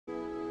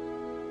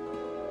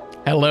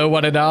Hello,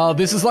 one and all.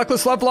 This is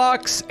Luckless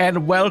LoveLocks,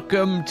 and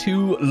welcome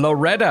to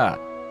Loretta.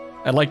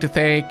 I'd like to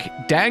thank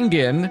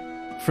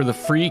Dangan for the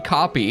free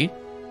copy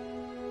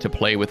to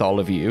play with all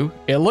of you.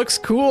 It looks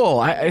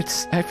cool. I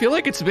feel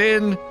like it's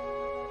been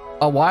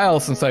a while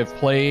since I've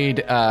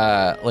played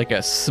like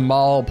a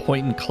small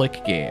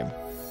point-and-click game,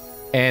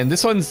 and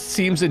this one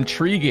seems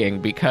intriguing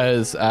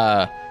because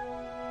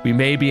we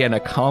may be an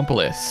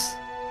accomplice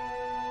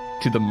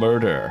to the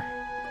murder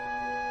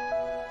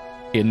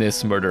in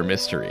this murder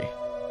mystery.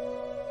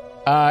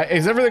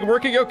 Is everything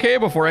working okay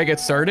before I get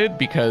started?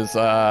 Because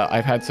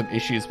I've had some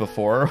issues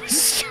before with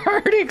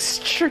starting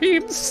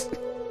streams.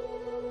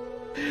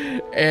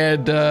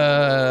 And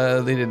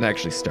they didn't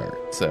actually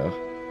start. So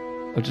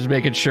I'm just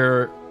making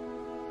sure.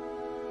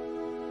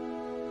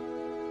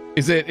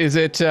 Is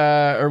it,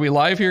 are we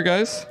live here,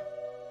 guys?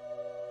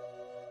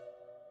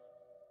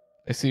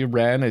 I see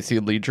Ren, I see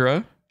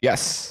Lidra.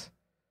 Yes.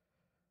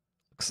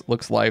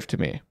 Looks live to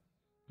me.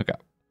 Okay.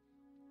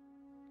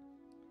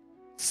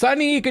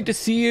 Sunny, good to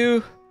see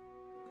you.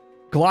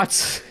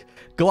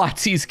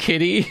 Glotzy's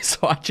kitty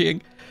is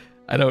watching.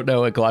 I don't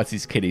know what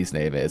Glotzy's kitty's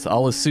name is.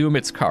 I'll assume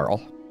it's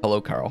Carl. Hello,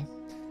 Carl.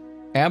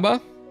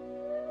 Amma?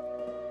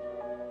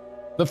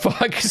 The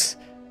fog is...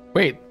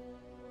 Wait.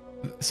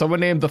 Someone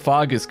named The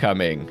Fog is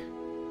Coming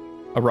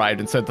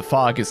arrived and said The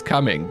Fog is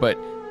Coming, but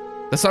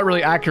that's not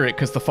really accurate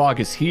because The Fog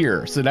is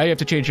here. So now you have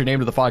to change your name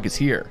to The Fog is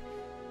Here.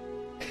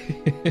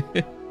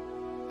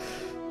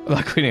 I'm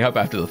not cleaning up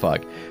after the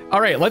fog. All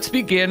right, let's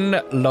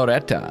begin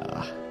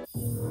Loretta.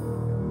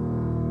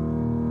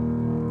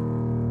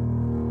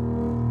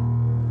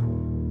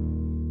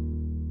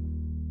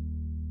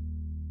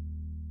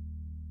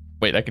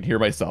 Wait, I can hear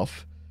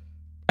myself.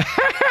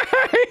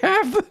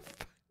 I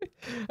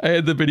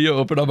had the video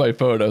open on my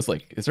phone. I was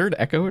like, is there an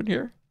echo in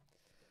here?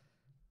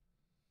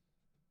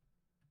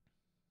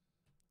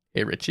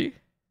 Hey, Richie.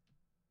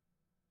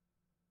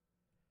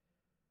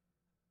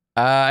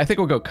 I think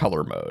we'll go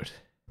color mode.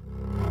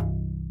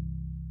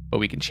 But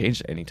we can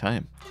change it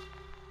anytime.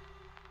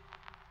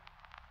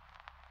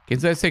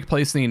 Games that take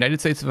place in the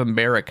United States of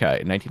America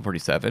in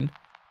 1947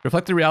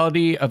 reflect the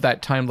reality of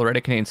that time.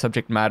 Loretta contains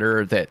subject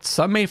matter that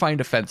some may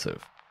find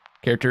offensive.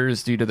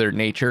 Characters, due to their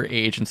nature,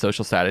 age, and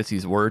social status,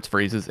 use words,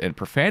 phrases, and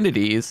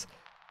profanities,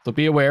 so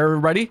be aware,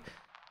 everybody,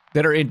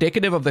 that are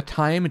indicative of the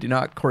time and do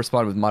not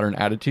correspond with modern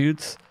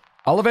attitudes.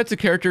 All events and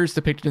characters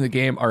depicted in the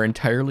game are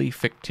entirely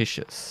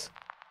fictitious.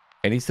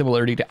 Any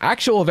similarity to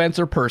actual events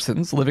or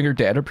persons, living or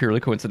dead, are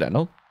purely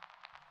coincidental.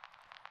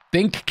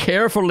 Think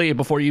carefully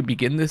before you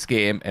begin this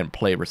game and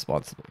play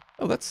responsibly.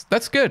 Oh,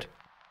 that's good.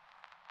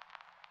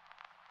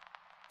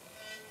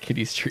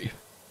 Kitty's tree.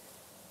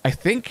 I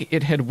think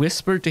it had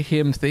whispered to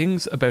him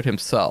things about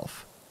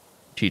himself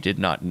which he did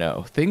not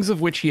know, things of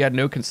which he had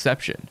no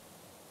conception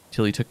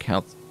till he took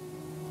counsel.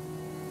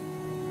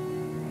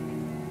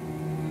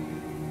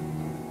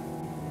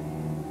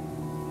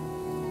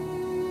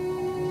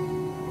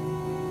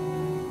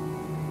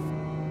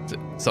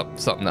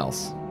 Something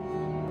else.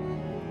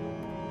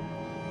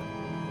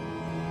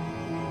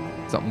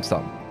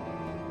 Something.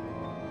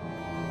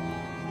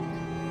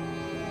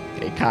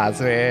 Okay,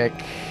 Cosmic.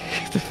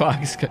 The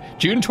fog's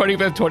June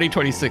 25th,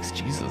 2026.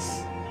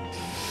 Jesus.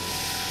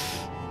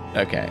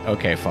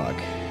 Okay, Fog.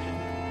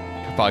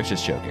 Fog's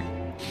just joking.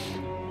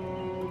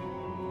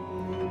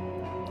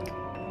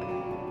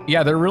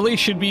 Yeah, there really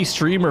should be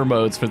streamer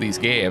modes for these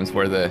games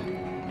where the...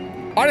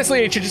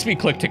 Honestly, it should just be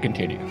click to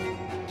continue.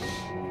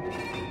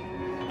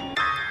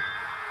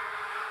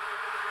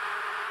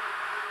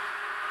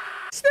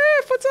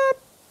 Sniff, what's up?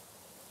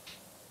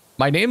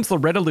 My name's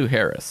Loretta Lou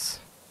Harris.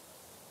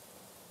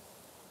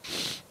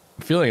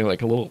 I'm feeling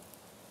like a little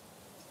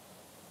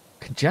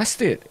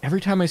congested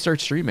every time I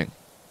start streaming.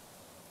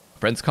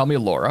 Friends call me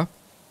Laura,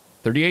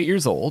 38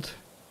 years old,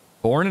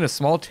 born in a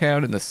small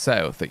town in the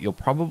South that you'll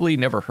probably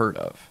never heard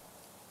of.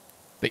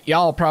 The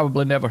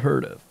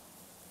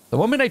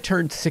moment I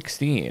turned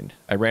 16,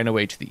 I ran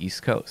away to the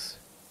East Coast.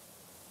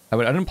 I'm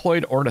an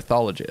unemployed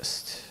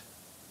ornithologist.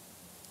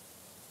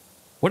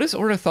 What is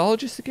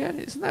ornithologist again?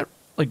 Isn't that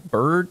like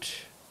bird?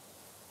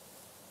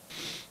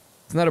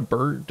 Isn't that a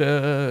bird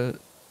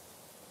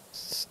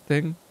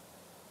thing?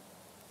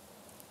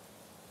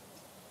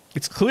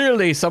 It's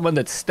clearly someone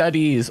that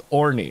studies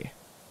orny,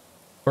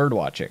 bird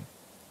watching.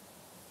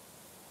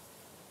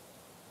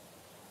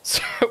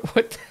 So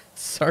what?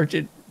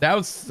 Sergeant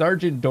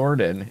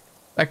Dornan,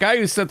 that guy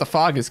who said the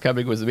fog is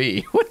coming was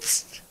me.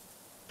 What's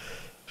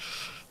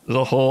there's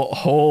a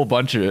whole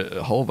bunch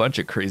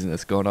of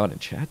craziness going on in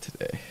chat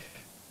today.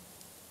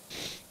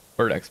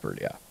 Bird expert,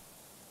 yeah.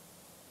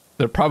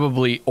 They're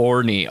probably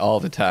orny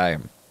all the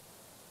time.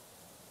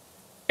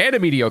 And a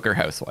mediocre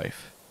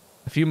housewife.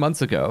 A few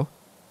months ago,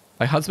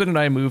 my husband and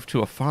I moved to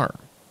a farm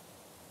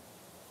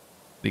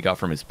that he got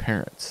from his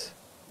parents.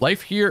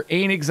 Life here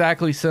ain't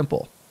exactly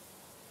simple,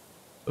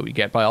 but we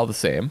get by all the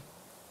same.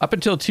 Up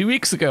until 2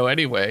 weeks ago,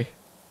 anyway.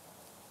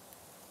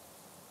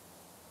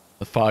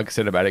 The Fog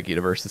Cinematic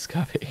Universe is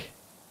coming.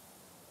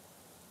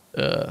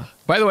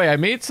 By the way, I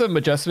made some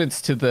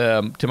adjustments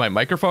to my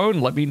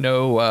microphone. Let me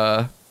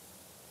know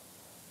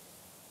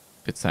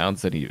If it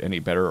sounds any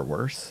better or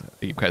worse,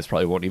 you guys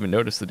probably won't even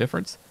notice the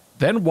difference.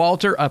 Then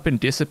Walter up and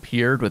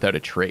disappeared without a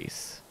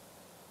trace.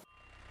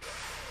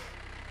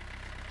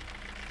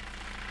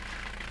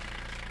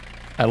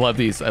 I love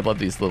these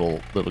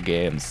little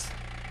games.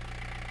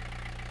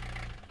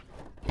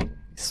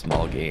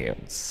 Small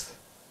games.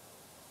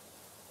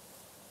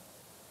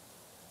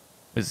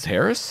 Is this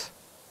Harris?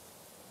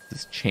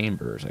 This is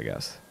Chambers, I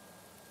guess.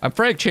 I'm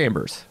Frank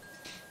Chambers.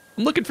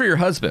 I'm looking for your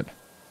husband.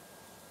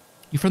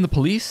 You from the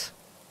police?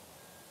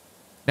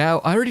 Now,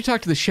 I already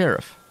talked to the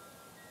sheriff.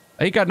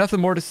 I ain't got nothing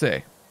more to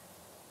say.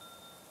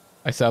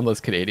 I sound less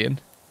Canadian.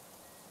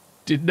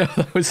 Didn't know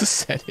that was a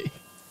setting.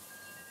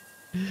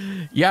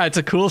 Yeah, it's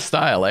a cool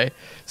style, eh?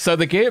 So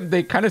the game,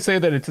 they kind of say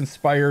that it's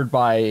inspired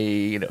by,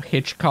 you know,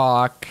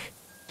 Hitchcock,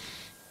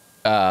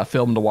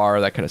 film noir,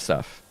 that kind of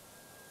stuff.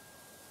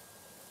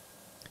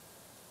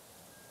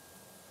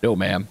 No,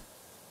 ma'am.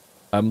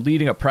 I'm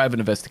leading a private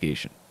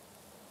investigation.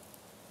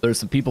 There's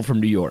some people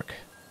from New York.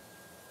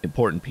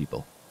 Important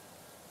people.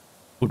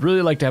 Would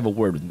really like to have a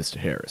word with Mr.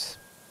 Harris.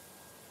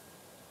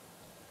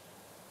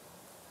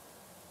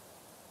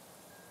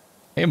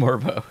 Hey,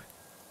 Morvo.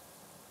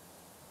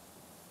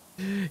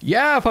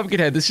 Yeah,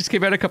 Pumpkinhead. This just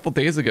came out a couple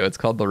days ago. It's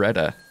called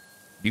Loretta.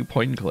 New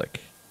point and click.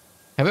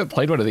 Haven't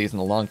played one of these in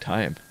a long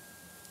time.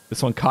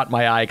 This one caught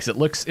my eye because it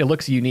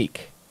looks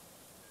unique.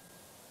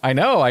 I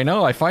know.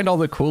 I find all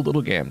the cool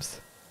little games.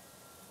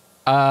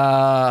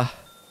 How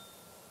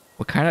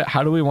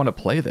do we want to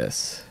play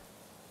this?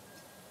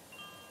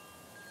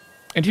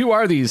 And who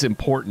are these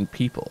important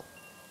people?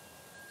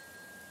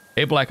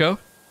 Hey, Blacko.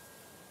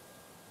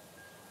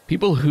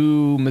 People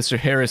who Mr.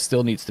 Harris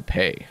still needs to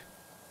pay.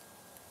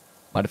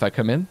 Mind if I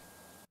come in?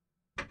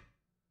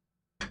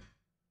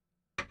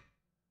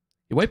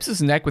 He wipes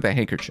his neck with a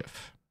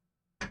handkerchief.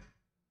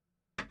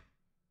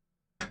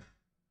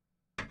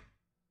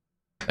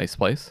 Nice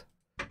place.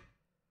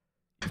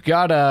 You've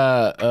got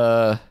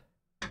a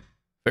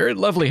very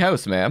lovely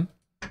house, ma'am.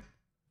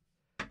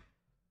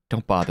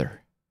 Don't bother.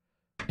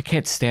 I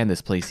can't stand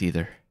this place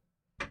either.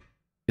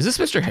 Is this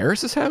Mr.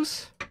 Harris's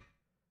house?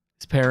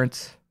 His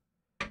parents?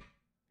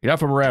 You're not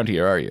from around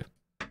here, are you?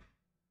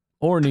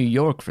 Or New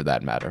York, for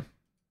that matter.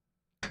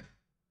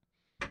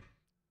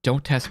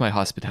 Don't test my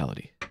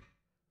hospitality.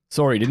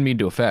 Sorry, didn't mean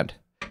to offend.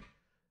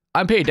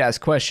 I'm paid to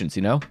ask questions,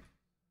 you know?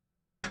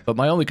 But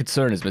my only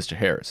concern is Mr.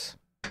 Harris.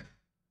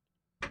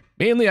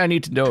 Mainly, I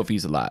need to know if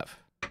he's alive.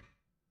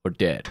 Or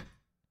dead.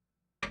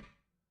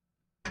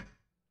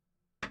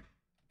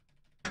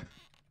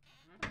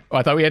 Oh,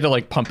 I thought we had to,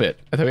 like, pump it.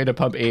 I thought we had to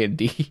pump A and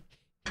D.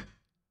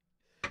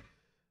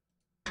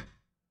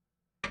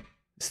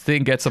 This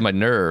thing gets on my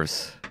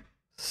nerves.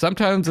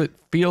 Sometimes it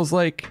feels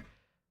like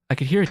I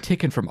could hear it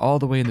ticking from all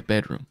the way in the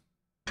bedroom.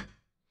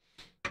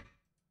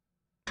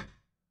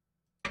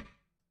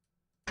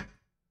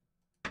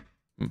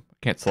 I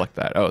can't select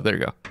that. Oh, there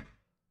you go.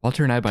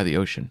 Walter and I by the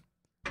ocean.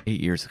 8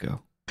 years ago.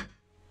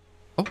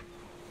 Oh.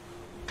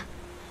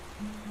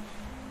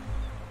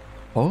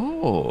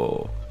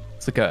 Oh.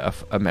 It's like a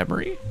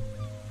memory?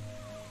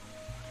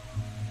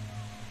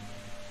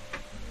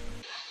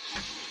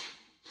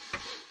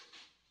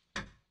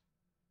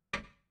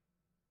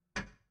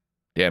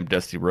 Damn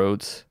dusty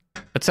roads.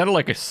 That sounded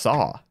like a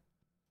saw.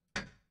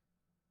 I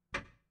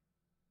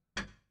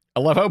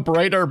love how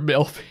bright our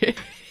MILF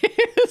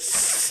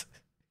is.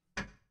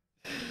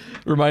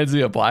 Reminds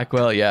me of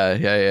Blackwell.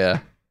 Yeah.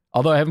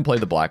 Although I haven't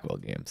played the Blackwell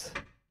games.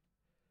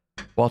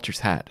 Walter's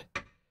hat.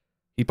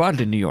 He bought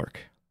it in New York.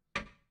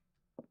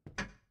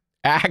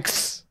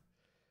 Axe.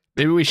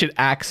 Maybe we should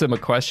axe him a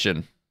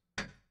question.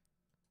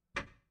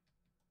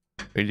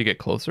 Ready to get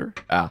closer?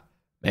 Ah,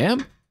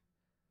 ma'am?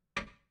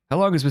 How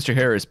long has Mr.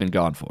 Harris been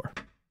gone for?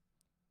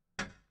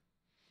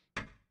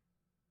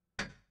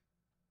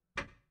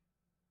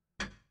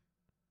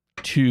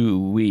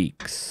 Two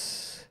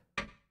weeks.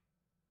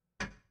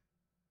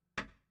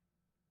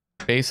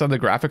 Based on the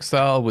graphic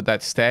style, would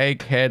that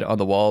stag head on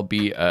the wall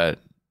be a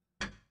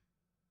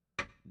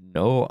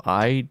no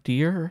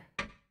idea?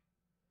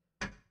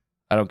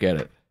 I don't get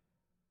it.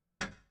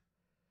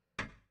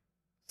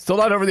 Still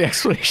not over the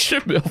explanation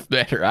of MILF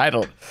matter. I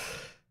don't.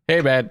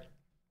 Hey man,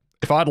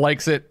 if Odd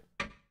likes it,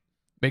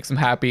 makes him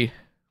happy.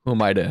 Who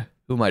am I to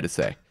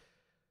say?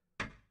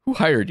 Who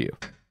hired you?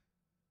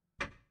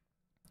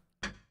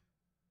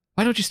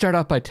 Why don't you start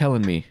off by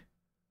telling me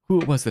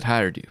who it was that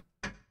hired you?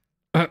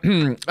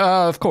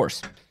 Of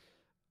course.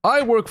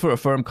 I work for a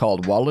firm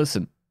called Wallace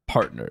and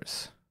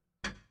Partners.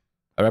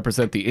 I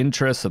represent the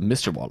interests of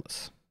Mr.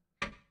 Wallace.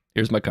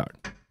 Here's my card.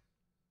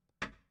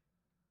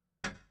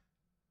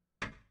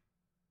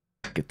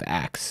 Get the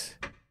axe.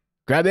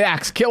 Grab the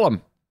axe. Kill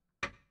him.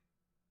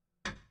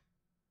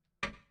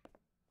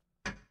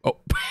 Oh.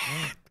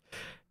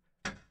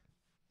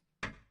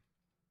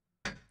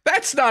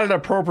 That's not an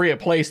appropriate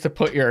place to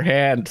put your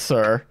hand,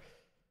 sir.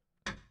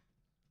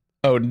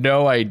 Oh,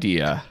 no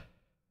idea.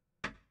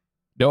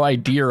 No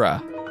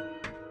idea.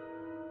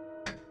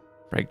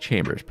 Frank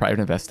Chambers, private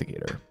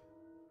investigator.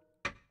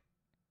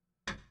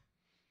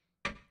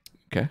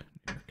 Okay.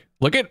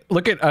 Look at,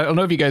 I don't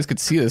know if you guys could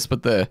see this,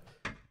 but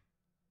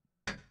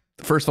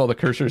first of all, the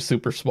cursor is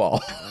super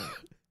small.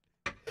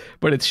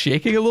 But it's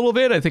shaking a little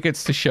bit. I think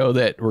it's to show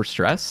that we're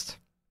stressed.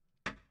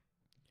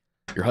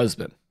 Your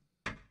husband.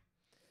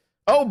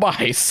 Oh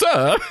my,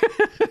 sir!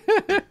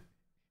 A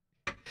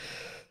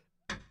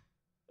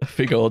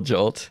big old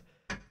jolt.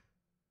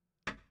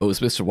 Oh, it's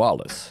Mr.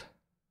 Wallace.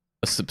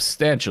 A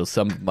substantial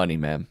sum of money,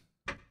 ma'am.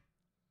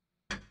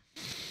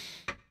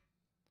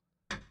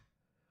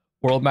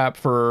 World map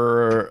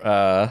for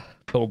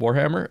Total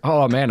Warhammer.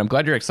 Oh man, I'm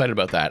glad you're excited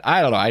about that.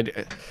 I don't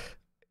know.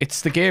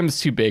 It's the game's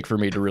too big for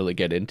me to really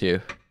get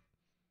into.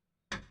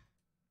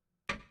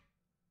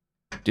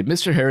 Did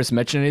Mr. Harris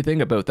mention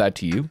anything about that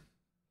to you?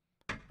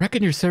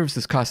 Reckon your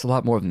services cost a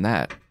lot more than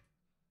that.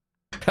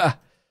 Ha!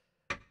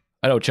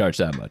 I don't charge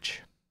that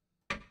much.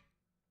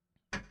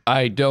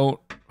 I don't...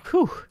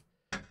 Whew.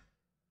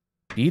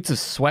 Beads of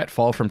sweat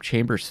fall from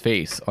Chambers'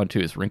 face onto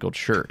his wrinkled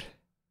shirt.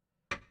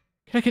 Can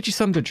I get you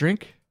something to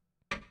drink?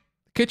 The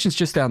kitchen's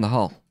just down the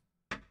hall.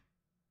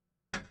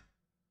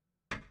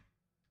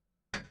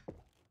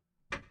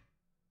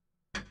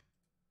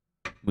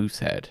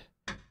 Moosehead.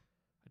 I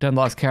done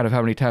lost count of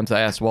how many times I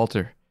asked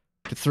Walter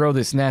to throw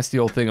this nasty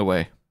old thing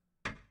away.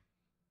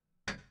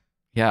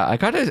 Yeah, I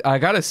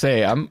gotta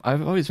say,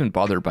 I've always been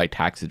bothered by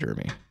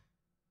taxidermy.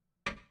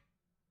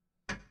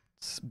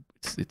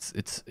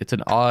 It's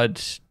an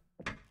odd...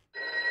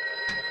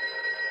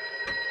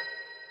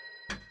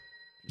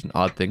 It's an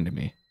odd thing to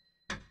me.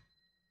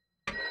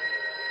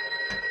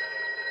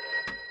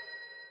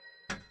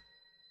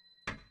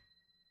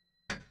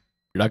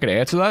 You're not gonna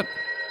answer that?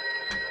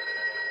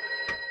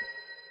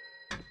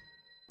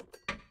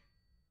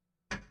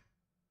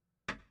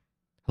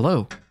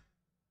 Hello?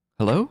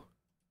 Hello?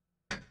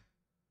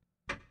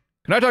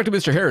 Can I talk to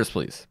Mr. Harris,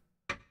 please?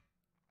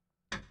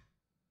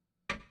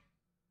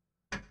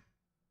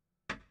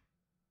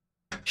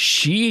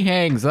 She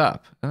hangs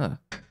up.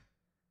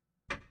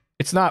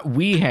 It's not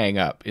we hang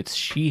up, it's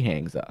she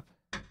hangs up.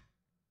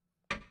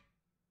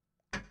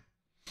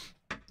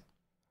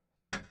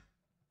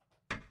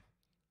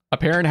 A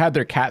parent had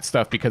their cat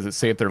stuff because it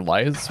saved their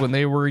lives when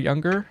they were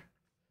younger.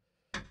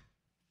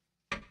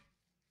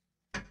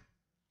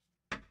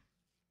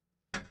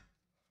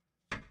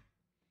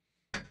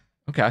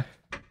 Okay.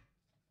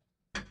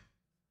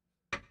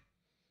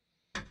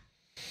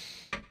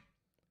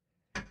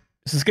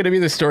 This is going to be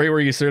the story where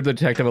you serve the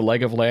detective a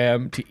leg of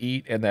lamb to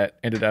eat and that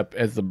ended up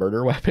as the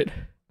murder weapon.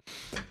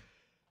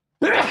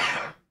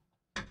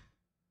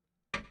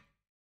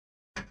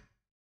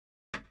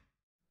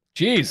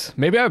 Jeez,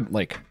 maybe I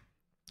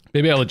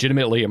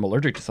legitimately am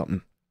allergic to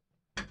something.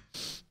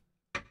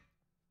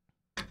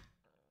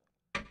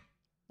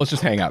 Let's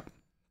just hang up.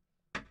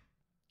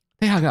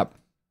 They hung up.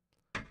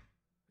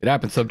 It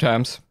happens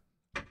sometimes.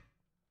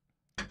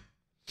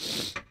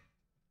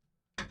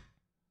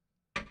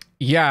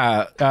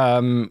 Yeah,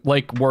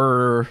 like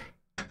we're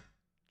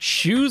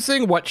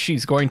choosing what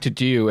she's going to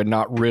do and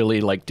not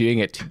really like doing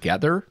it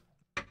together.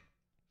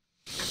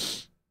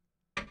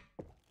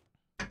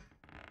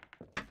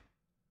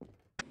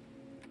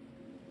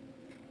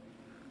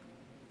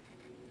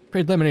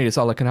 Afraid lemonade is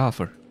all I can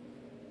offer.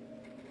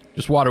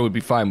 Just water would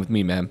be fine with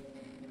me, ma'am.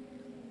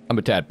 I'm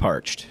a tad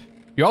parched.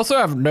 You also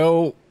have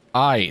no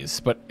eyes,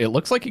 but it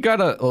looks like you got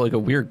a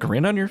weird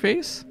grin on your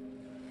face.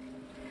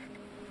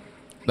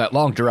 That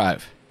long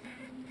drive.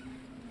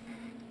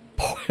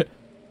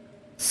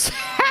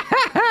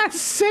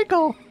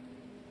 Sickle.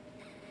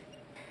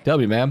 Tell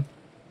me, ma'am,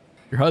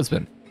 your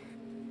husband,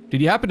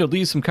 did you happen to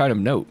leave some kind of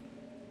note?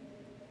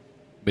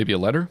 Maybe a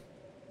letter?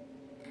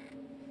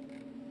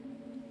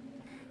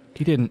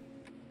 He didn't.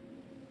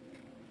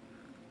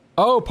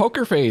 Oh,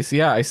 Poker Face.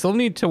 Yeah, I still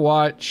need to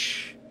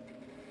watch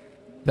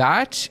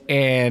that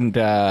and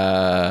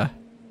Glass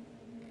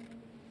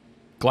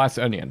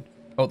Onion.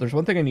 Oh, there's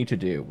one thing I need to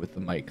do with the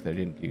mic that I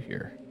didn't do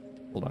here.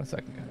 Hold on a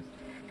second, guys.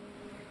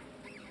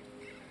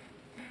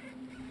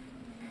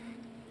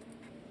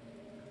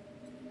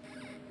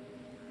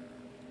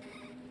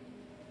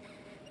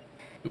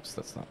 Oops,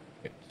 that's not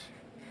it.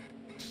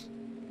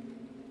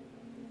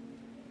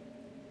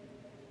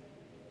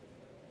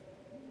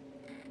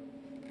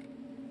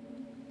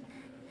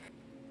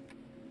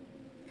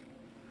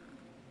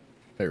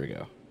 There we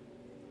go.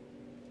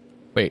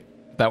 Wait,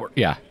 that were,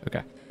 yeah,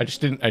 okay.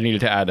 I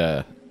needed to add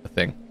a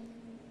thing.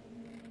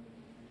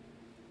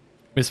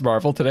 Miss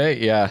Marvel today?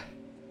 Yeah.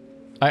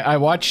 I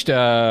watched,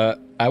 I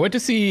went to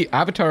see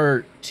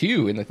Avatar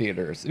 2 in the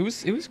theaters. It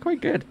was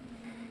quite good.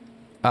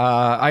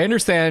 I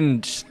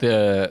understand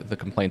the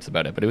complaints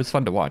about it, but it was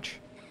fun to watch.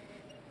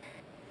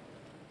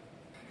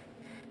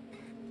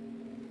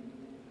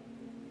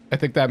 I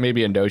think that may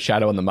be a no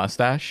shadow on the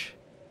mustache.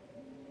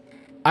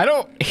 I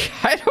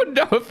don't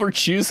know if we're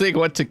choosing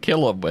what to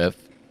kill him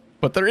with,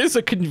 but there is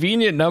a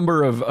convenient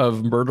number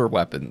of murder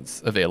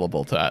weapons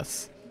available to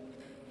us.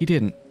 He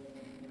didn't.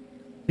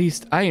 At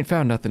least I ain't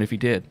found nothing if he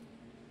did.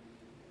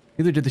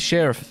 Neither did the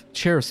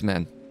sheriff's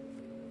men.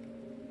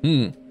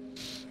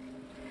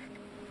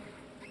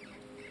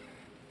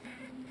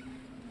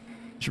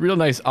 It's a real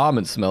nice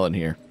almond smell in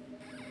here.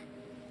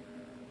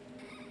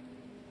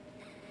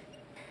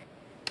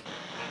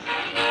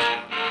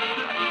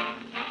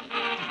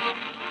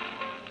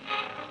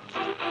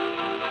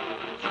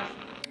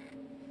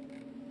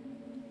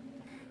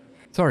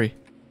 Sorry.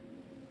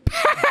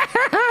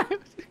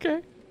 Okay.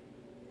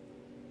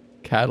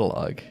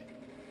 Catalog.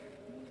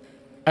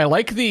 I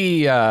like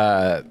the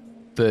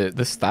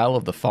style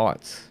of the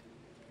fonts.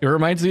 It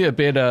reminds me a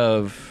bit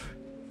of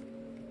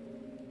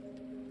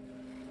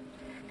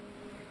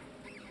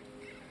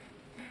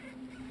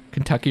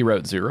Kentucky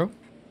Route Zero.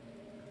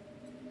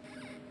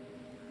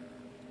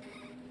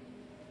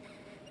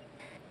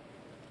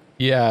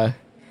 Yeah.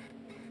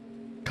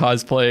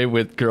 Cosplay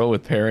with girl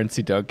with parents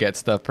who don't get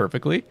stuff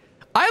perfectly.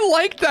 I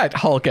liked that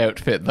Hulk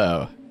outfit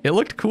though. It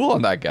looked cool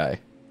on that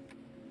guy.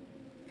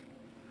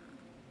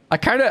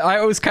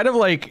 I was kind of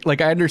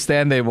like I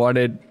understand they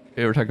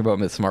were talking about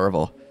Miss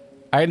Marvel.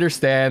 I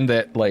understand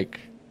that like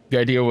the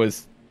idea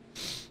was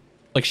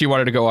like she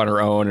wanted to go on her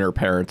own and her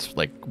parents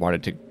like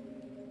wanted to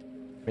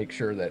make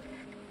sure that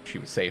she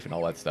was safe and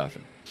all that stuff.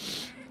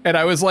 And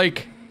I was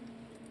like,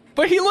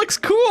 but he looks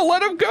cool,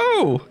 let him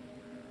go.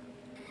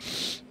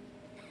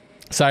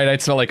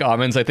 Cyanide smell like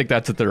almonds. I think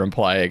that's what they're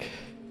implying.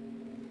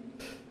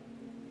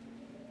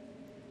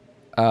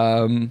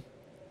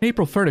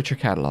 April furniture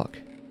catalog.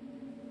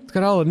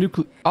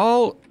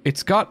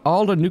 It's got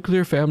all the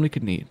nuclear family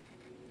could need.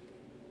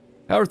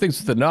 How are things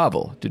with the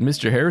novel? Did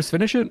Mr. Harris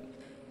finish it?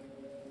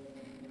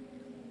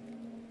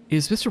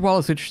 Is Mr.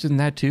 Wallace interested in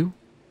that too?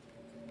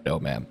 No,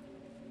 ma'am.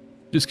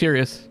 Just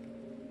curious.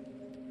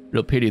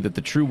 Real pity that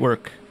the true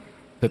work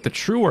of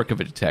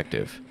a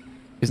detective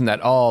isn't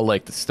at all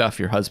like the stuff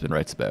your husband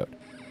writes about.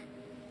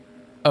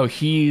 Oh,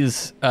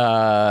 he's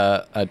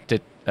a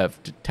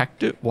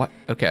detective? What?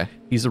 Okay.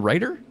 He's a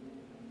writer?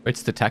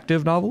 Writes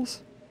detective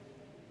novels?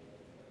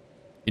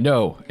 You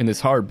know, in his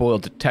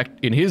hard-boiled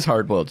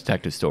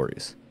detective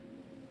stories.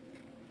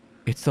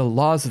 It's the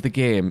laws of the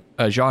game,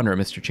 genre,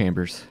 Mr.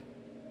 Chambers.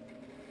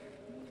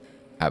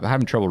 I'm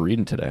having trouble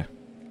reading today.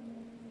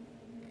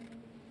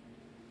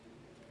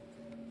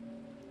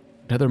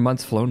 Another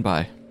month's flown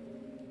by.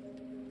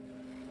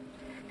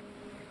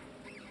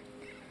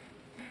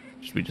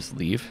 Should we just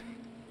leave?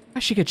 I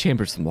should get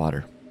Chambers some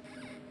water.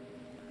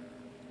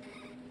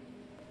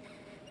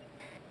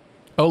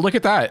 Oh, look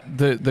at that.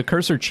 The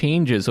cursor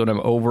changes when I'm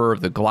over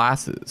the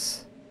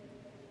glasses.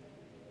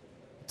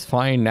 It's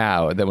fine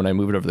now, and then when I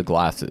move it over the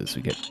glasses,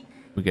 we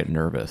get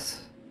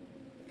nervous.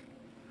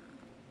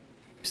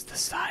 Use the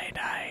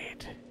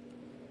cyanide.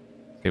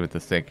 Stay with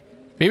this thing.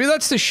 Maybe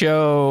that's to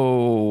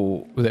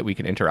show that we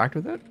can interact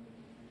with it.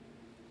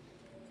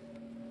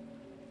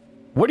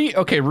 What do you...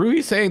 Okay,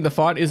 Rui's saying the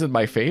font isn't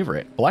my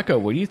favorite. Blecko,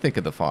 what do you think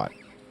of the font?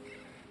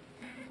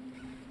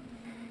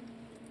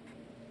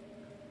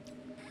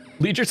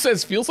 Leader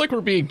says, feels like we're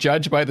being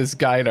judged by this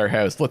guy in our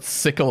house. Let's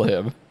sickle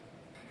him.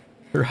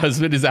 Her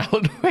husband is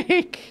Alan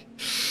Wake.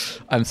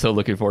 I'm so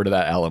looking forward to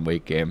that Alan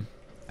Wake game.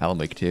 Alan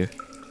Wake 2.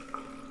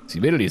 This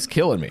humidity is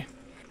killing me.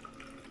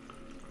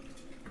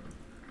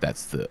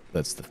 That's the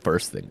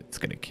first thing that's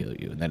gonna kill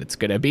you, and then it's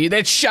gonna be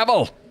that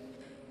shovel.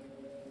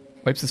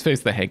 Wipes his face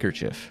with a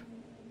handkerchief.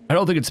 I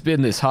don't think it's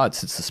been this hot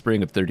since the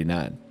spring of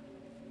 '39.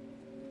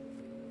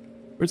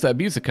 Where's that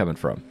music coming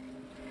from?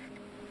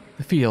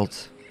 The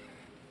fields.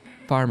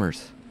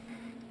 Farmers.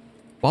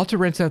 Walter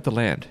rents out the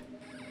land.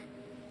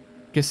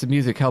 Guess the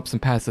music helps him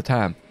pass the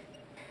time.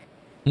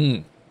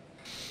 His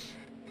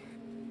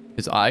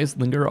eyes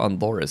linger on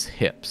Laura's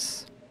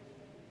hips.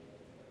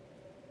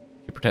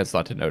 He pretends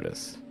not to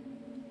notice.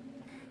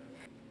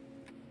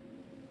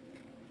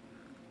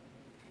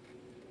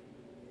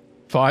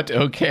 Font,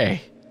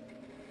 okay.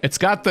 It's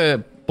got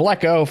the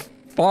Blecko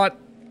font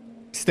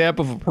stamp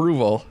of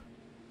approval.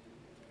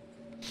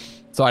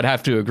 So I'd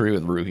have to agree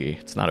with Ruhi.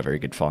 It's not a very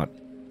good font.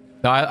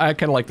 No, I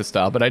kind of like the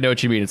style, but I know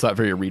what you mean. It's not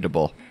very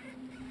readable.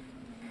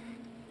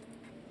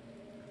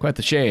 Quite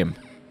the shame.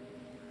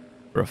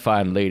 For a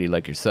fine lady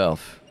like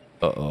yourself.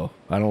 Uh-oh.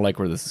 I don't like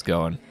where this is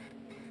going.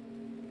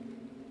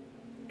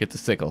 Get the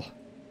sickle.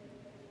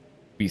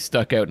 Be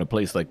stuck out in a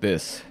place like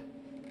this.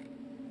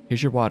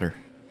 Here's your water.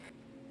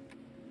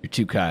 You're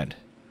too kind.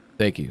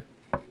 Thank you.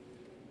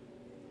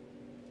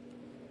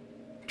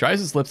 Dries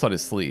his lips on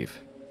his sleeve.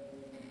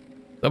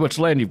 How much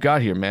land you've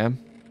got here, ma'am?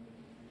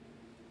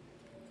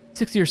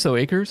 60 or so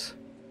acres?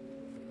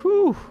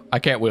 Whew. I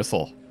can't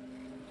whistle.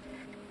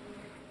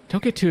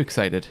 Don't get too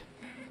excited.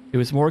 It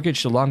was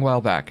mortgaged a long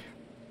while back.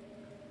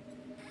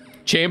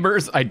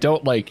 Chambers, I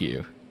don't like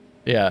you.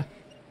 Yeah.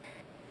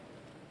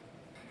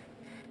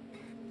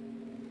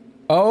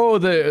 Oh,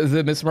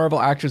 the Miss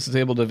Marvel actress is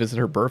able to visit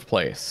her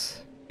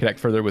birthplace. Connect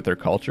further with their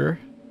culture.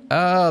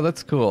 Oh,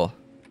 that's cool.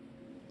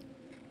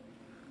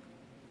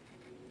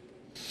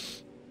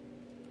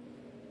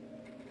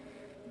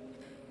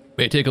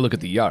 May I take a look at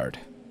the yard?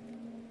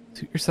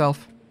 Suit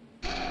yourself.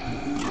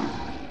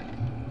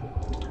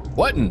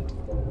 Whatin'?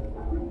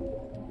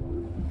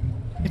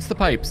 It's the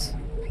pipes.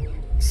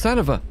 Son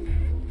of a...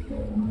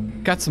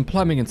 Got some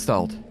plumbing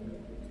installed.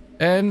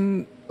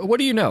 And what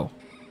do you know?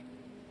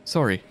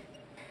 Sorry.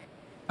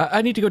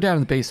 I need to go down in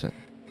the basement.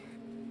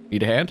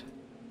 Need a hand?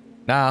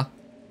 Nah.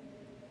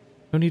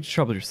 No need to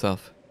trouble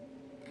yourself.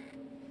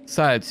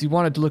 Besides, you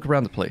wanted to look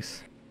around the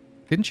place.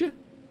 Didn't you?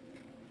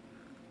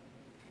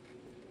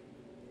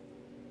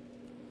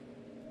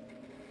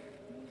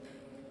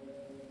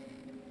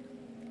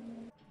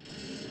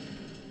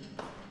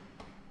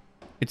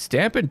 It's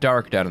damp and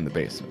dark down in the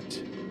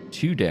basement.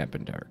 Too damp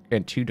and dark.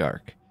 And too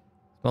dark.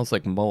 Smells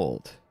like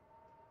mold.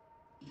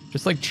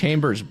 Just like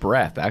Chambers'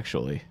 breath,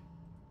 actually.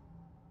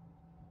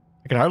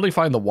 I can hardly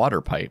find the water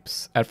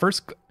pipes. At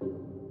first...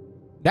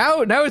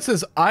 Now it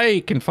says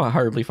I can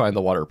hardly find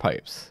the water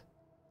pipes.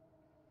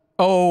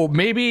 Oh,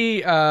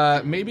 maybe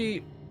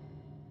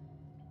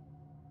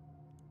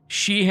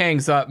she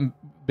hangs up.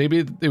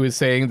 Maybe it was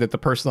saying that the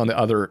person on the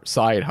other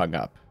side hung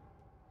up.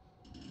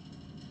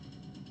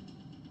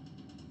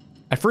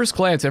 At first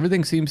glance,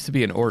 everything seems to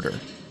be in order,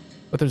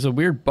 but there's a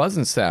weird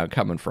buzzing sound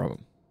coming from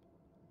him.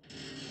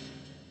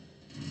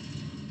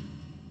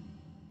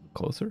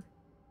 Closer?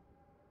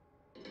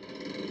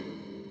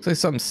 Looks like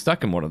something's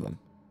stuck in one of them.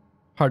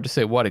 Hard to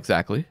say what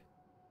exactly.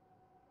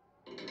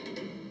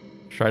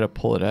 Try to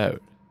pull it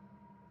out.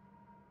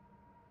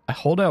 I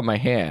hold out my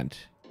hand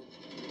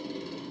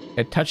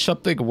and touch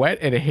something wet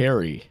and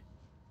hairy.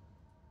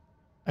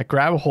 I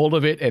grab hold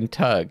of it and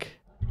tug.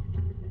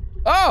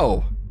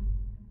 Oh!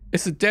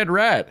 It's a dead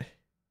rat.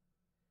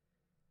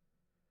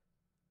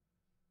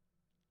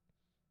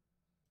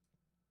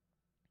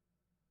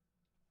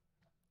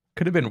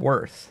 Could have been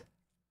worse.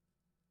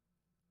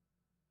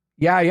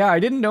 Yeah, I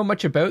didn't know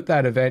much about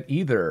that event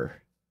either.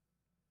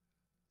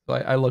 So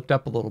I looked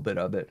up a little bit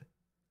of it.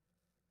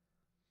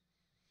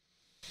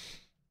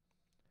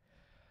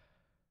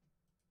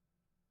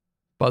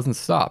 Buzzing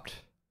stopped.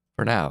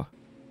 For now.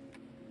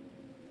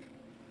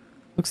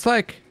 Looks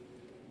like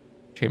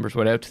Chambers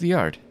went out to the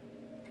yard.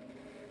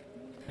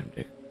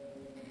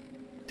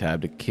 Time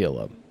to kill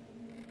him.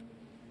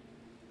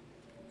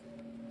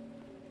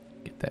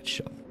 Get that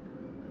shovel.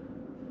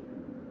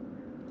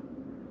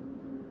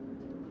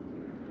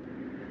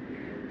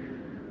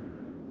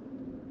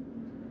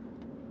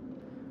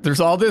 There's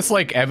all this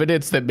like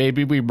evidence that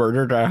maybe we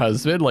murdered our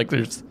husband. Like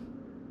there's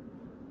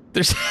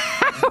a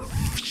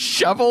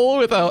shovel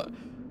with a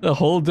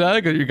hole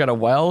dug, or you got a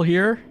well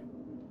here.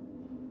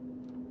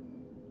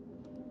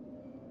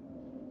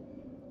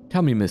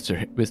 Tell me,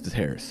 Mrs.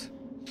 Harris,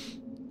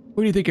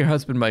 where do you think your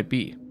husband might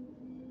be?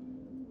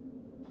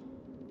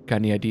 Got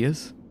any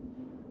ideas?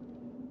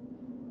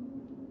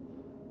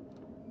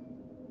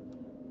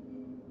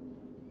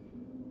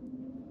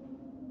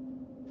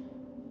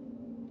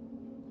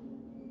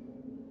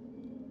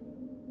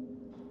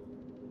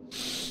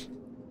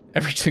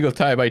 Every single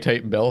time I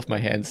type MILF, my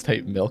hands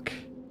type milk.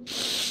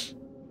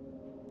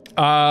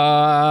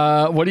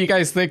 What do you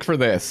guys think for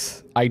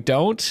this? I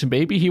don't.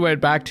 Maybe he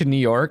went back to New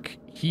York.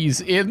 He's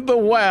in the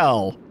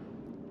well.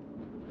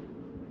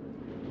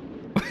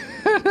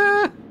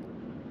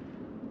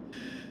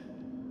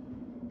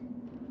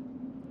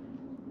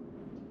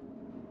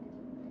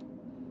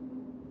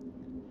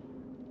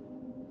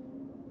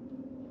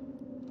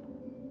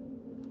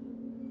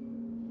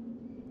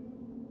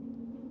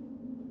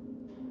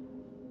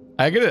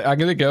 I'm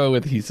gonna go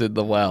with he's in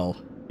the well.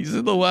 He's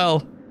in the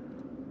well.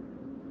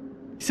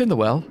 He's in the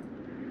well.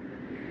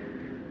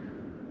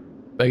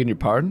 Begging your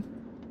pardon?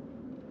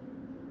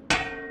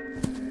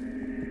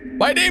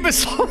 My name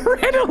is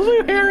Loretta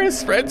Lou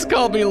Harris. Friends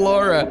call me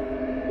Laura.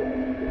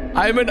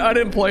 I'm an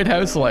unemployed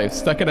housewife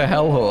stuck in a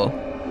hellhole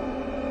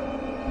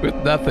with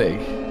nothing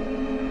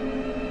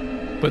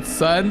but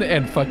sun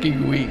and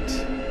fucking wheat.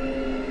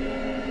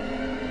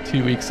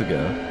 2 weeks ago,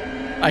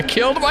 I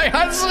killed my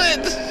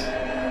husband.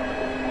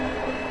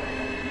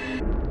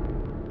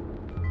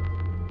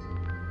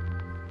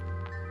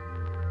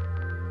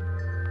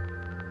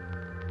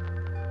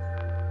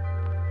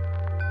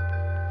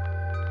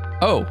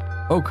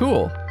 Oh,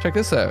 cool. Check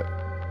this out.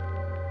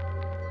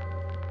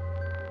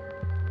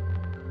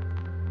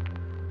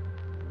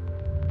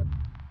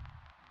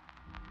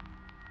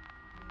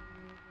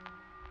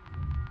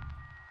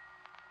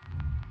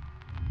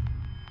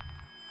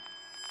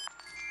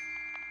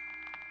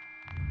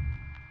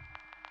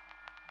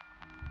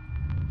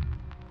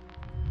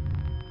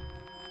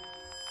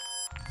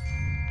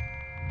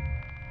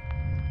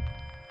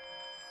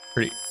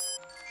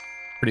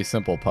 Pretty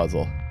simple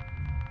puzzle.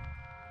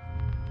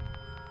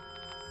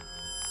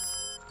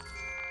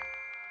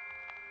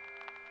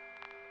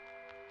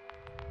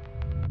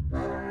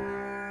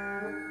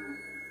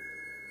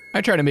 I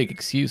try to make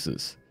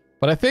excuses,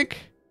 but I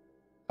think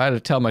I had to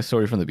tell my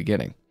story from the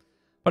beginning.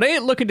 But I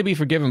ain't looking to be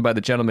forgiven by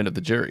the gentlemen of the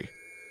jury.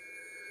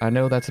 I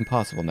know that's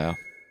impossible now.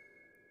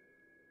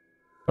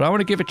 But I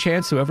want to give a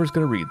chance to whoever's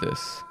going to read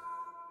this.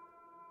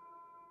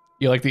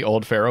 You like the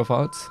old Pharaoh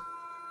fonts?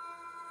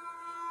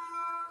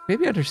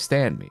 Maybe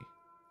understand me.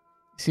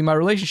 See, my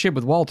relationship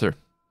with Walter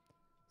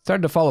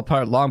started to fall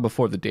apart long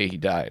before the day he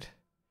died.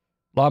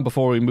 Long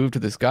before we moved to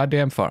this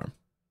goddamn farm.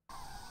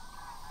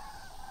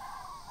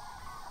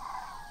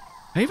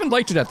 I even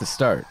liked it at the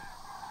start.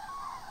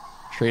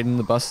 trading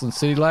the bustling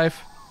city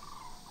life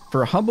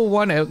for a humble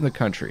one out in the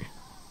country.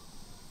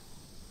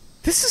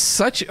 This is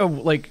such a,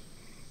 like...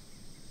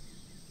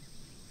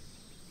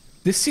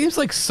 This seems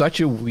like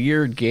such a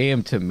weird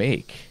game to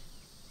make.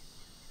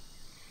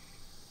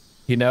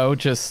 You know,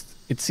 just...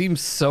 It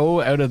seems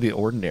so out of the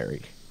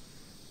ordinary.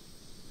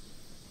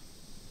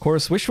 Of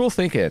course, wishful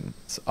thinking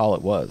is all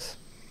it was.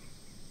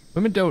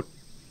 Women don't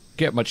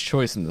get much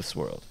choice in this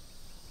world.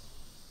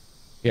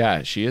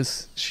 Yeah,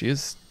 she's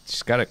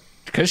got a...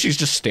 Because she's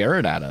just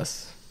staring at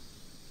us.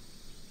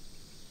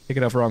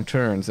 Taking off wrong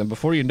turns, and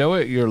before you know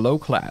it, you're low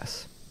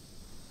class.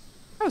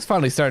 I was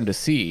finally starting to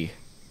see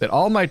that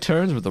all my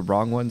turns were the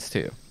wrong ones,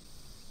 too.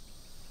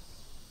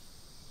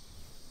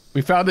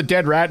 We found the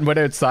dead rat and went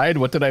outside.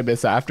 What did I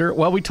miss after?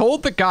 Well, we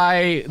told the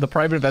guy, the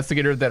private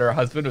investigator, that her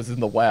husband was in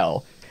the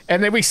well.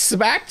 And then we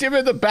smacked him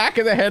in the back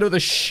of the head with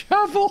a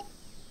shovel.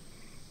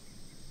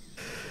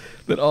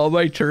 That all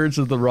my turns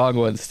were the wrong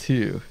ones,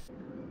 too.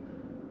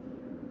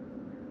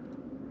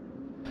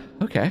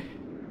 Okay.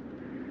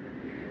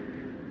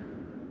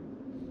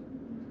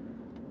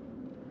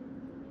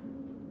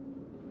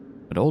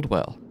 An old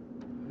well.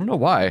 I don't know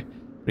why,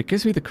 but it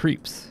gives me the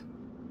creeps.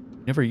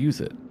 Never use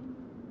it.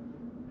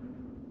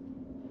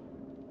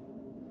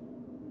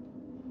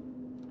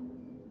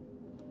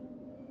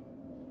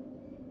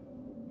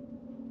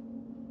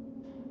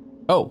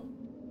 Oh,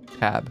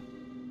 tab.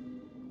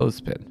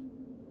 Clothespin.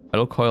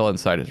 Metal coil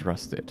inside is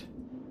rusted.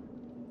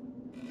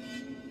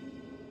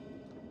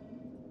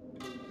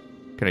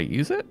 Can I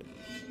use it?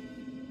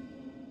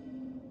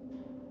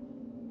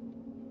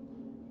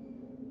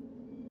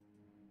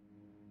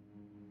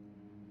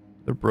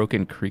 The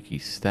broken, creaky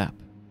step.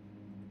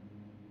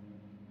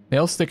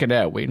 Nail sticking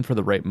out, waiting for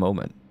the right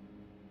moment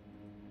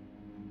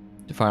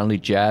to finally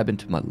jab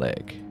into my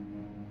leg.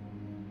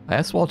 I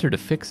asked Walter to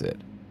fix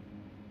it.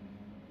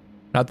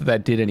 Not that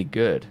that did any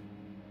good.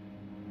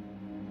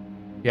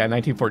 Yeah,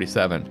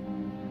 1947.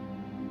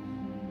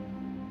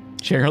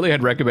 Generally,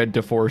 I'd recommend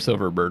divorce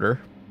over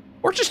murder.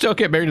 Or just don't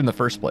get married in the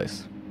first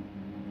place.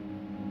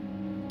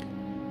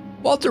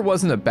 Walter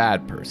wasn't a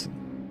bad person.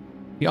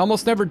 He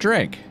almost never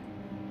drank.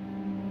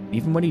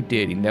 Even when he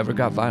did, he never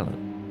got violent.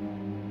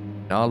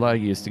 In all our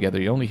years together,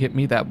 he only hit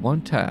me that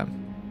one time.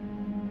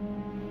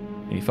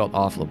 And he felt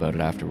awful about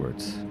it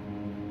afterwards.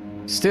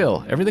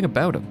 Still, everything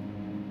about him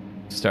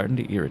was starting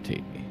to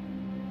irritate me.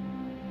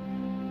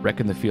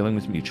 Reckon the feeling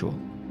was mutual.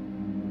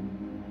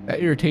 That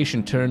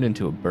irritation turned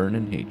into a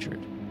burning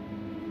hatred.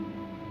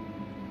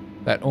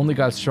 That only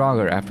got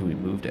stronger after we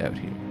moved out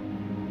here.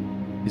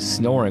 His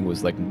snoring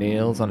was like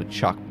nails on a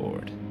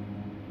chalkboard.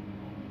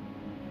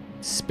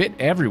 Spit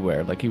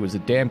everywhere like he was a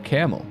damn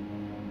camel.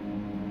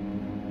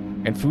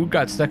 And food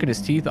got stuck in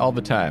his teeth all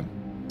the time.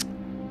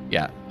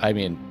 Yeah, I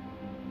mean,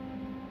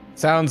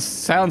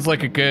 sounds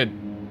like a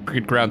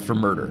good grounds for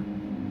murder.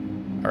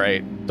 All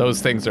right, those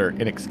things are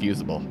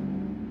inexcusable.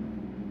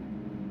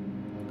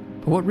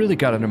 But what really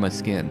got under my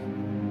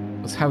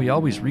skin was how he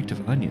always reeked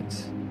of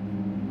onions.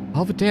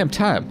 All the damn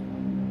time.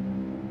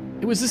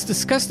 It was this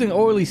disgusting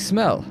oily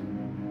smell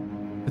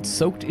that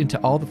soaked into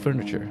all the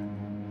furniture.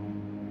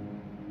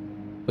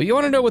 But you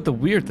want to know what the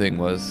weird thing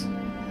was?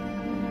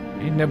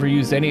 He never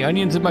used any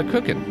onions in my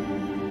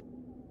cooking.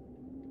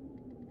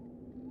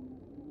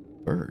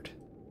 Bird.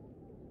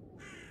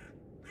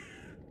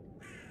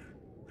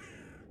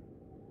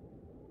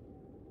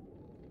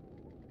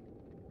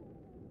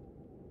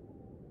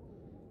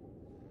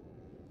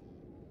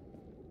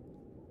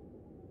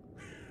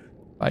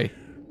 Bye.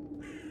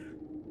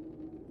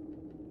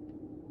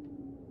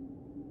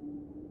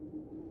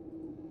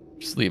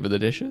 Just leaving the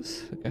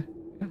dishes? Okay.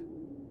 Yeah.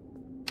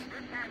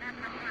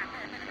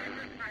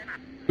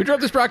 We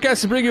dropped this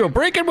broadcast to bring you a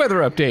break-in weather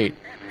update.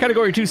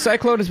 Category 2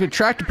 cyclone has been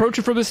tracked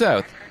approaching from the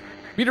south.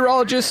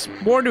 Meteorologists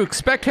warned to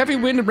expect heavy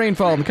wind and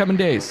rainfall in the coming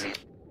days. I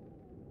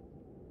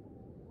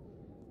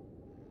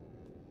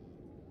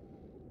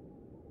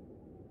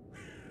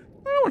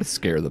don't want to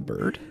scare the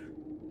bird.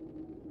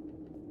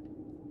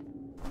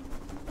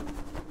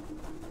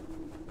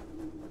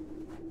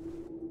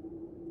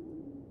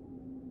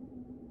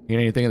 You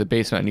know anything in the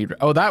basement I need?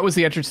 Oh, that was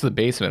the entrance to the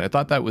basement. I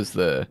thought that was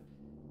the...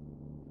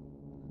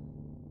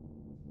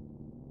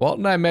 Walt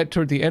and I met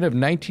toward the end of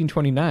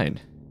 1929.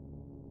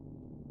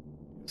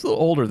 He's a little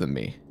older than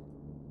me.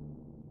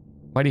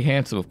 Mighty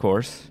handsome, of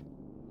course.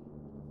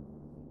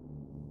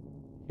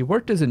 He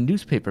worked as a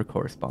newspaper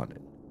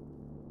correspondent.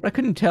 But I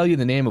couldn't tell you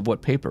the name of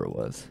what paper it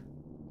was.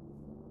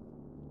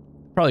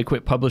 Probably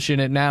quit publishing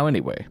it now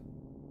anyway.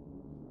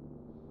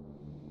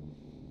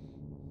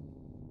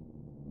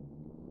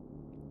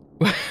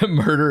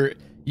 Murder.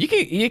 You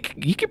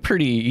could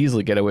pretty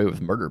easily get away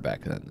with murder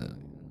back then, though.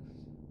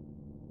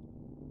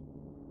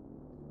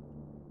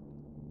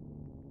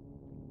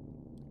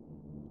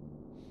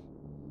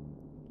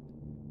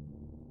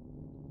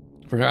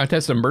 For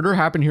context, a murder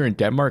happened here in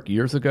Denmark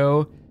years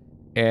ago,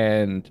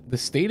 and the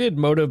stated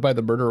motive by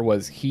the murderer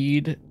was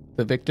the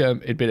victim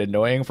had been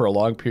annoying for a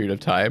long period of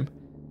time.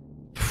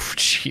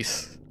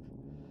 Jeez.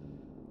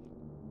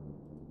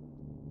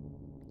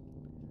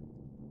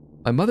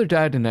 My mother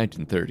died in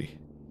 1930.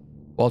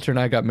 Walter and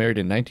I got married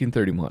in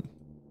 1931.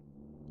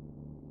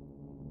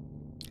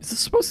 Is this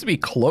supposed to be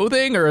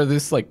clothing, or are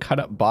this like cut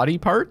up body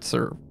parts,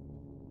 or?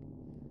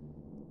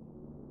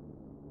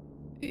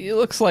 It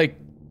looks like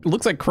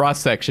cross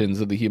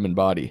sections of the human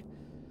body.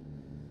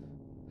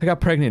 I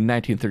got pregnant in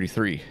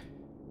 1933.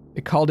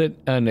 They called it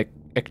an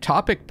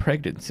ectopic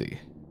pregnancy.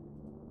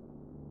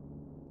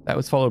 That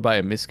was followed by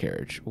a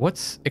miscarriage.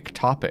 What's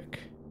ectopic?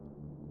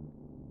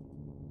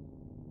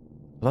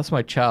 I lost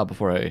my child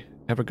before I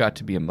ever got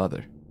to be a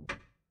mother.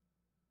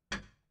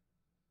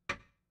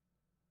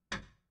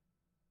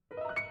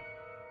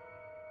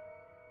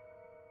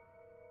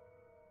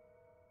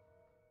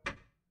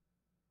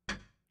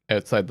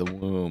 Outside the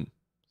womb.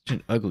 Such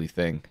an ugly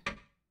thing.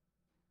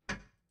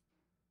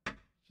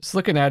 Just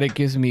looking at it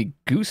gives me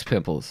goose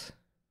pimples.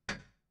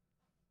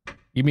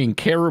 You mean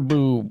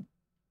caribou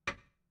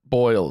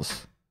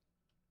boils?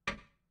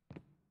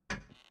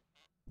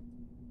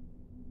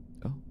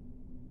 Oh.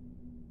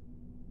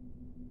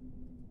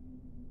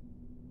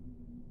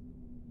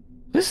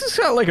 This has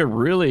got like a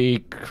really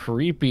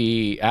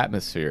creepy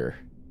atmosphere.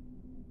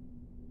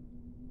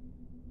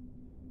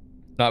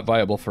 Not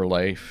viable for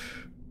life.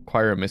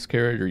 Acquire a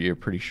miscarriage, or you're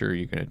pretty sure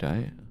you're gonna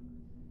die.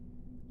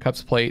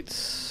 Cups,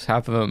 plates,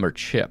 half of them are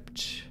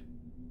chipped.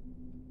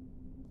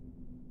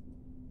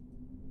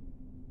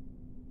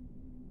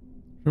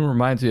 It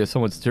reminds me of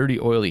someone's dirty,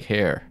 oily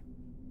hair.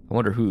 I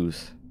wonder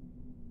whose.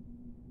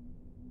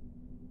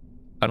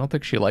 I don't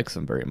think she likes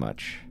them very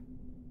much.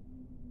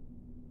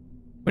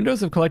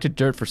 Windows have collected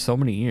dirt for so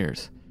many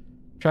years.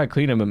 Tried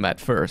cleaning them at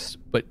first,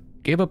 but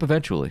gave up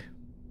eventually.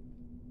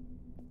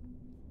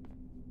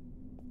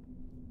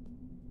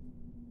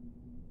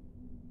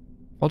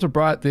 Walter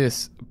brought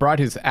his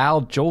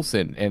Al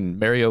Jolson and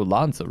Mario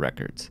Lanza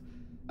records.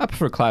 I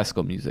prefer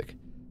classical music.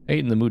 I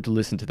ain't in the mood to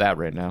listen to that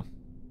right now.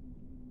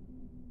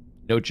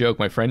 No joke,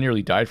 my friend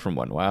nearly died from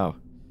one. Wow.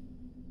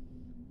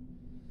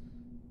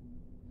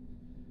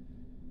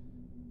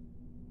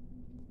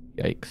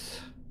 Yikes.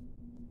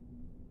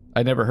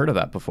 I'd never heard of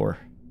that before.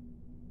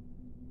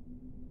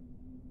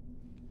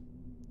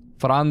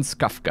 Franz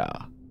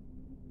Kafka.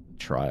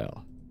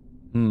 Trial.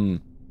 The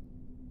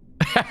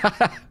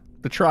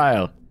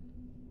trial.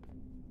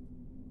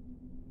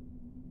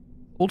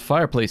 Old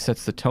fireplace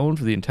sets the tone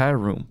for the entire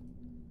room.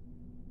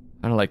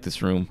 I don't like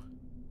this room.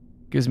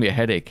 Gives me a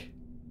headache.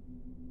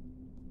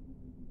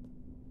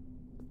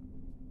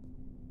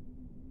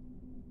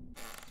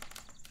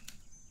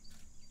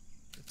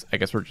 I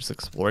guess we're just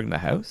exploring the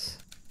house.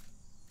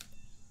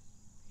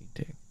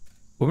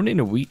 Woman in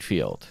a wheat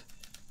field.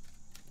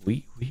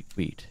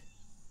 Wheat.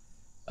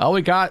 All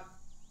we got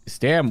is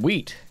damn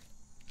wheat.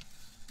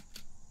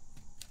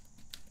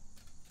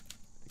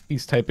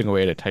 He's typing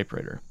away at a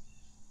typewriter.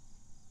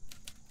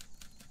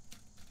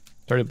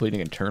 Started bleeding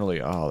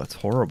internally. Oh, that's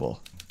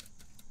horrible.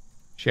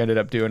 She ended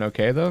up doing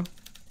okay, though?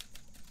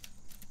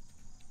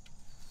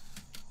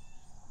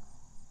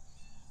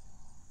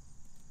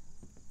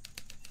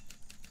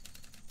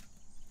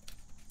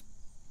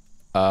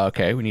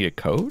 Okay, we need a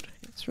code?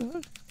 That's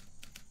right.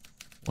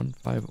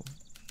 150.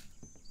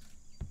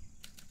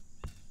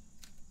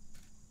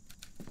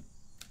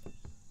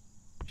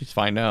 She's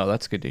fine now.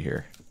 That's good to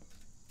hear.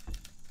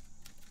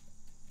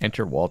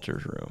 Enter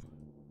Walter's room.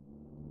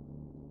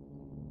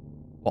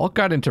 Walt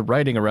got into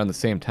writing around the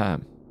same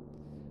time.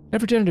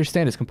 Never did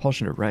understand his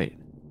compulsion to write.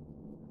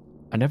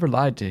 I never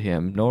lied to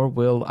him, nor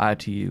will I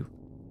to you.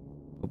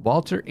 But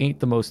Walter ain't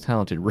the most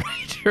talented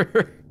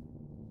writer.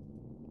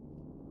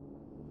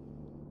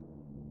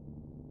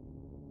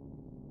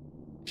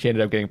 She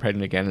ended up getting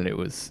pregnant again,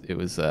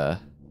 and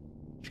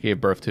she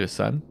gave birth to a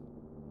son.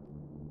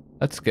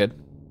 That's good. I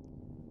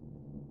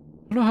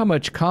don't know how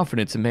much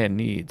confidence a man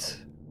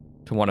needs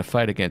to want to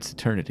fight against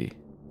eternity.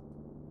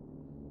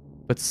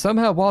 But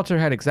somehow Walter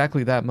had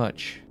exactly that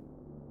much.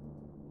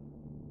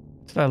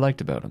 That's what I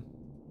liked about him.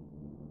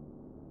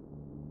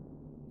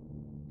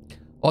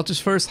 Walter's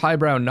first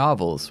highbrow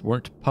novels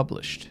weren't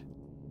published.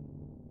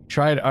 He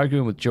tried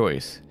arguing with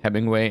Joyce,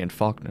 Hemingway, and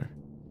Faulkner.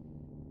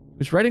 He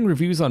was writing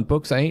reviews on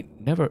books I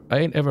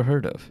ain't ever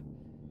heard of.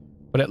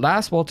 But at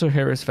last Walter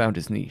Harris found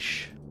his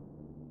niche.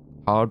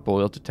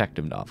 Hard-boiled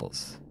detective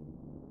novels.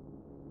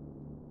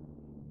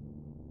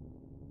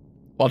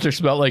 Walter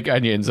smelled like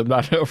onions. I'm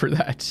not over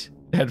that.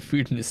 Had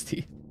food in his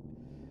teeth.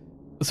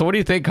 So what do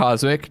you think,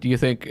 Cosmic? Do you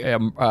think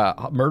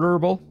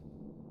murderable?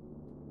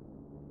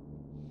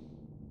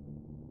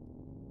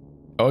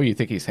 Oh, you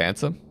think he's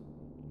handsome?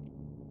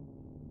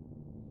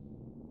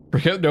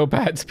 Forget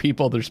notepads,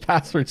 people. There's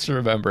passwords to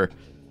remember.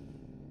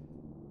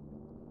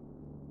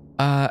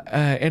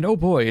 And oh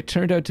boy, it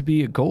turned out to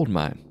be a gold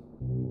mine.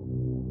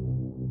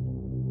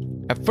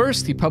 At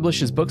first, he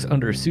published his books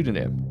under a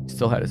pseudonym. He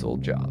still had his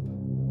old job.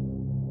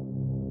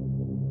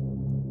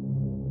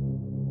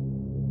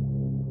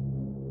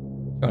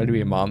 She wanted to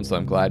be a mom, so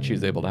I'm glad she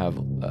was able to have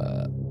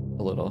a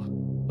little.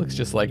 Looks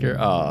just like her.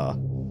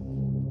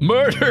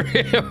 Murder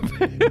him!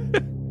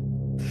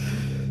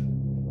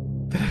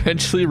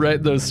 Eventually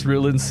write those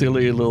thrilling,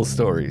 silly little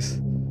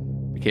stories.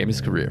 Became his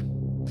career.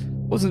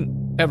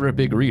 Wasn't ever a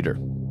big reader.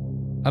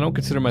 I don't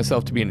consider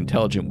myself to be an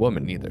intelligent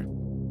woman either.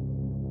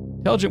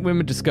 Intelligent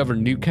women discover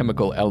new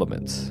chemical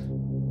elements.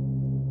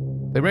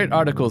 They write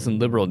articles in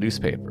liberal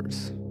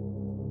newspapers.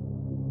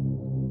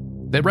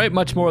 They write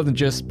much more than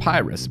just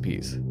pie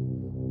recipes.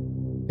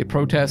 They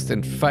protest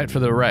and fight for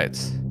their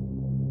rights.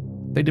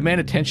 They demand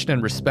attention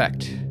and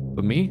respect.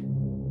 But me?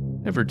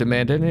 Never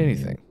demanded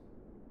anything.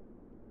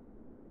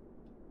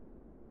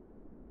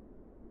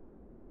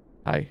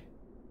 Hi.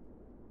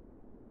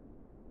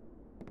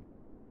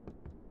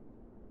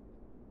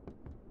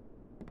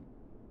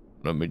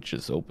 Let me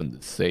just open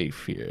the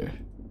safe here.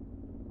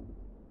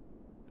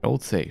 An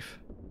old safe.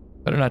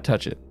 Better not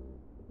touch it.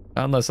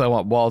 Not unless I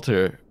want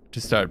Walter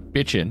to start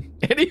bitching.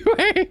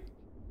 Anyway.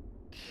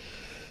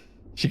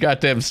 She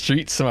got them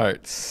street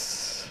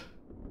smarts.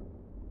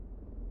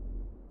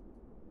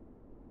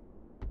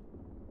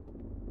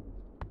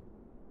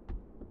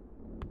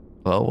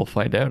 Well, we'll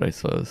find out, I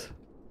suppose.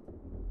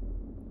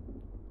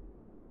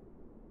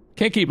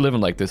 Can't keep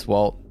living like this,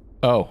 Walt.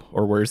 Oh,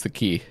 or where's the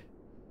key?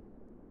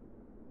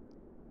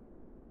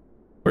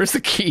 Where's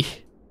the key?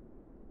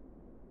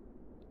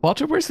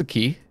 Walter, where's the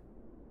key?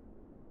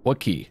 What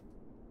key?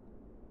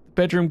 The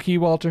bedroom key,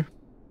 Walter?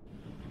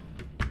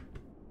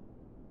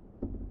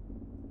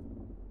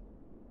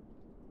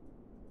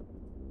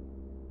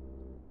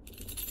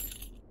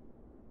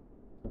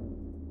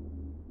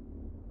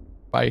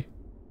 Bye.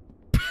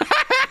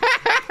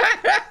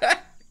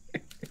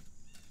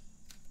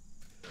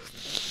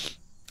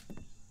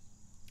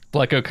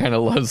 Blacko kind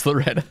of loves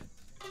Loretta.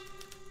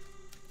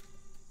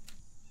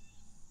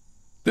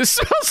 This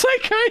smells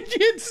like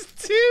onions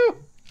too.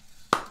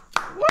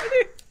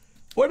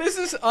 What is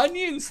this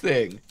onions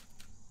thing?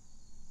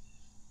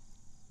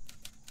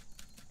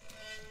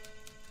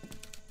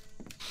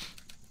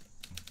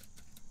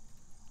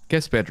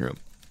 Guest bedroom.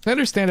 I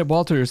understand that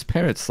Walter's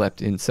parents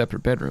slept in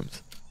separate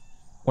bedrooms.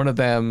 One of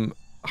them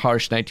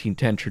harsh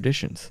 1910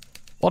 traditions.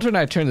 Walter and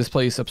I turned this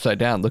place upside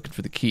down looking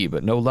for the key,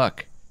 but no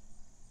luck.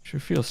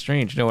 Sure feels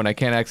strange knowing I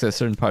can't access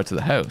certain parts of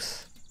the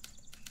house.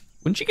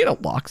 Wouldn't you get a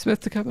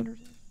locksmith to come in?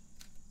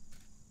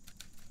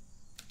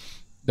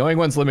 Knowing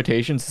one's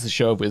limitations is a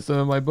show of wisdom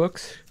in my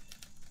books.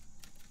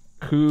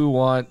 Who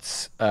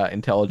wants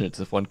intelligence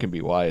if one can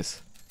be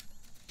wise?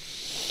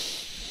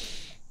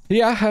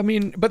 Yeah, I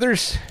mean, but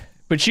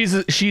she's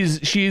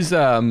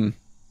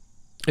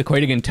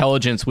equating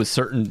intelligence with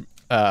certain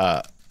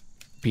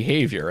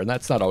behavior, and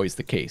that's not always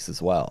the case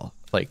as well.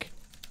 Like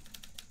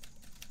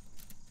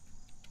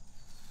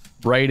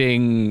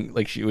writing,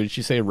 like would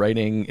she say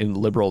writing in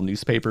liberal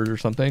newspapers or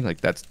something?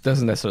 Like that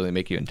doesn't necessarily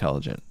make you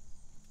intelligent.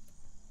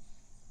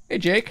 Hey,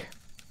 Jake.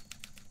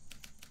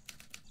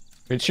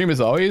 Great stream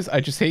as always. I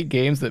just hate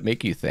games that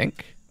make you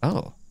think.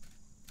 Oh.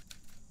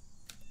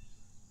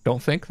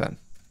 Don't think then.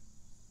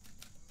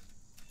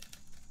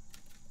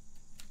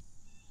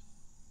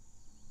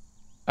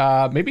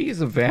 Maybe he's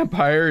a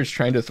vampire is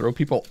trying to throw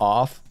people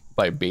off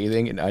by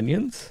bathing in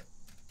onions.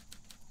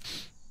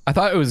 I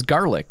thought it was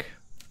garlic.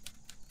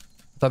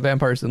 I thought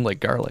vampires didn't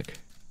like garlic.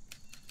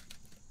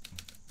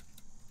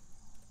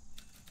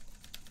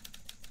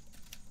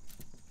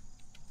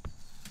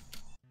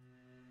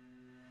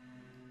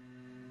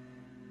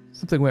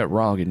 Something went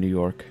wrong in New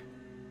York.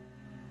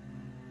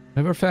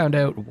 Never found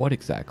out what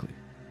exactly.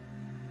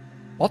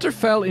 Walter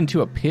fell into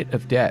a pit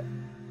of debt.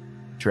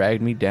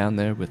 Dragged me down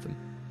there with him.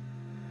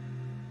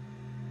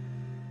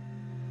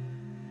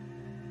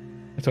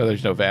 That's why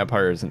there's no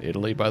vampires in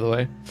Italy, by the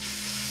way.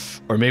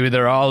 Or maybe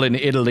they're all in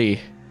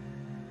Italy.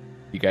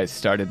 You guys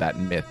started that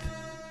myth.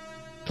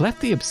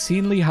 Left the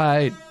obscenely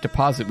high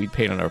deposit we'd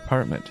paid on our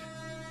apartment.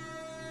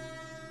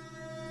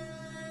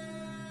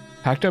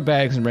 Packed our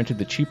bags and rented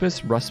the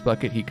cheapest rust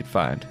bucket he could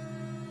find.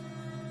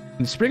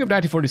 In the spring of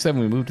 1947,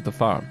 we moved to the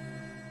farm.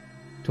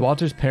 To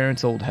Walter's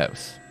parents' old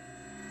house.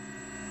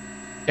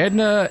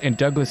 Edna and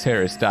Douglas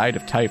Harris died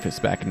of typhus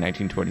back in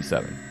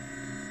 1927.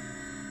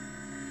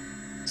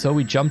 So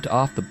we jumped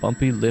off the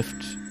bumpy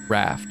lift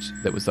raft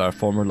that was our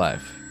former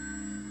life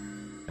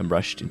and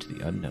rushed into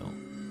the unknown.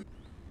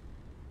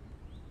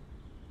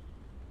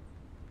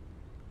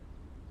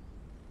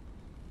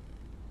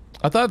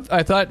 I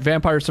thought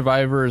Vampire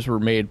Survivors were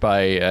made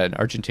by an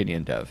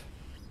Argentinian dev.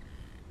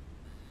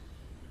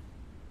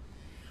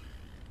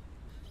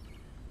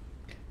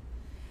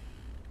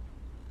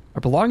 Our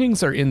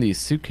belongings are in these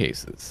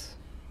suitcases.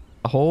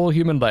 A whole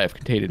human life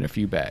contained in a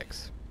few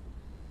bags.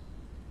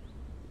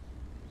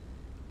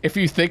 If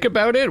you think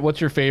about it,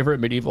 what's your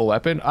favorite medieval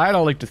weapon? I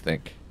don't like to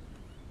think.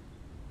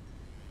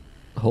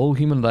 A whole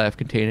human life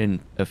contained in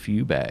a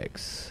few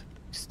bags.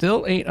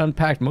 Still ain't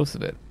unpacked most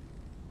of it.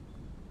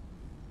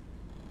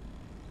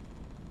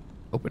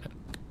 Open it.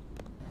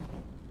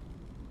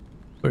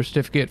 Birth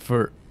certificate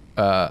for,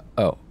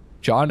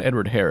 John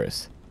Edward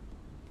Harris.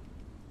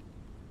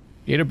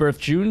 Date of birth,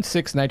 June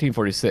 6,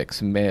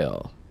 1946.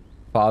 Male.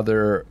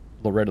 Father,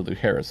 Loretta Lou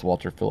Harris.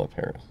 Walter Philip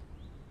Harris.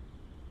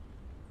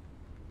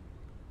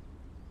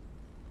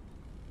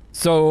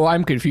 So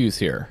I'm confused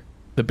here.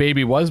 The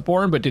baby was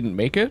born but didn't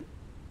make it?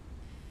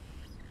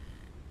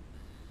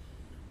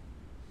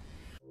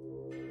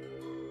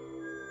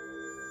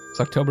 It's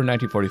October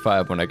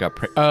 1945 when I got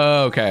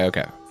oh, okay.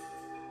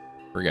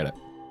 Forget it.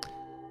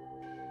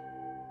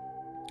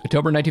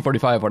 October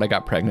 1945 when I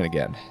got pregnant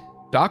again.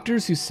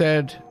 Doctors who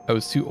said I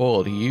was too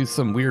old. He used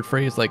some weird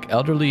phrase like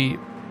elderly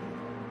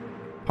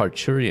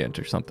parturient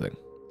or something.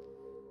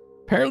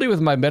 Apparently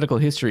with my medical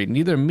history,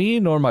 neither me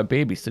nor my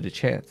baby stood a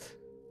chance.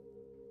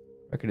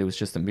 I reckon it was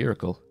just a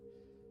miracle.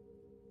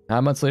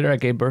 9 months later, I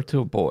gave birth to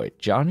a boy,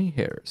 Johnny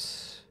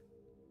Harris.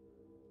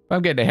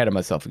 I'm getting ahead of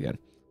myself again.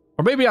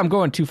 Or maybe I'm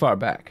going too far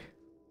back.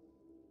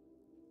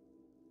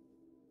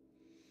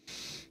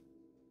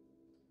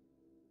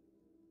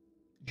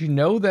 Did you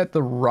know that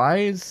the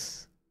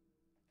rise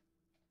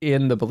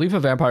in the belief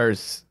of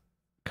vampires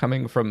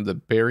coming from the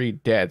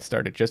buried dead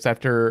started just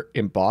after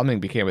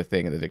embalming became a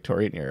thing in the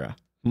Victorian era?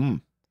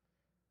 And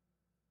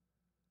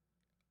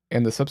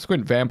the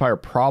subsequent vampire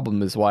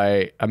problem is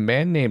why a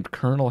man named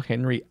Colonel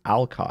Henry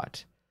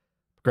Alcott,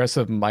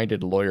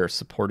 progressive-minded lawyer,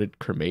 supported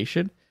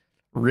cremation.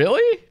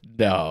 Really?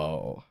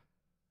 No.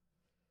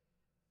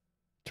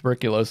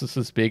 Tuberculosis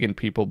is big in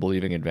people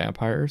believing in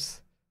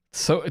vampires.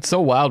 So it's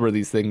so wild where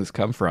these things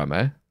come from,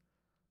 eh?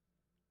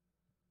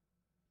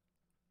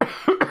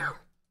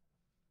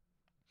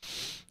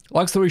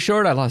 Long story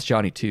short, I lost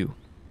Johnny too.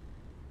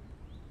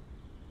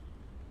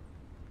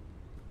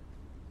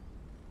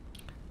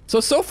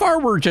 So far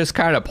we're just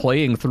kind of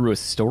playing through a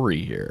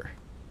story here.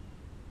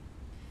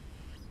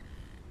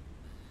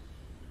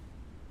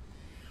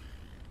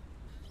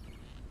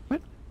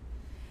 What?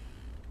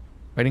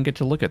 I didn't get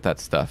to look at that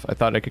stuff. I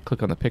thought I could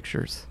click on the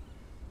pictures.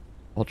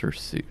 Walter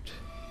suit.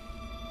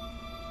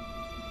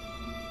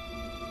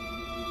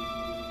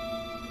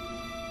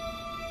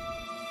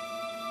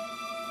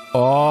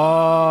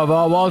 Oh, of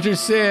all Walter's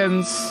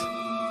sins,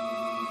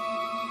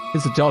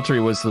 his adultery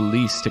was the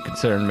least to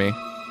concern me.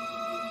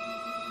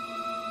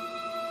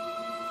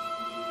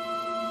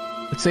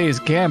 Let's say his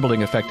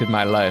gambling affected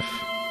my life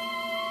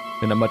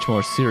in a much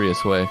more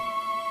serious way.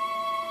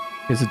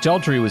 His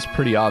adultery was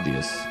pretty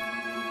obvious.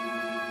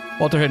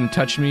 Walter hadn't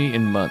touched me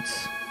in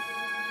months.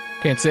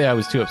 Can't say I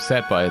was too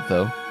upset by it,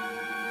 though.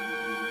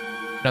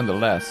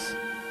 Nonetheless,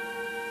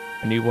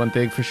 I knew one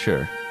thing for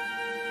sure.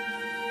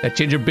 That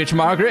ginger bitch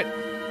Margaret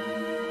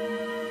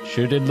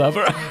sure did love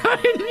her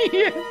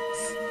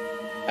onions.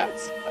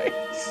 That's why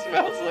it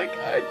smells like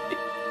onions.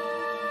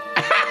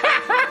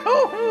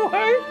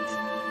 What?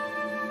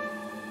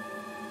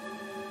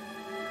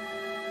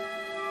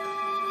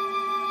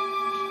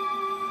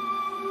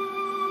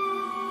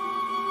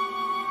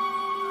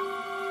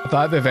 I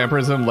thought that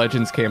vampirism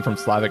legends came from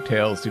Slavic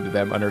tales due to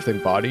them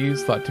unearthing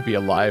bodies thought to be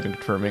alive and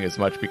confirming as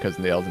much because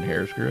nails and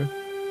hairs grew.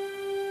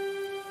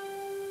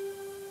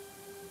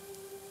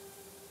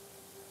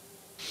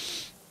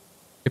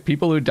 If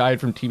people who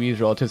died from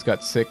TB's relatives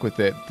got sick with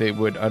it, they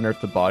would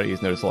unearth the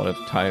bodies. Notice a lot of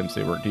times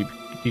they weren't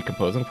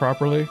decomposing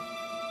properly.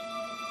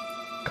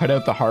 Cut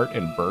out the heart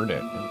and burn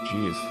it. Oh,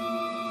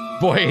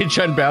 jeez. Boy, H.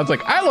 Unbound's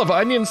like, I love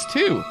onions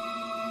too.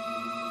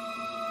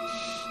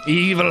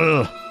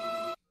 Evil.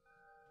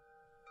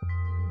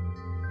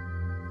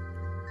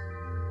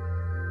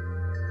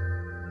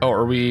 Oh,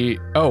 are we...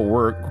 Oh,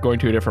 we're going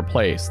to a different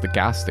place. The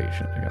gas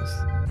station, I guess.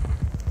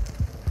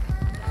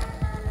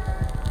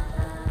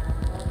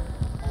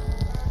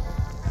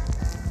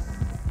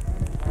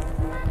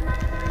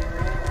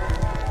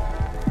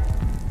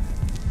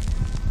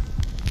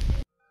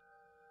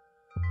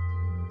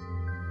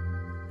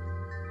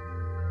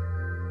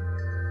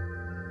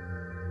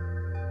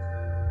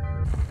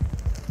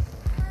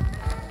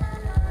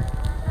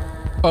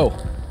 Oh,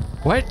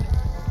 what?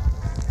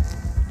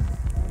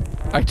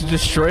 I have to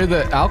destroy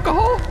the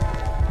alcohol?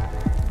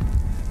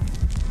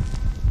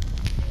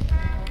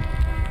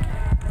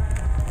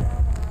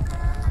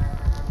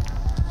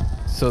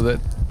 So that...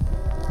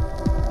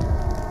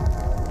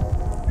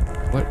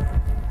 What?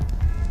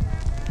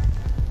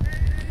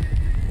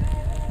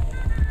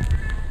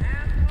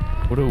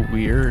 What a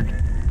weird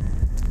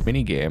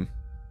minigame.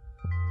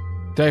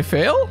 Did I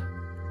fail?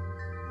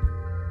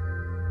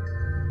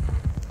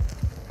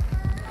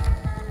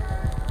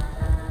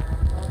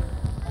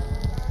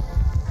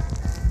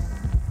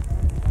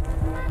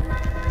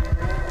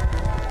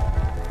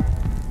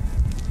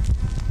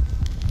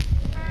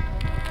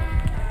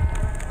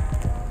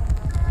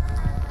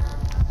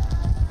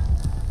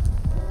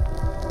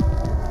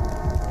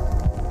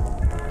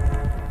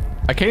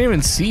 I can't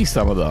even see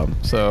some of them,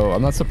 so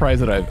I'm not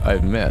surprised that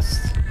I've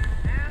missed.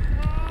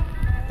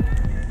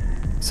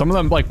 Some of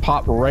them like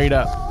pop right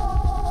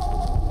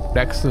up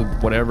next to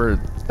whatever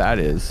that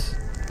is.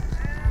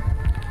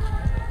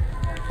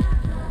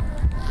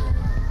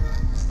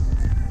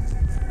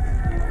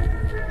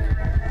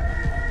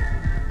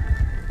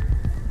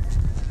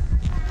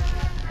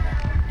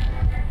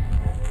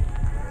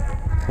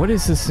 What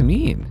does this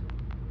mean?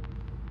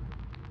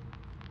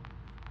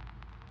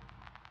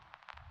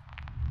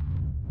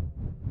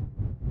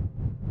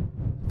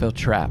 Felt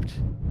trapped.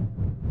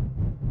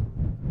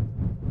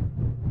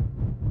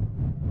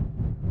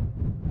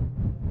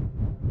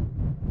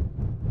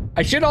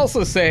 I should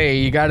also say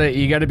you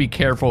gotta be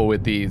careful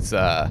with these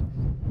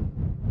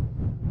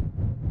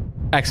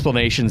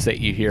explanations that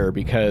you hear,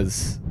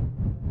 because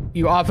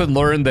you often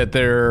learn that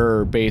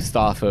they're based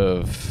off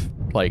of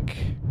like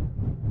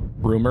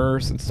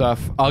rumors and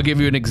stuff. I'll give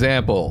you an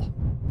example.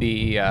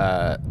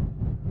 The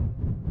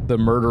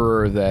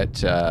murderer that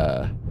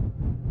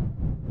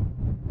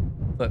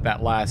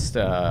that last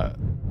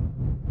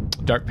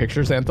Dark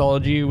Pictures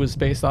anthology was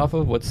based off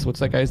of. What's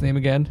that guy's name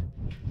again?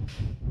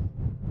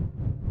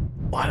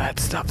 A lot of that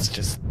stuff's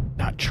just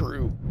not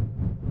true.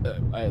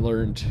 I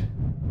learned.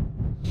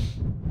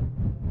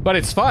 But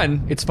it's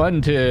fun. It's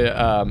fun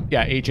to,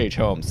 yeah, H.H.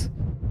 Holmes.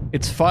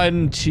 It's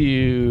fun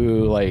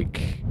to,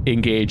 like,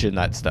 engage in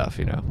that stuff,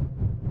 you know?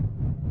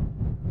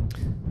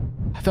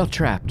 I felt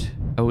trapped.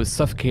 I was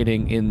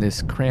suffocating in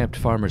this cramped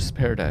farmer's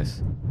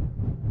paradise.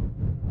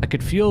 I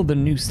could feel the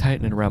noose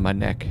tightening around my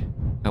neck.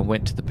 I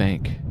went to the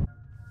bank.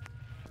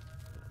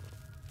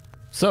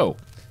 So,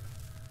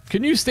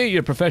 can you state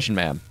your profession,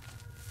 ma'am?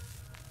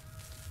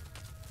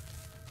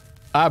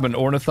 I'm an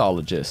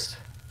ornithologist.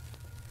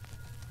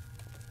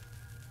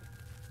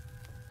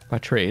 By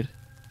trade.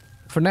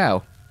 For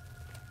now,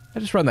 I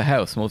just run the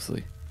house,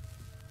 mostly.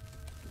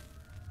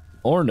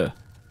 Orna.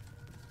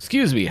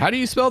 Excuse me, how do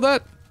you spell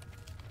that?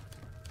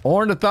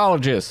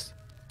 Ornithologist.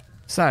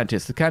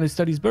 Scientist, the kind who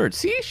studies birds.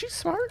 See, she's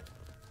smart.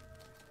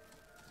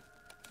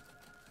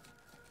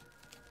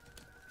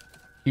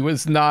 He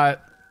wasn't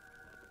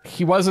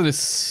a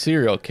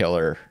serial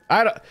killer.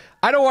 I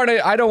don't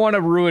want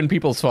to ruin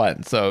people's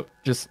fun. So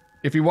just,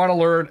 if you want to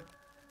learn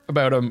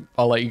about him,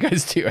 I'll let you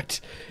guys do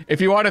it.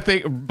 If you want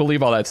to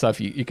believe all that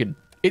stuff, you can.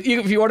 If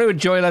you want to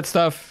enjoy that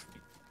stuff,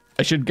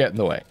 I shouldn't get in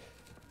the way.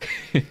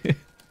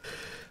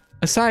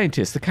 A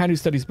scientist, the kind who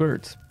studies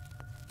birds.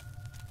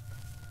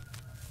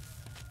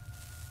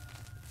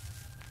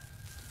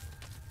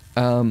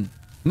 I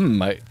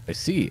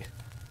see.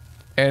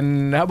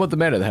 And how about the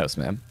man of the house,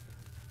 ma'am?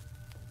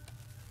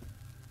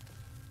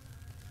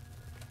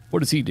 What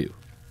does he do?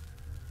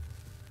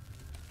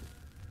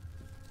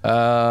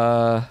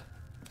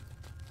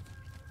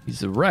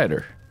 He's a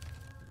writer.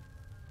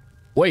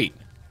 Wait,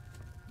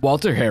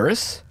 Walter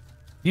Harris?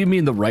 You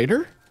mean the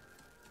writer?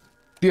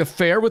 The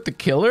affair with the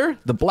killer?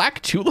 The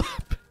Black Tulip?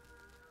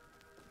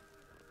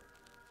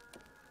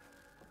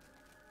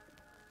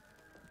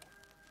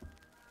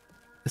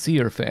 I see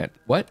you're a fan.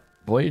 What?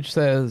 Voyage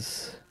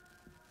says...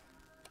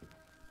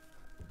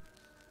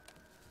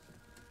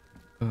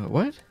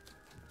 what?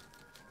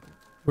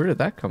 Where did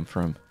that come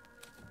from?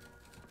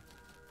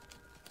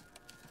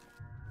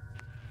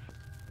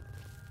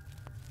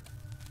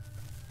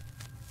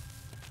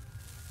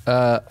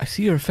 I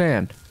see you're a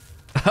fan.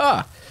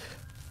 Ha!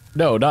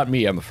 No, not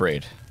me, I'm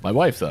afraid. My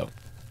wife, though.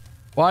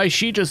 Why,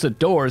 she just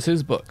adores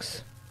his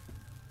books.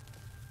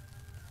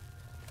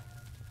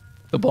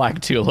 The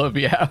Black Tulip,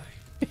 yeah.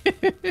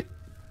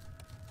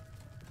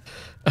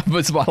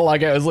 But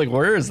like, I was like,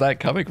 where is that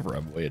coming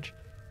from, Witch?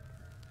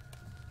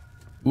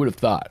 Who would have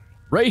thought?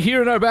 Right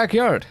here in our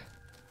backyard.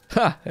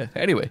 Ha,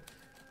 anyway.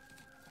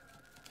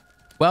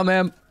 Well,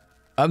 ma'am,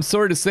 I'm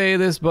sorry to say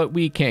this, but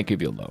we can't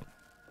give you a loan.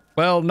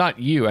 Well, not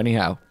you,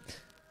 anyhow.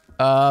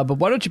 But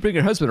why don't you bring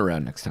your husband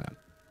around next time?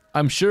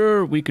 I'm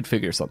sure we could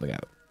figure something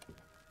out.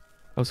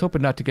 I was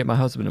hoping not to get my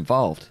husband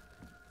involved.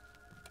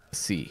 Let's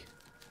see.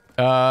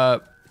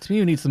 It's me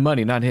who needs the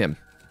money, not him.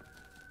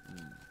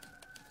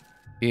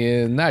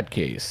 In that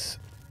case,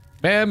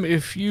 ma'am,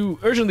 if you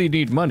urgently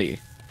need money,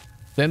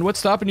 then what's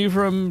stopping you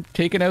from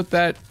taking out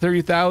that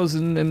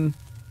 30,000 and...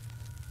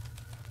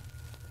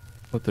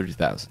 What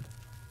 30,000?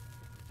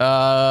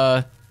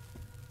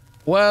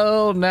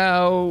 Well,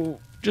 now,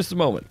 just a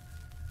moment.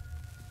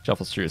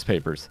 Shuffles through his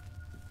papers.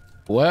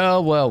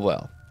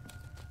 Well.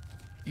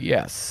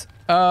 Yes.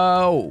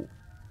 Oh,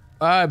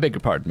 I beg your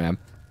pardon, ma'am.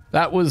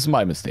 That was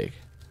my mistake.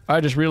 I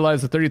just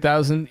realized the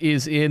 30,000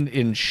 is in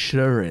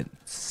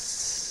insurance.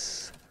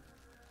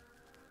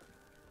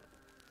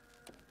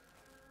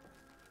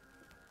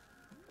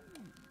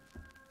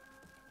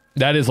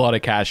 That is a lot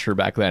of cash for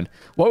back then.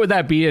 What would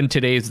that be in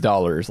today's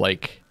dollars?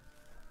 Like,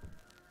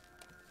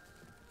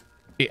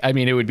 I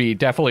mean, it would be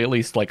definitely at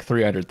least like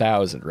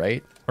 300,000,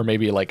 right? Or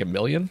maybe like $1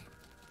 million.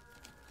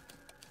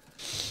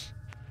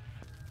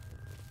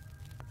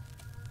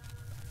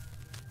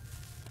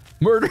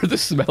 Murder the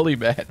smelly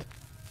man.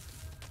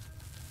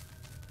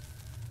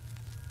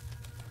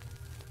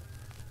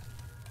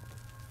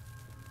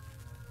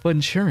 But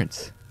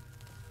insurance.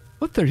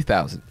 What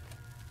 30,000?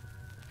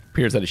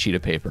 Appears on a sheet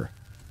of paper.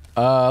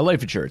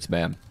 Life insurance,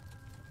 ma'am.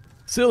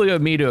 Silly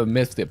of me to have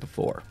missed it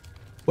before.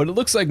 But it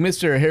looks like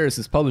Mr.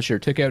 Harris's publisher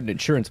took out an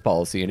insurance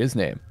policy in his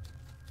name.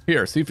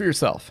 Here, see for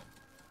yourself.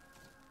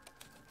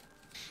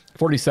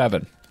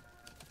 47.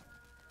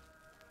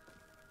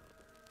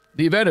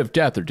 The event of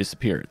death or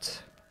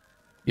disappearance.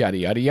 Yada,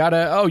 yada,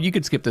 yada. Oh, you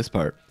could skip this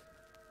part.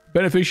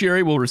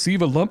 Beneficiary will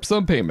receive a lump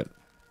sum payment.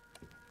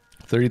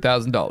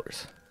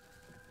 $30,000.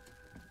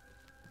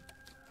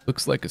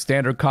 Looks like a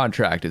standard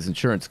contract as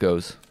insurance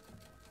goes.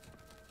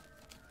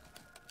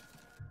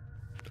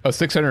 Oh,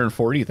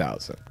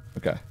 640,000.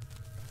 Okay.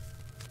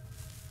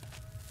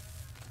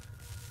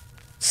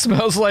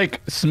 Smells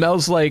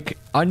like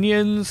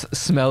onions,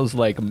 smells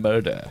like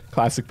murder.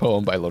 Classic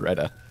poem by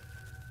Loretta.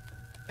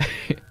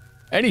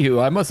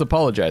 Anywho, I must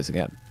apologize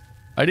again.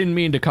 I didn't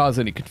mean to cause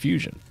any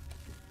confusion.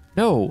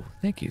 No,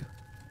 thank you.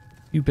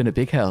 You've been a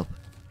big help.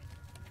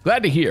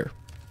 Glad to hear.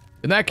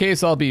 In that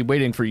case, I'll be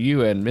waiting for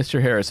you and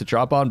Mr. Harris to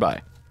drop on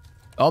by.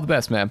 All the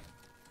best, ma'am.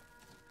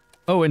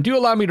 Oh, and do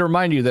allow me to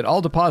remind you that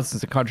all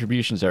deposits and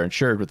contributions are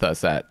insured with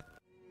us at...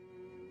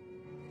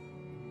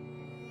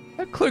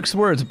 That clerk's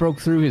words broke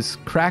through his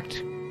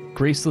cracked,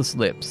 graceless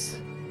lips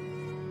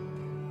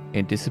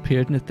and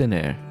disappeared into thin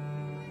air.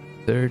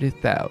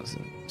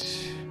 30,000.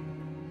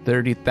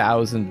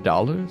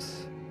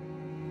 $30,000?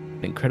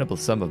 An incredible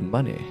sum of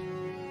money.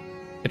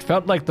 It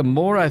felt like the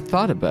more I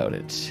thought about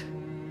it,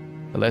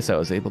 the less I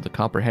was able to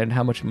comprehend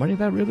how much money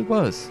that really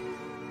was.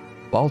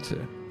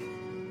 Walter.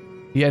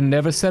 He had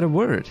never said a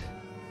word.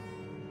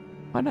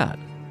 Why not?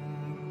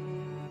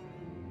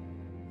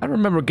 I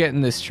remember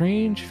getting this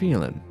strange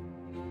feeling.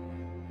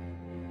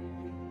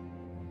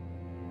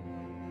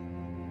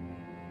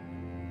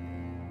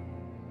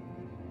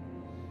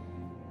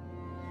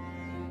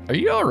 Are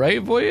you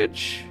alright,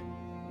 Voyage?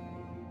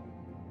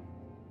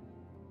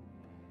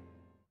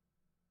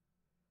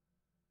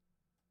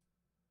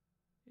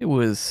 It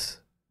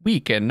was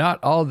weak and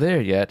not all there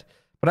yet,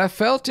 but I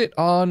felt it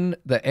on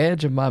the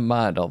edge of my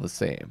mind all the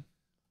same.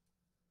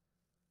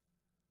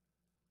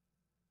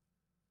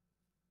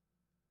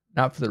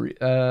 Not for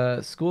the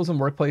schools and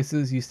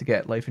workplaces used to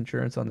get life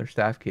insurance on their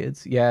staff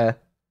kids. Yeah.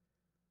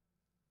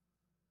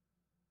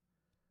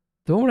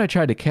 The moment I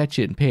tried to catch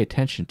it and pay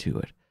attention to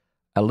it,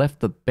 I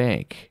left the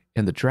bank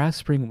and the dry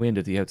spring wind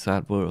of the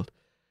outside world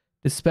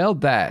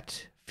dispelled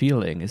that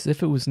feeling as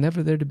if it was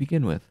never there to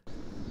begin with.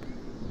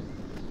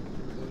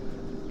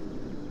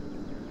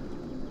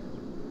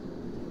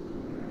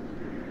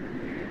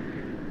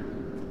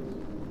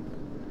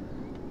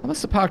 I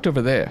must have parked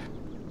over there.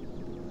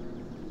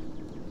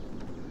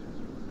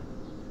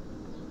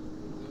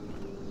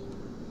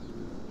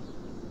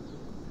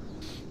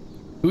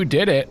 Who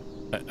did it?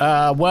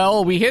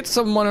 Well, we hit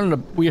someone on the...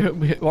 We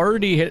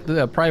already hit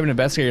the private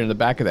investigator in the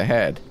back of the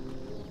head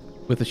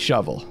with a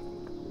shovel.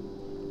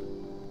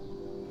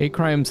 Hate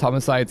crimes,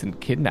 homicides,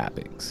 and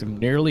kidnappings have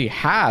nearly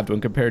halved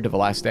when compared to the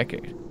last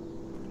decade.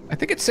 I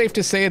think it's safe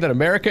to say that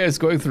America is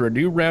going through a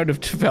new round of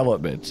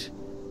development,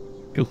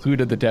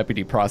 concluded the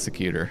deputy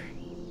prosecutor.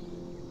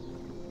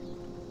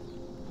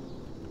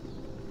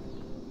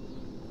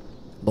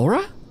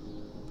 Laura?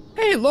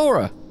 Hey,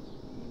 Laura!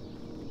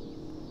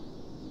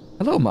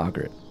 Hello,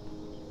 Margaret.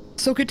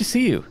 So good to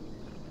see you.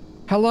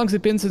 How long's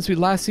it been since we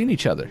last seen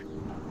each other?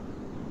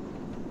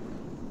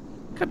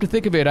 Come to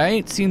think of it, I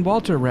ain't seen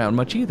Walter around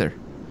much either.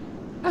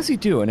 How's he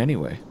doing,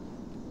 anyway?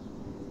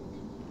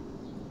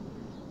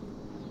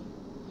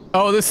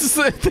 Oh, this is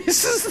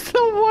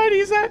the one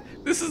he's at.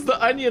 This is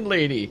the onion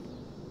lady.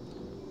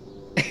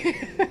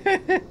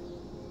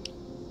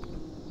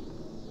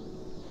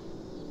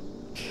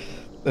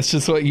 That's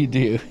just what you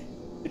do.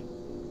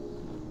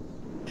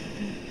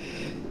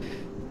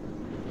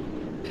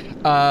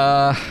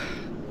 Why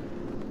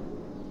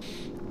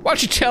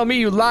don't you tell me,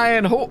 you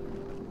lying ho—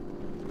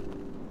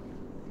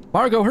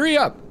 Margot, hurry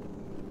up!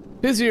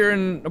 Busier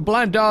than a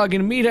blind dog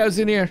in a meat house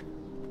in here.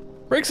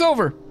 Breaks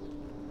over.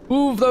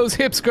 Move those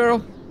hips,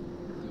 girl.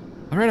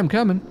 Alright, I'm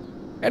coming.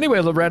 Anyway,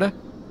 Loretta.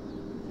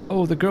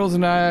 Oh, the girls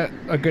and I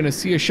are gonna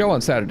see a show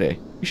on Saturday.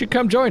 You should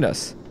come join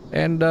us.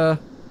 And,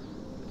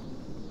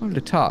 wanted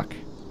to talk.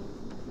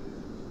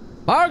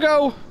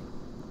 Margot!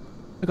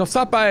 Look, I'll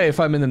stop by if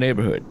I'm in the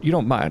neighborhood. You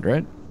don't mind,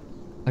 right?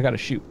 I gotta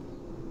shoot.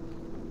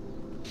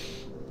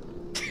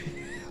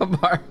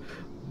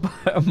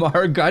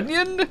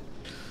 Margonian?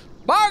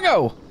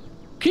 Margot!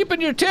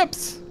 Keeping your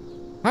tips!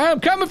 I'm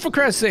coming, for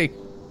Christ's sake!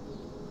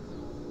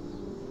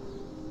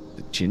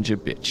 The ginger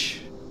bitch.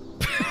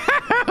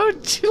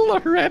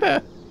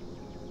 Loretta!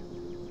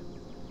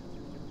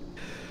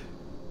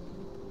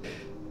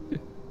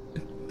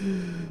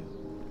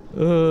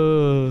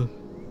 Oh,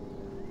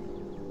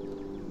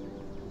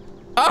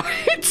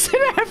 it's an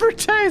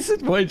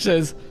advertisement which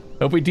says,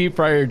 hope we deep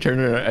fry or turn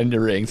her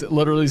onion rings. It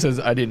literally says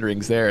onion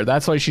rings there.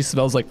 That's why she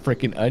smells like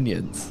freaking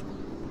onions.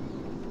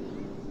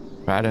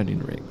 Fried onion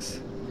rings.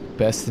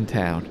 Best in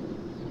town.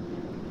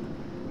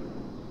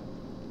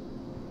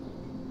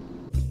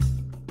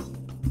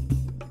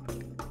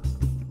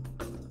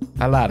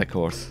 I lied, of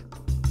course.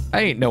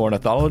 I ain't no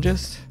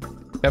ornithologist.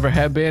 Never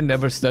have been,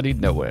 never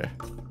studied nowhere.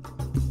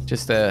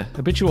 Just a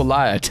habitual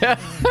liar.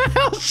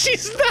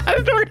 She's not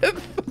an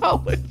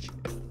ornithologist.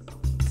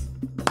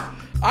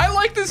 I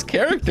like this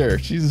character.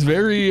 She's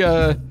very,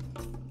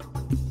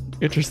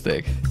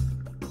 interesting.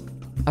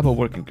 I'm a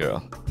working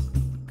girl.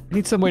 I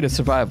need some way to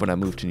survive when I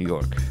moved to New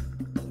York.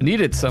 I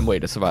needed some way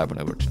to survive when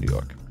I moved to New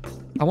York.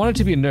 I wanted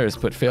to be a nurse,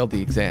 but failed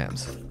the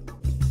exams.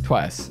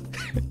 Twice.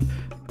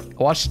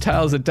 I watched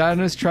tiles at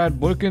diners, tried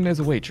working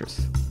as a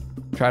waitress.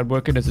 Tried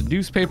working as a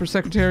newspaper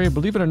secretary,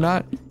 believe it or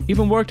not,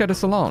 even worked at a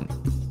salon.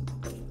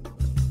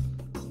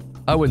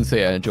 I wouldn't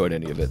say I enjoyed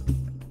any of it.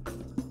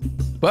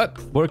 But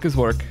work is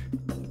work.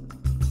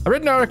 I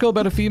read an article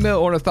about a female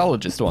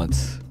ornithologist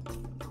once.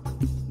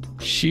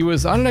 She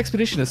was on an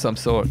expedition of some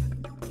sort.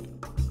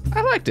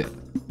 I liked it.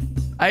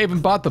 I even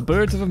bought the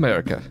Birds of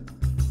America.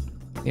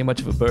 Ain't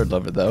much of a bird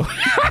lover, though.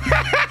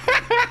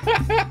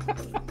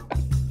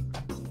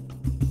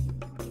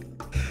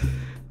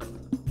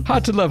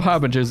 Hard to love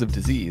harbingers of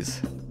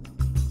disease.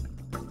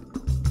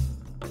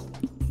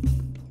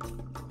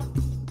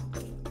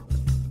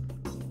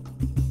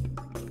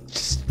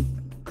 Just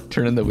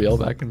turning the wheel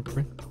back and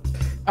forth.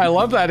 I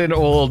love that in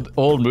old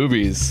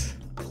movies.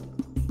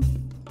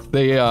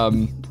 They're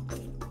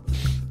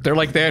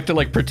like, they have to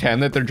like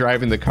pretend that they're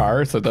driving the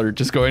car, so they're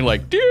just going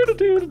like doo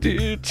doo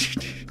doo doo.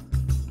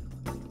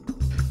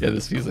 Yeah,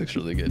 this music's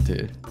really good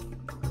too.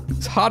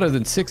 It's hotter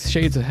than 6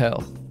 shades of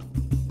hell.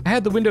 I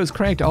had the windows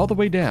cranked all the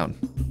way down.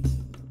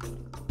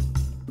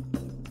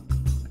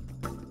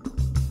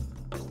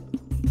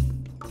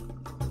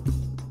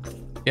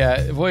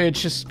 Yeah,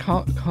 Voyage, just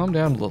calm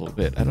down a little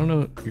bit. I don't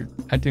know, you're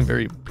acting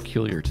very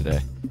peculiar today.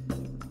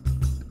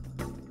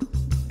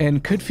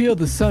 And could feel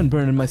the sun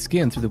burning my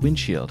skin through the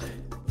windshield.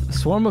 A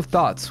swarm of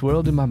thoughts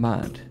swirled in my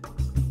mind.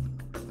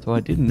 So I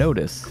didn't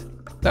notice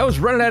that I was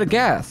running out of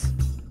gas.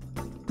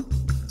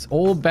 This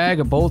old bag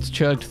of bolts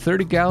chugged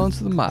 30 gallons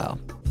to the mile.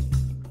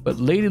 But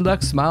Lady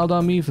Luck smiled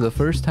on me for the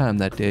first time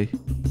that day,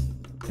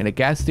 and a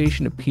gas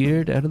station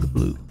appeared out of the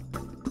blue.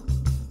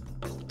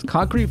 Its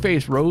concrete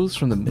face rose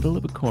from the middle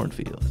of a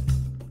cornfield,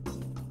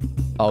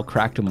 all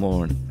cracked and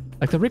worn,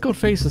 like the wrinkled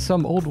face of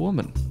some old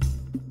woman.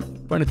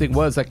 Funny thing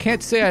was, I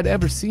can't say I'd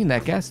ever seen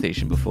that gas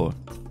station before,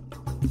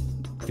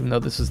 even though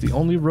this is the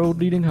only road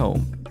leading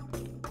home.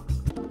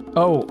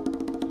 Oh,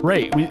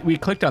 right, we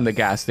clicked on the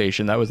gas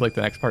station. That was like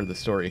the next part of the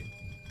story.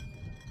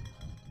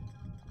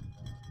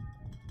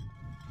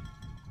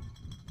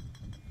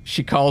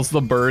 She calls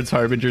the birds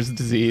harbingers of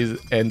disease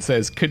and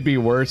says, could be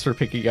worse for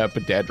picking up a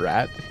dead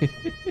rat.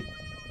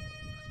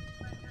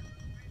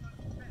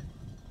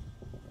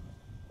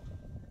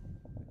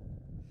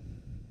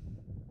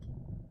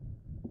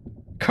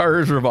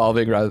 Cars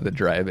revolving rather than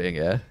driving,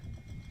 yeah.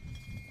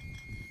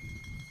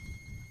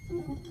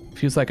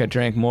 Feels like I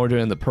drank more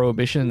during the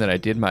Prohibition than I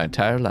did my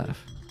entire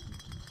life.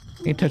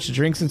 Ain't touched a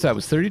drink since I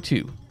was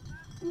 32.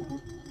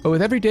 But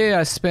with every day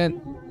I spent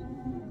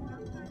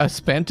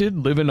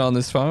living on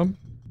this farm,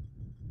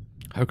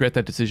 I regret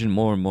that decision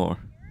more and more.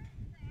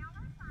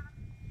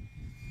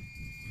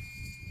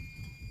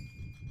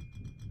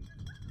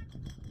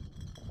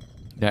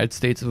 United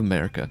States of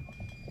America.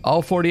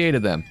 All 48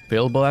 of them,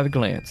 available at a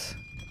glance.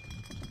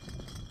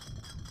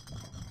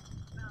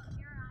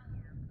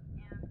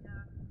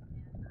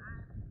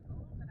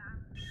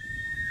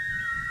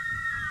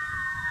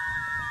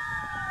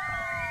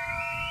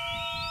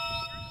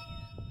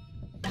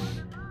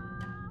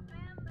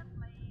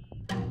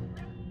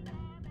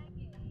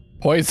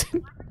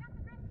 Poison?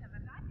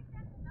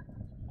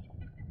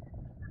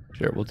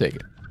 Sure, we'll take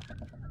it.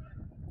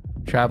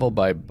 Travel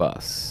by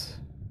bus.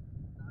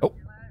 Oh.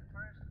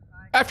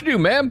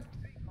 Afternoon, ma'am.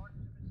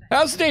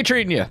 How's the day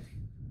treating you?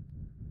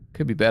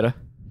 Could be better.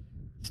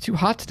 It's too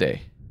hot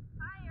today.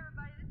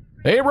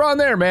 Hey, we're on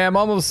there, ma'am.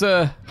 Almost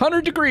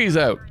 100 degrees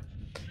out.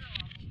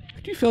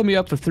 Could you fill me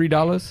up for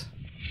 $3?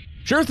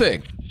 Sure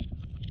thing.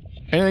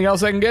 Anything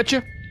else I can get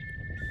you?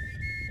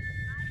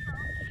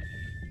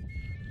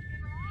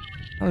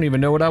 I don't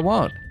even know what I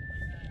want.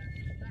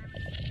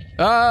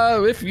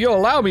 If you'll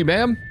allow me,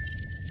 ma'am,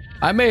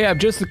 I may have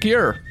just the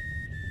cure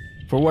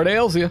for what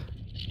ails you.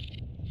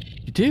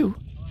 You do?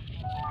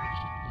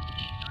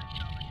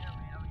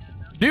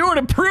 New and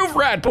improved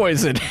rat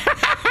poison.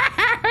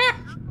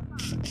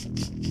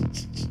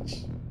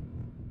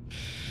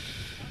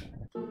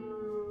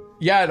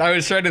 Yeah, I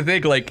was trying to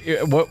think, like,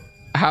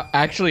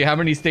 how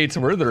many states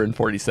were there in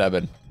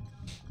 47?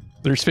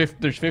 There's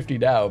 50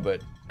 now,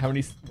 but how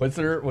many was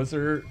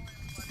there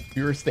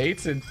fewer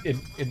states in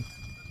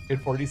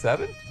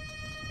 47?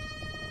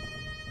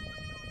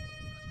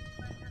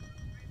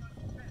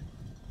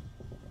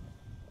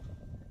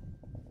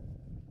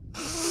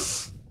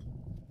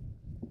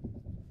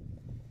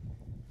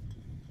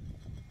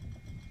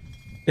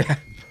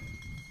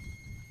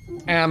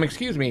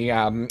 Excuse me,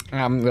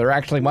 there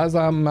actually was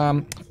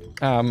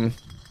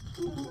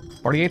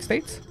 48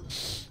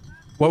 states?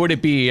 What would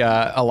it be,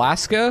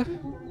 Alaska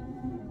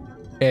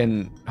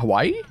and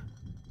Hawaii?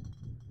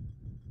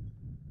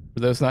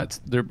 Were those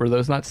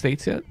not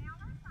states yet?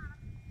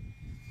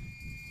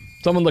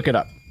 Someone look it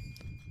up.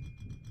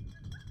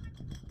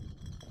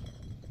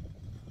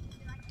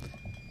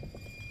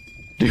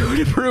 Dude,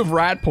 improve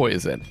rat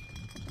poison.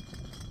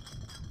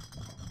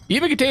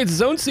 Even contains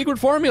its own secret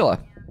formula.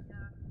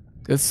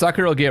 This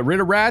sucker will get rid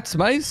of rats,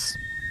 mice,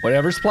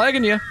 whatever's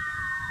plaguing you.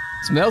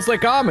 Smells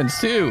like almonds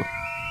too.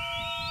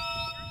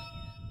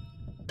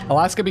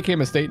 Alaska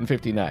became a state in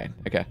 59.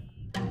 Okay.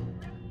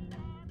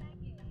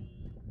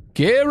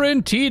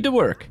 Guaranteed to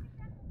work.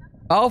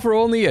 All for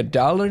only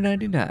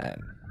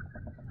 $1.99.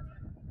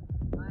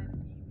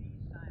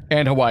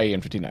 And Hawaii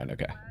in 59,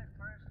 okay.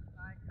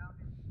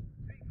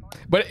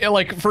 But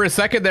like for a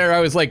second there, I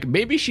was like,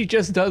 maybe she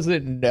just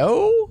doesn't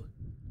know?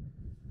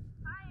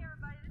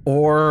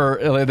 Or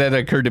then it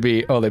occurred to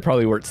me, oh, they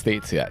probably weren't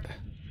states yet.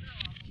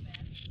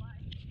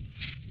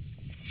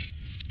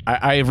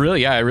 I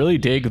really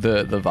dig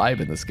the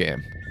vibe in this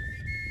game.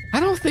 I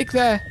don't think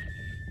that...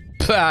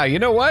 you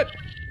know what?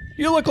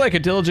 You look like a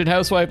diligent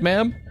housewife,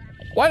 ma'am.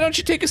 Why don't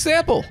you take a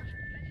sample?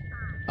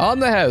 On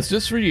the house,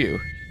 just for you.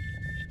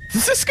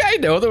 Does this guy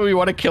know that we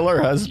want to kill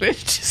her husband?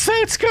 Just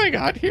what's going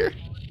on here?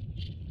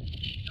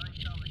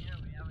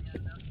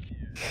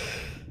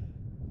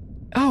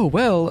 Oh,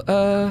 well,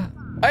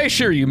 I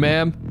assure you,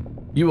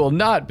 ma'am, you will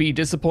not be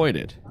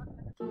disappointed.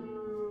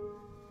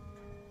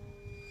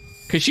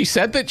 Because she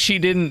said that she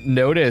didn't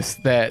notice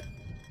that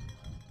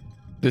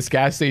this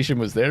gas station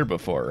was there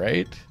before,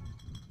 right?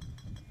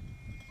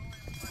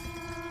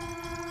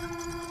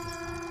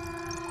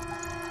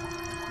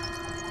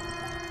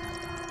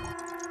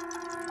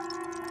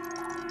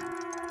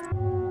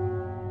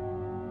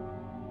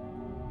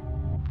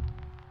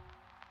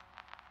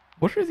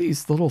 What are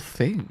these little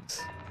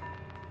things?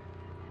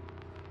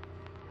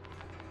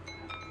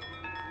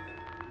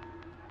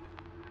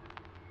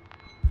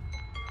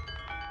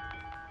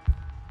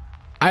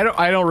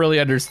 I don't really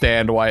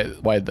understand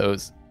why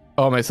those.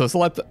 Oh, am I supposed to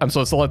let I'm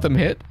supposed to let them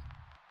hit?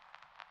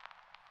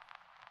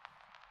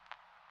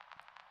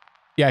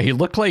 Yeah, he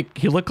looked like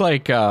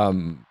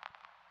an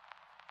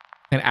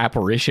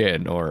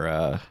apparition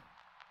or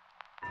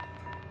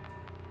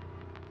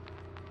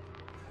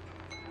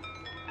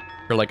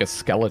like a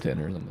skeleton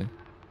or something.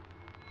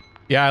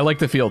 Yeah, I like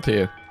the feel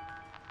too.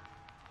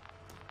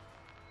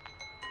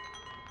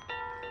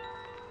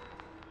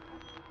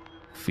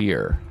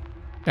 Fear.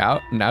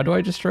 Now do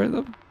I destroy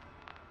them?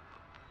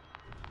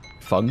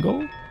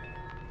 Fungal?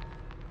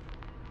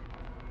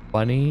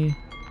 Bunny?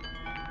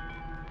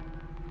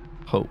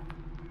 Hope.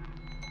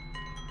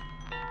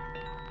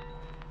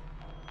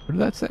 What did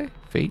that say?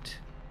 Fate?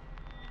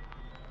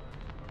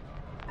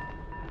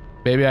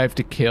 Maybe I have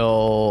to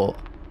kill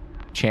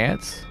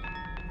Chance?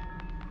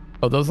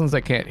 Oh, those ones I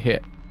can't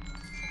hit.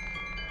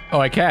 Oh,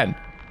 I can.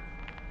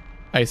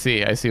 I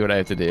see what I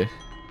have to do.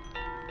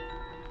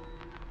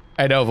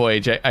 I know,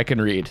 Voyage, I can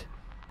read.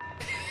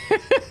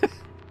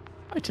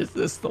 I just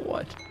missed the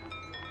one.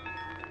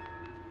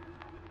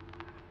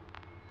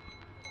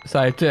 So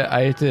I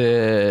have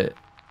to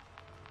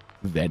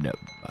Venom.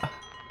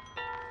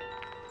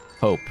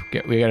 Hope.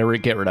 We gotta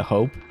get rid of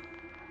Hope.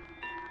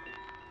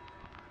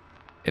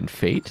 And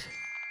Fate.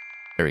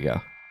 There we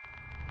go.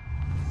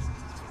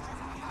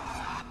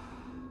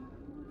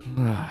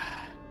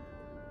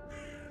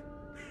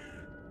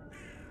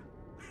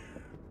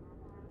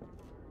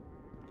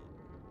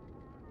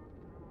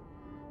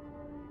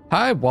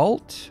 Hi,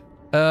 Walt.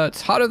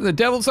 It's hotter than the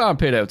devil's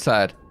armpit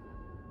outside.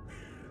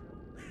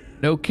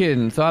 No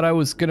kidding, thought I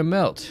was gonna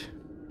melt.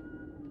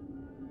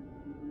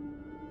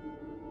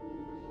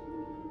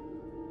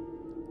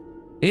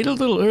 Ain't a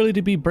little early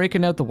to be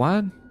breaking out the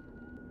wine?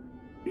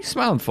 What are you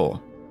smiling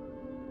for?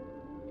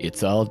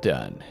 It's all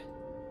done.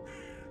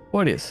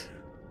 What is?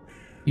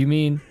 You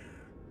mean,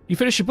 you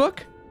finished your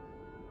book?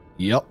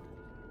 Yep.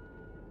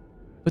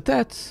 But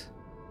that's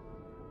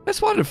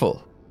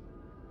wonderful.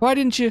 Why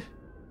didn't you?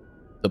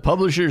 The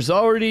publishers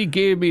already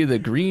gave me the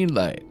green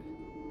light.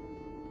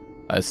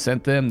 I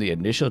sent them the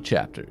initial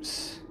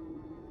chapters.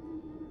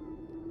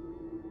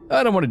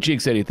 I don't want to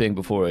jinx anything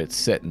before it's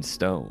set in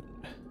stone.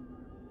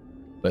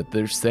 But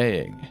they're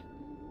saying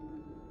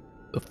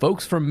the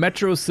folks from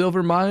Metro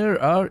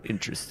Silvermire are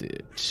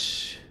interested.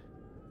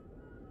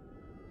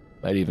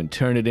 Might even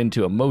turn it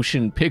into a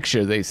motion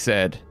picture, they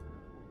said.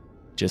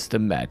 Just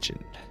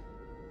imagine.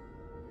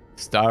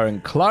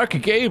 Starring Clark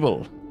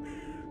Gable.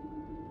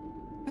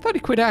 I thought he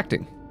quit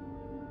acting.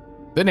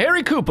 Then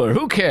Harry Cooper,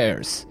 who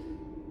cares?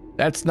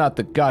 That's not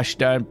the gosh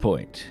darn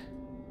point.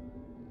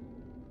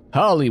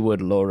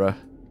 Hollywood, Laura.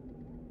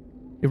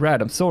 You're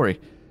right, I'm sorry.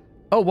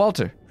 Oh,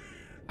 Walter.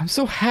 I'm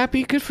so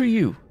happy, good for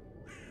you.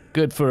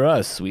 Good for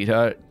us,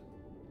 sweetheart.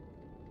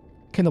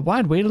 Can the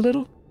wine wait a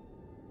little?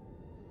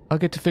 I'll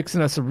get to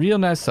fixing us a real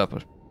nice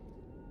supper.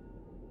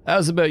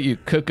 How's about you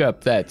cook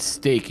up that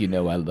steak you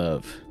know I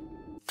love?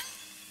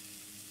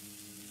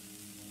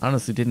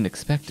 Honestly didn't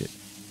expect it.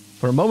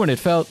 For a moment it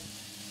felt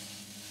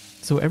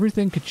so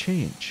everything could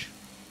change.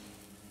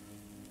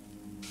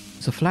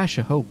 It's a flash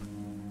of hope.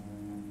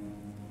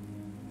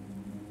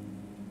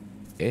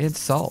 And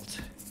Salt.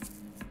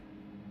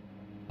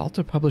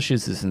 Walter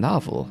publishes his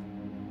novel,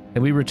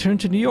 and we return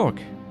to New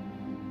York,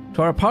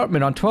 to our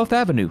apartment on 12th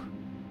Avenue,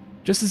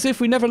 just as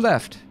if we never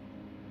left.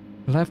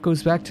 Life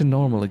goes back to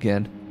normal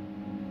again.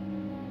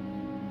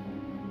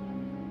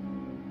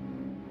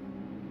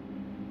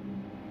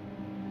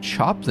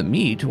 Chop the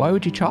meat? Why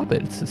would you chop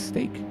it? It's a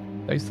steak.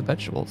 Dice the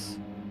vegetables.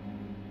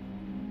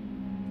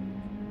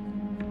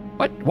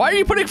 What? Why are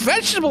you putting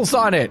vegetables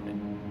on it?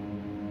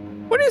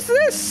 What is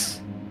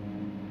this?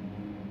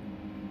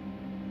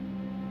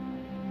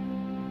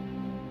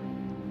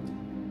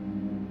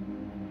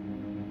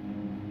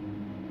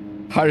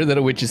 Harder than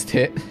a witch's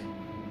tit.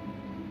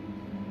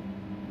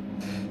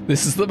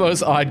 This is the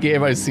most odd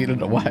game I've seen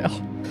in a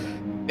while.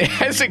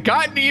 Has it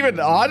gotten even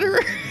odder?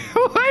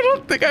 I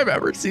don't think I've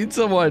ever seen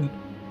someone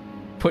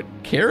put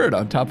carrot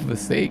on top of a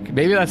steak.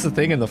 Maybe that's the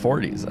thing in the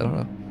 40s. I don't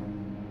know.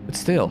 But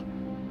still,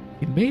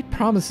 he'd made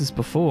promises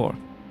before.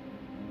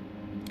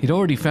 He'd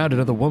already found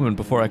another woman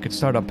before I could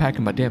start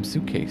unpacking my damn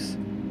suitcase.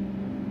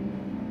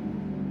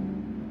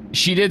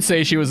 She did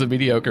say she was a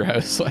mediocre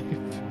housewife.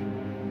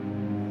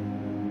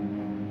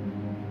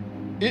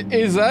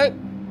 Is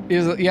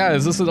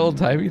this an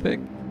old-timey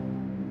thing?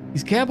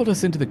 He's gambled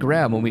us into the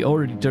ground when we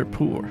already dirt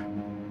poor.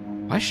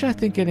 Why should I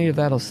think any of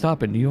that'll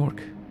stop in New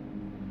York?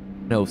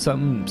 No,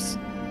 something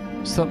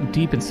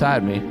deep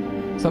inside me.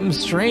 Something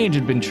strange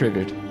had been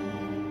triggered.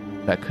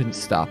 That couldn't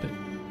stop it.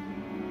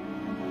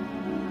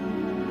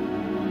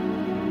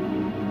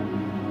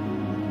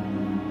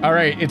 All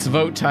right, it's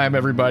vote time,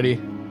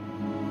 everybody.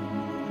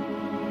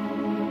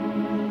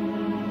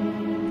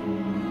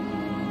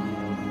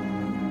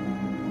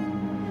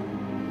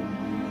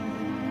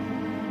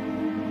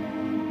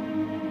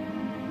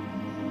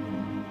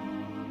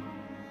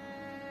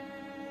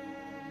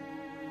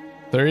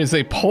 There is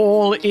a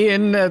poll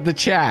in the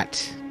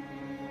chat.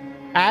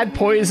 Add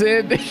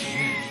poison.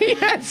 He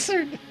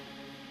answered.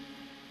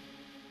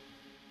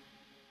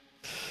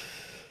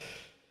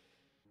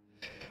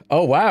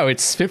 Oh, wow.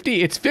 It's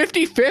 50. It's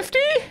 50-50?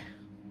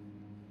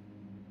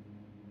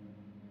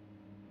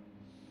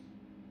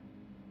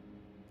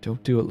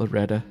 Don't do it,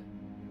 Loretta.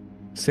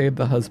 Save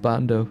the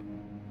husbando.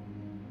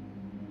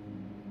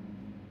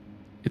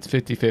 It's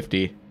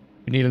 50-50.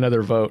 We need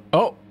another vote.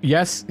 Oh,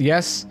 yes,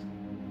 yes.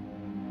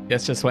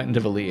 Yes, just went into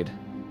the lead.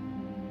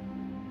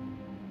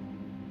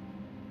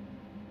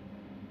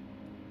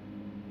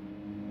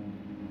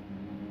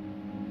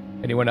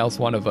 Anyone else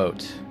want to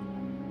vote?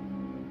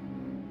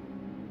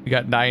 We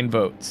got 9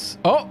 votes.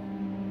 Oh,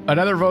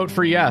 another vote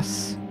for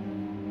yes.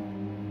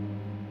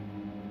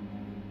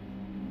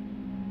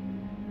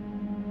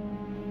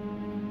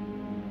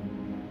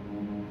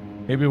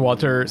 Maybe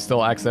Walter still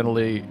will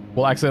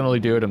accidentally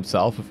do it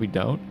himself if we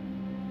don't.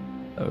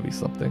 That would be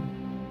something.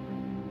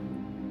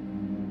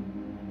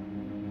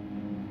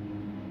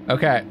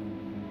 Okay.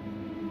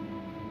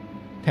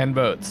 10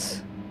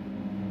 votes.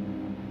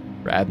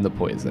 We're adding the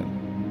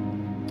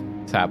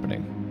poison. It's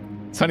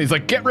happening. Sonny's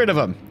like, get rid of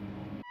him.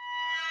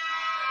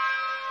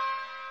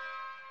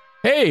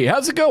 Hey,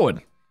 how's it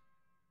going?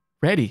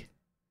 Ready.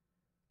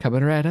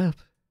 Coming right up.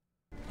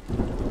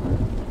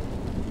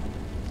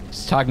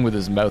 He's talking with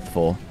his mouth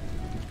full.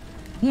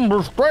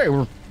 This steak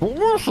was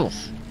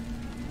delicious.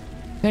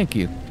 Thank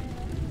you.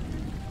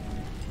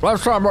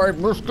 Last time I ate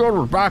this steak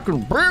was back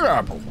in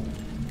Pineapple.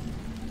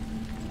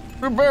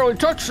 You barely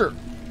touched it.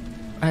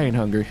 I ain't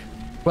hungry.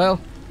 Well,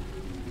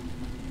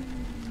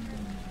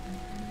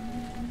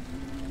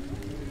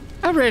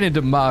 I ran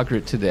into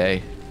Margaret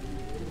today.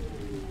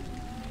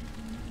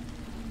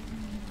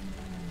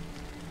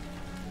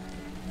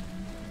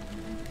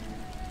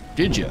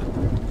 Did you?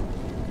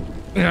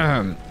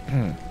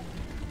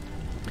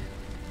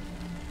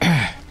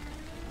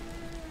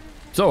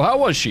 So, how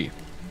was she?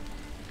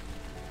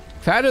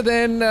 Fatter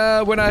than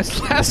when I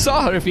last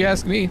saw her, if you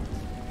ask me.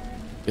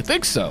 You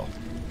think so?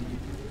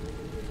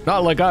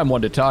 Not like I'm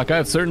one to talk.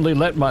 I've certainly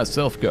let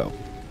myself go.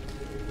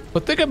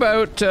 But think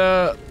about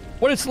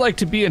what it's like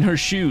to be in her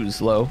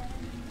shoes, Lo.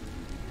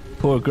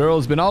 Poor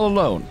girl's been all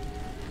alone.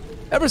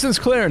 Ever since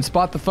Clarence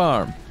bought the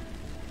farm.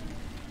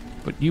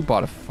 But you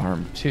bought a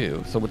farm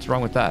too, so what's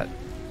wrong with that?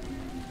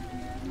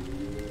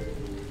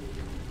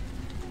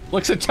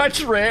 Looks a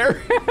touch rare.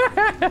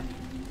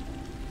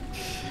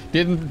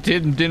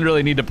 Didn't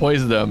really need to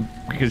poison them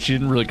because she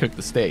didn't really cook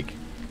the steak.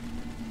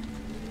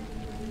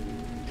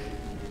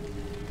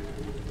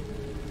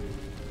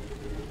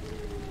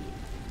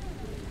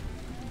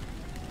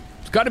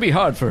 It's got to be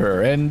hard for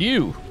her, and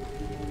you.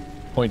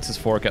 Points his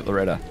fork at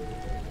Loretta.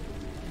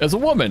 As a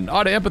woman,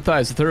 ought to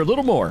empathize with her a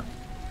little more.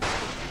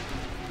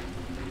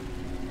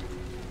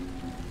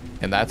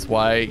 And that's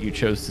why you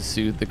chose to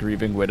soothe the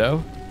grieving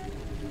widow?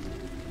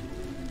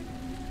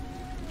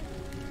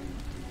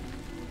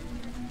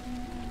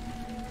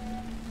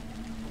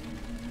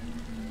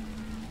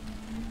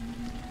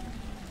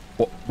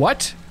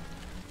 What?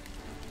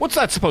 What's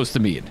that supposed to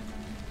mean?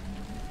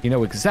 You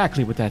know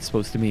exactly what that's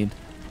supposed to mean.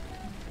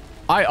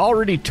 I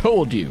already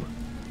told you.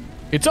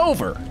 It's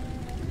over.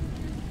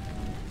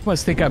 You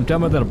must think I'm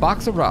dumber than a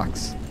box of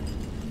rocks.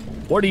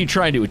 What are you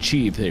trying to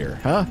achieve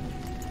here, huh?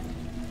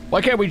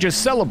 Why can't we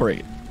just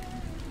celebrate?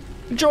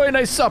 Enjoy a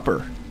nice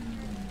supper.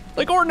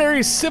 Like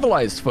ordinary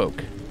civilized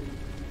folk.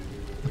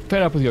 I'm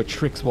fed up with your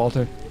tricks,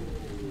 Walter.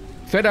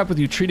 Fed up with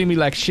you treating me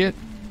like shit.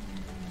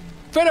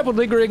 Fed up with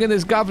lingering in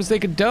this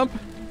godforsaken dump.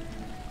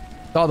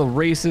 With all the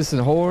racists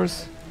and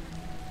whores.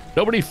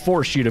 Nobody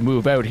forced you to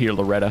move out here,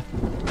 Loretta.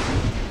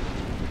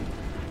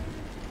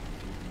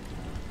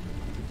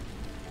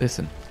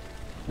 Listen,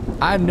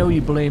 I know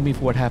you blame me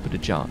for what happened to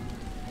John.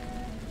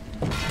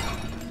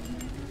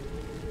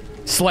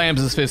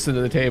 Slams his fist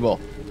into the table.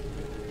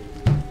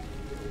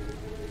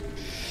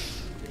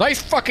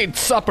 Nice fucking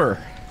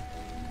supper.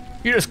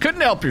 You just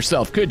couldn't help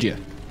yourself, could you?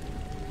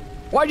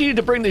 Why'd you need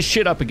to bring this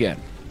shit up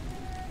again?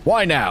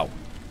 Why now?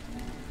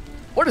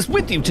 What is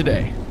with you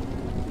today?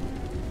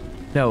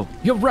 No,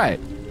 you're right.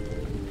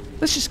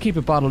 Let's just keep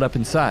it bottled up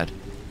inside.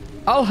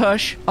 I'll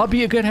hush. I'll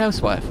be a good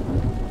housewife.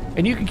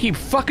 And you can keep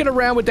fucking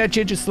around with that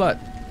ginger slut.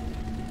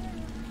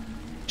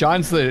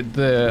 John's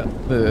the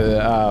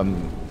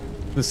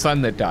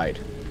son that died.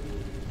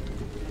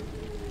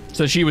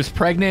 So she was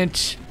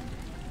pregnant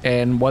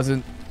and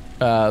wasn't,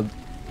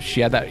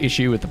 she had that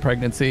issue with the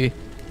pregnancy.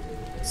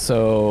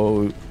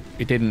 So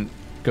it didn't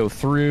go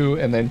through,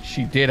 and then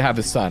she did have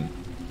a son.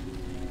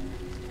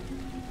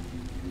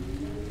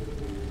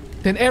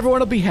 Then everyone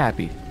will be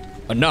happy.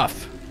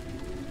 Enough.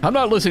 I'm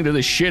not listening to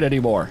this shit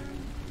anymore.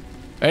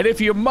 And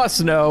if you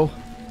must know,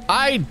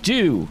 I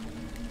do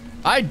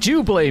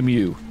blame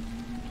you.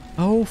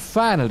 Oh,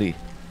 finally.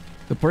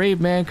 The brave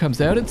man comes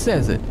out and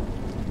says it.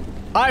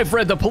 I've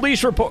read the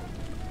police report.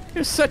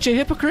 You're such a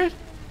hypocrite.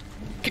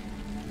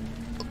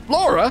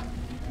 Laura?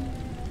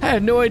 I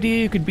had no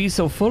idea you could be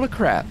so full of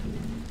crap.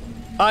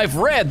 I've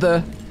read the...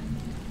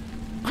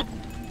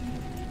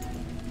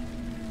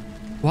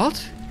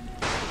 What?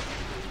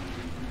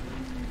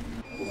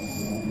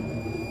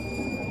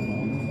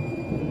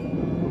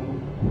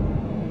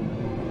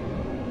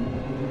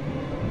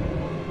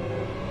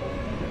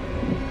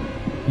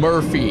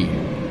 Murphy.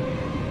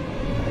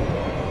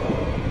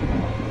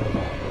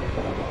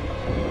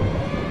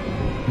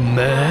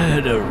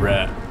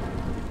 Murderer.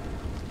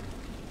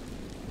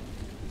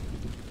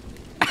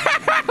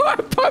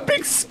 I'm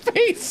pumping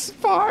space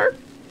bar.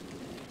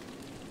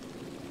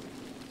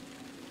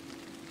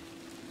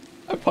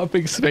 I'm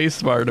pumping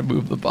space bar to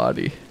move the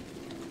body.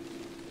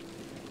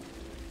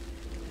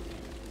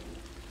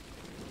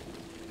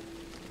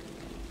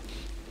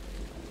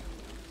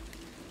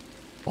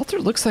 Walter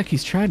looks like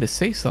he's trying to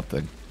say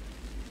something.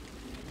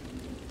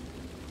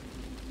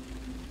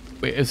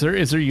 Wait, is there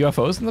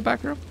UFOs in the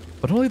background?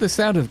 But only the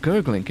sound of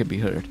gurgling can be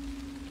heard.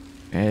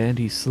 And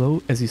he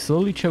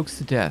slowly chokes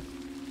to death.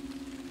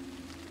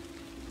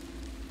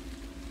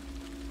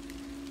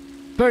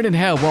 Burn in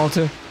hell,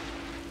 Walter.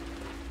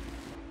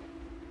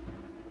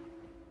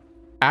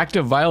 Act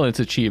of violence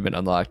achievement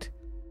unlocked.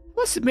 I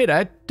must admit,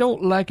 I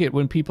don't like it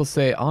when people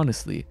say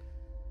honestly.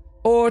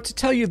 Or to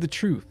tell you the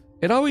truth.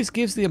 It always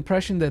gives the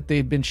impression that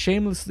they've been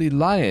shamelessly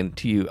lying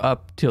to you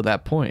up till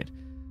that point.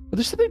 But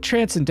there's something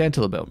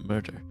transcendental about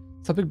murder.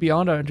 Something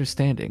beyond our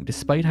understanding,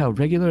 despite how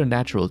regular and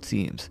natural it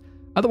seems.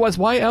 Otherwise,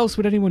 why else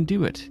would anyone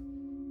do it?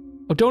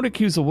 Oh, don't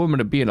accuse a woman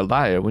of being a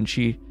liar when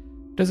she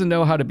doesn't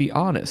know how to be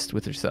honest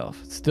with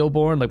herself.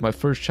 Stillborn like my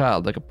first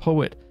child, like a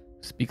poet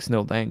who speaks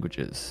no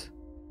languages.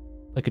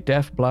 Like a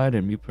deaf, blind,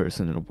 and mute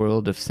person in a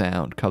world of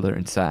sound, color,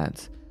 and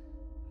signs.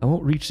 I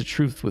won't reach the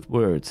truth with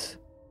words.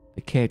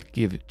 They can't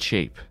give it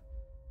shape.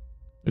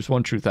 There's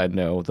one truth I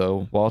know,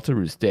 though.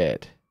 Walter is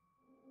dead.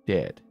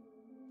 Dead.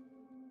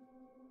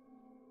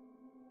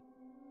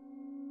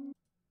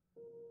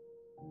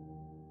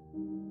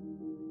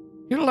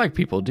 You don't like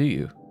people, do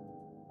you?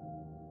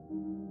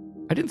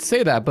 I didn't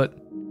say that, but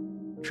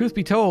truth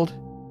be told,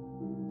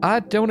 I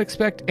don't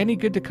expect any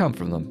good to come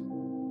from them.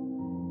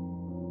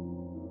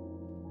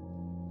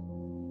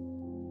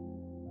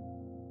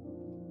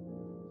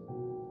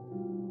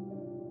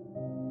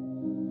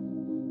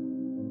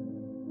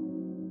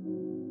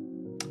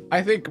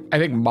 I think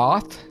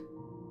Moth.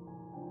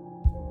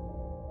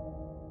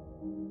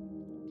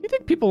 Do you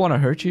think people want to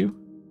hurt you?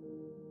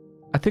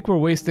 I think we're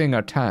wasting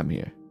our time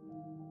here.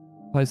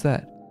 Why is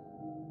that?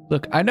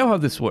 Look, I know how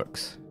this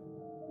works.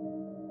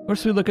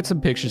 First we look at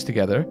some pictures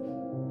together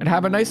and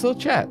have a nice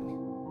little chat.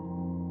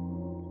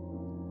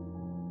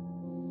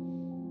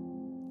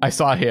 I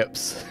saw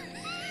hips.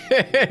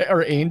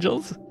 Or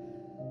angels.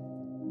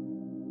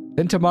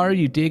 Then tomorrow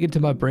you dig into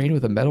my brain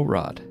with a metal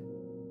rod.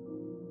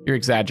 You're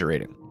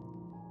exaggerating.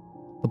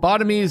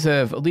 Lobotomies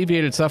have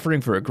alleviated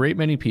suffering for a great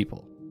many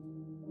people.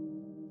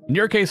 In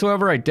your case,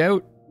 however, I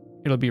doubt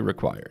it'll be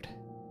required.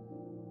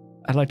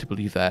 I'd like to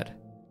believe that.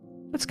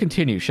 Let's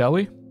continue, shall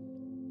we?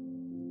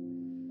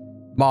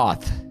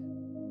 Moth.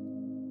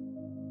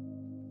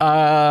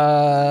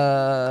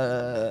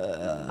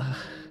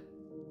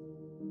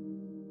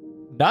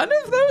 None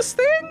of those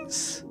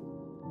things?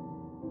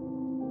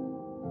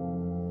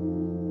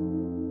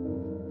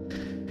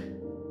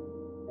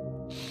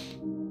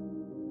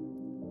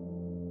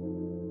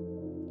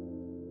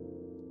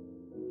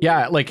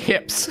 Yeah, like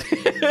hips.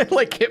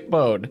 Like hip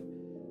bone.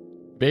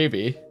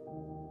 Maybe.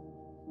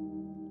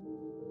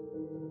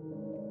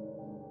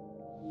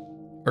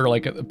 Or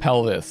like a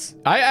pelvis.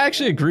 I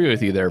actually agree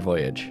with you there,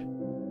 Voyage.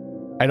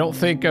 I don't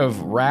think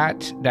of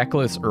rat,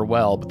 necklace, or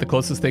well, but the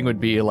closest thing would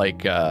be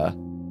like,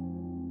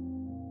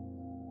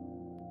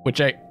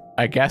 which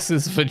I guess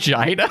is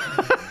vagina.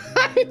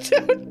 I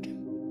don't...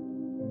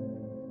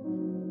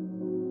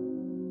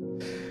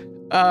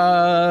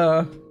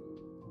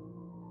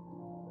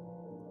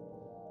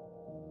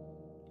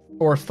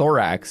 Or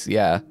thorax,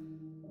 yeah.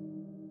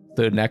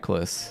 The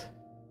necklace.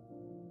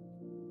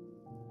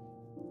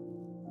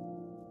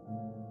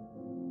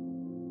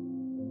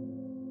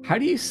 How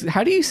do you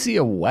see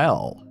a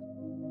well?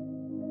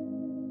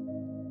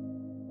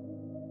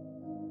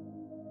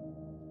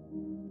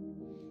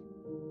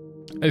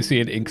 I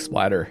see an ink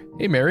splatter.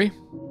 Hey, Mary.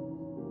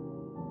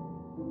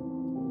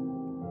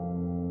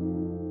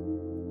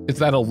 Is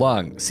that a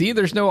lung? See,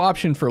 there's no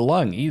option for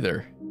lung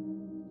either.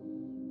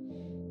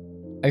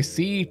 I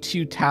see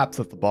 2 taps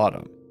at the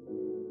bottom.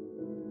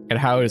 And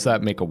how does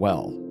that make a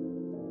well?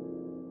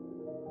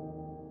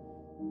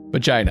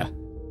 Vagina.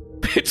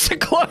 It's the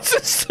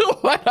closest to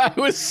what I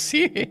was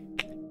seeing.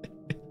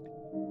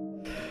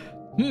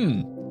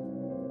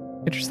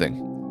 Interesting.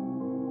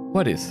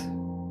 What is?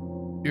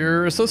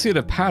 Your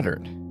associative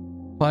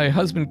pattern. My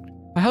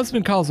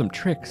husband calls them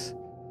tricks.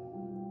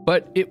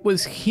 But it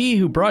was he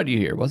who brought you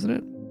here, wasn't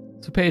it?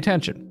 So pay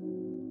attention.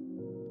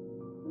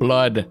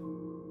 Blood.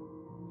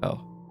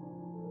 Oh.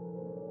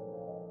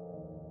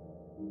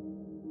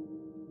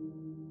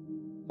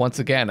 Once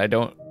again, I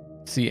don't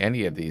see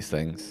any of these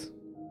things.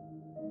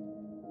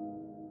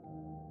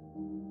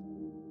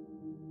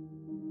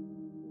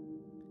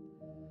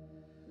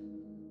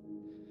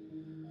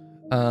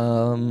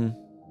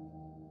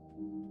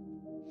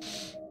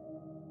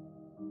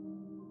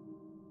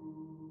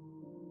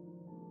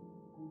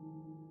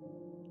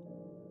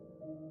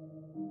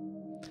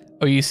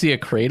 Oh, you see a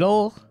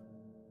cradle?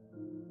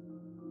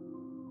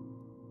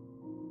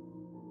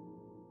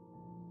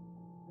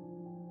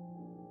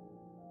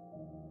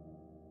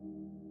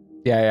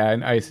 Yeah,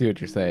 I see what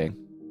you're saying.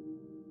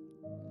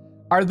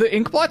 Are the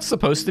ink blots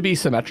supposed to be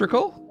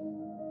symmetrical?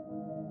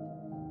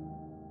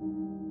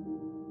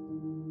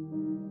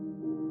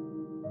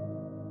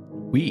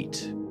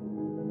 Wheat.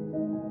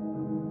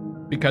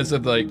 Because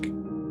of, like,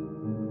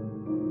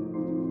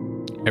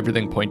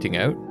 everything pointing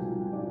out?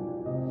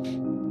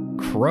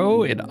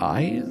 Crow and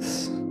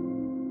eyes?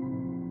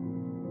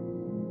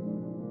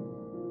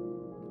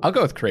 I'll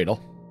go with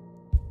cradle.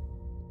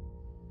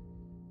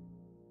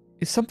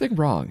 Is something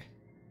wrong?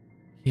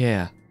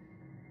 Yeah.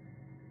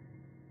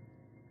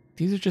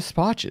 These are just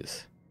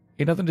spotches.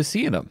 Ain't nothing to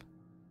see in them.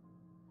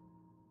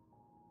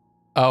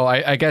 Oh,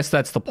 I guess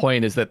that's the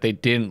point, is that they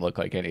didn't look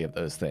like any of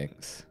those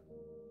things.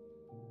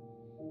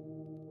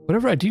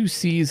 Whatever I do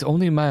see is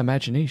only in my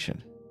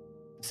imagination.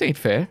 This ain't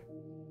fair.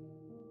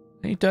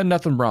 I ain't done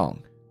nothing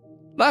wrong.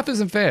 Life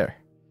isn't fair.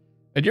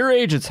 At your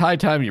age, it's high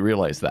time you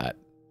realize that.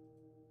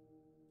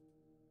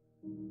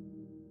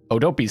 Oh,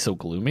 don't be so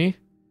gloomy.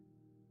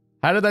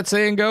 How did that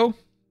saying go?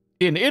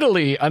 In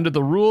Italy, under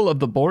the rule of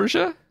the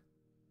Borgia?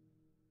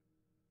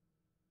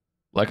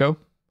 Lecco,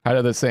 how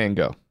did that saying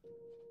go?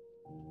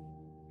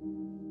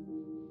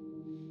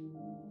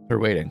 We're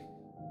waiting.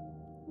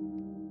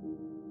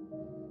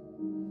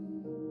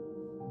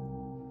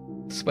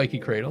 Spiky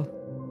cradle.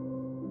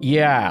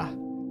 Yeah.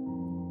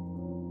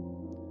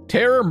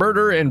 Terror,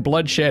 murder, and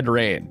bloodshed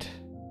reigned.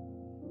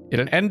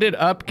 It ended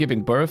up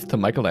giving birth to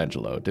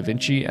Michelangelo, Da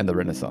Vinci, and the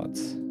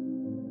Renaissance.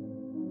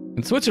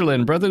 In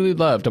Switzerland, brotherly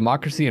love,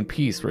 democracy, and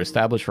peace were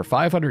established for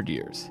 500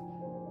 years.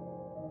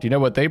 Do you know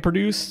what they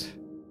produced?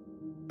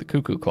 The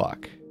cuckoo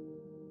clock.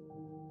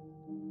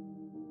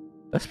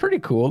 That's pretty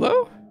cool,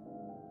 though.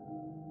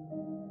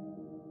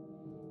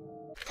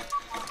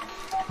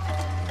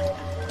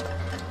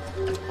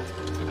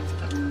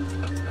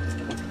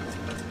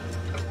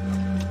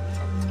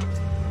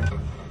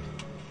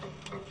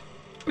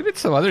 We did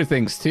some other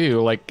things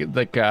too,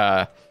 like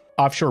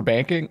offshore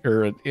banking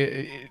or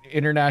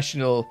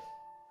international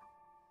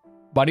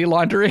money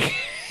laundering.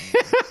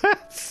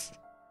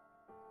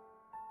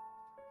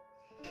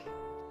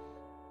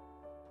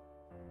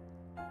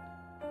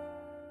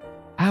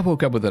 I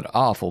woke up with an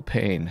awful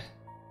pain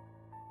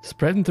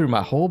spreading through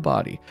my whole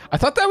body. I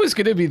thought that was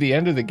going to be the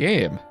end of the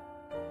game.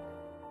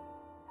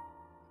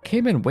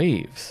 Came in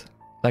waves,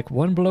 like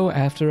one blow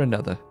after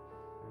another.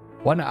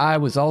 One eye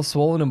was all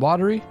swollen and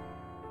watery.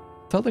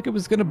 Felt like it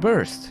was going to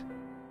burst.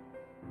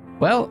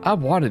 Well, I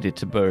wanted it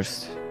to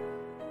burst.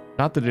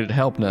 Not that it'd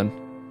help none.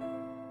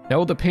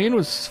 No, the pain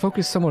was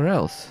focused somewhere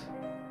else.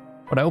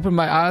 When I opened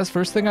my eyes,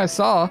 first thing I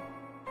saw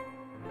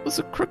was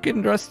a crooked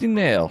and rusty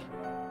nail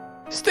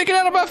sticking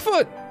out of my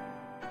foot.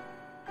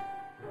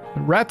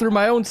 Right through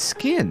my own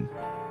skin.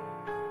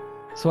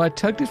 So I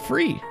tugged it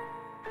free.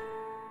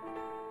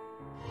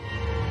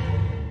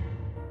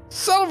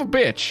 Son of a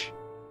bitch!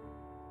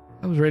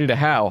 I was ready to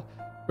howl.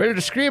 Ready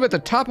to scream at the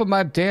top of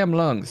my damn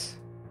lungs.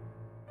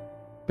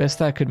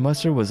 Best I could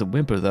muster was a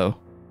whimper, though.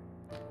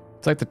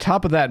 It's like the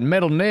top of that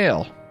metal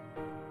nail.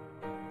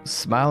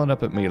 Smiling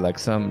up at me like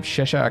some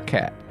Cheshire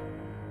cat.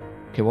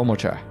 Okay, one more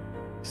try.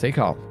 Stay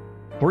calm.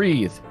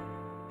 Breathe.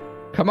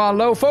 Come on,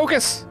 Lo,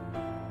 focus!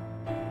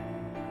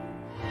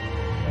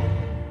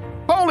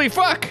 Holy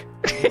fuck!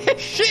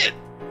 Shit!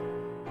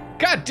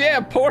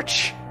 Goddamn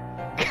porch!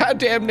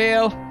 Goddamn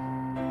nail!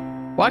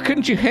 Why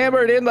couldn't you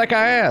hammer it in like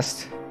I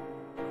asked?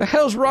 The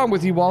hell's wrong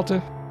with you,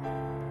 Walter?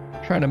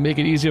 Trying to make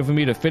it easier for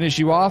me to finish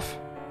you off?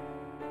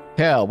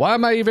 Hell, why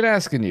am I even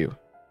asking you?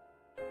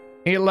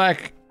 Ain't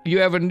like you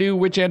ever knew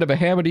which end of a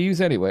hammer to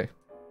use anyway.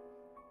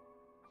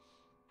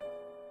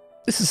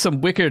 This is some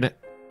wicked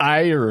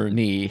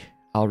irony.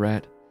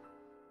 Alright.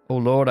 Oh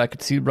Lord, I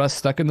could see rust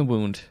stuck in the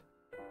wound.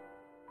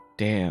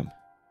 Damn.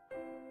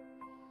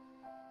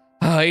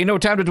 Ain't no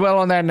time to dwell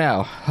on that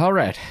now.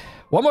 Alright.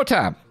 One more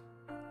time.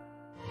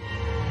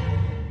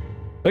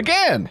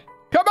 Again.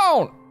 Come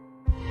on.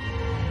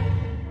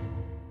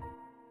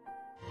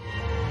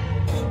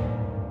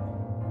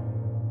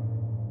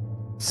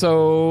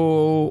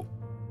 So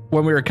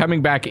when we were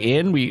coming back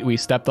in, we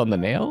stepped on the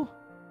nail.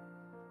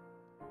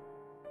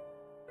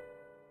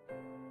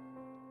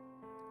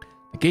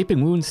 The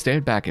gaping wound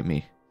stared back at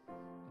me.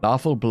 An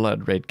awful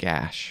blood-red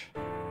gash.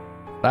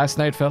 Last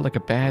night felt like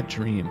a bad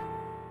dream.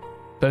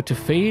 About to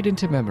fade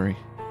into memory.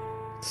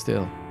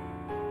 Still.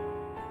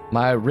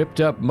 My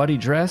ripped up muddy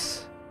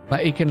dress, my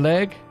aching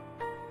leg,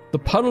 the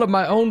puddle of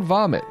my own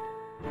vomit.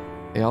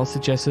 They all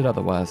suggested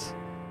otherwise.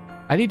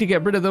 I need to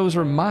get rid of those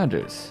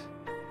reminders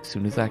as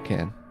soon as I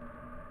can.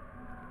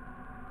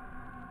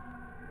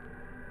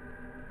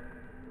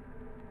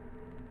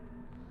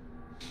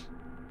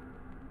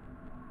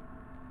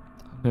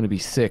 I'm gonna be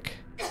sick.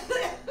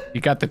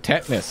 You got the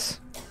tetanus.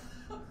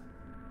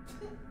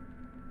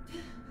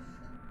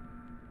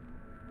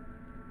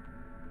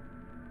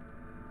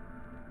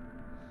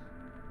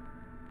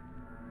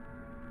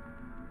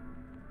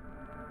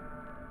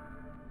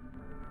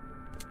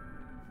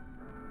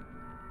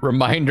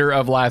 Reminder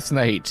of last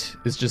night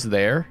is just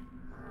there.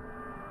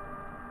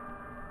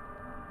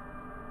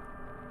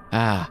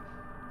 Ah,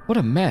 what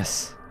a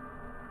mess.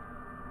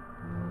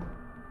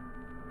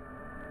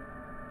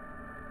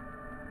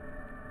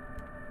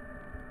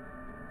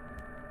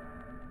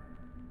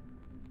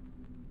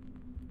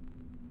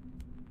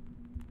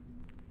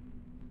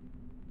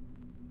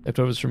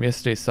 Leftovers from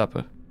yesterday's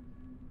supper.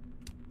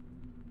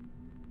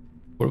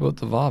 What about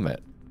the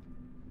vomit?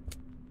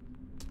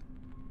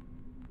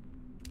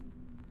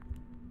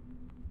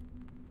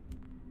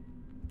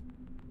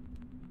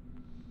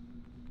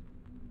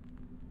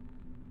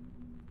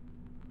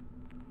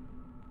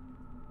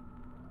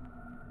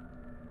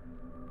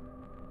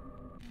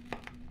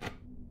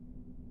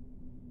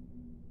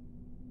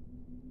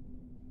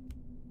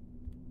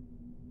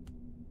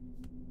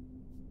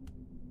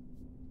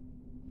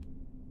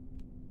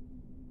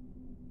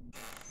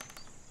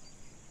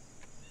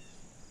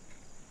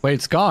 Wait,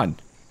 it's gone.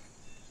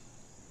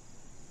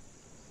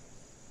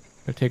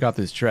 Gotta take off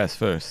this dress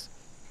first.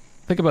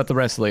 Think about the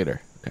rest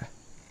later. Okay.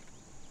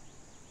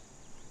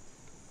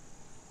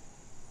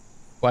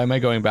 Why am I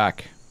going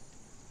back?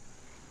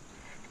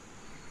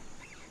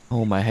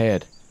 Oh, my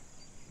head.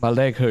 My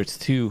leg hurts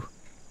too.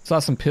 Saw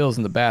some pills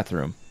in the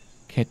bathroom.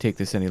 Can't take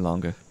this any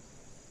longer.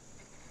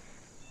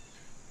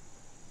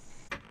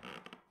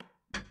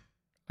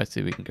 Let's see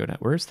if we can go down.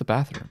 Where's the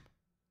bathroom?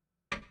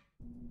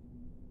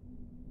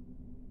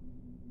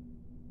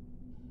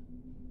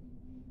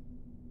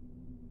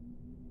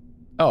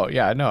 Oh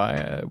yeah, no,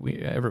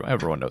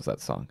 everyone knows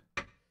that song.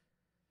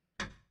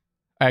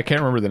 I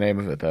can't remember the name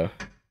of it though.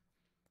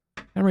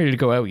 I'm ready to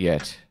go out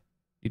yet.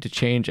 Need to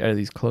change out of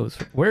these clothes.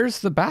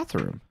 Where's the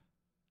bathroom?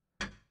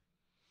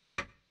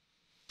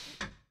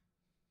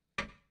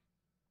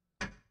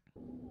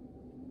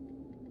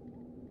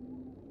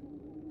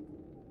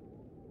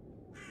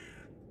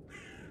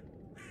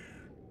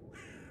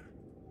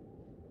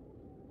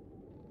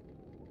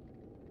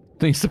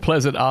 Thanks to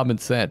pleasant almond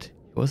scent.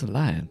 He wasn't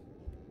lying.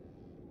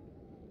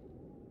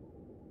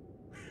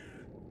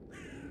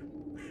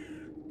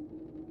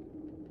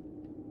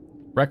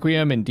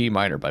 Requiem in D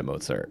minor by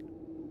Mozart.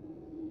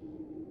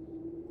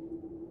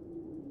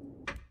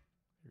 Here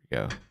we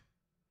go.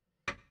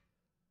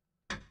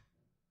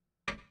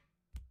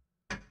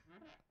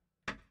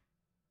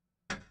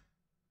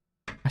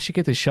 I should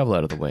get this shovel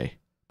out of the way,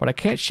 but I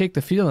can't shake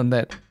the feeling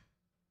that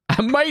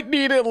I might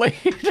need it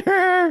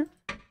later.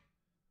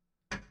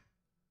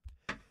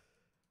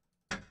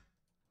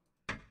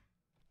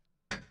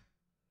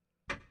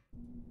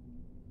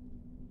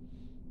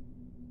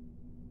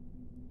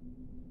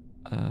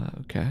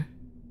 Okay.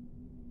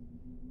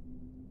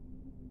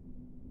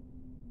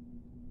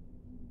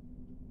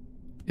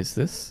 Is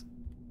this?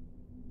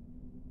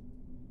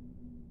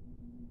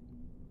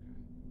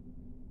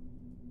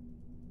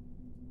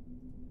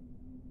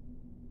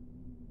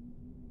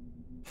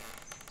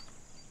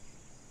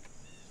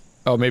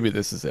 Oh, maybe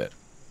this is it.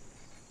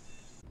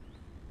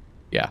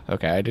 Yeah,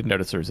 okay. I didn't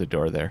notice there was a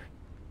door there.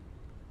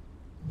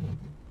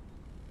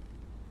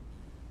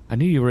 I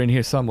knew you were in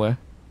here somewhere.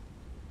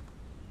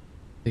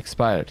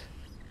 Expired.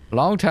 A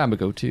long time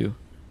ago, too.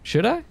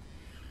 Should I?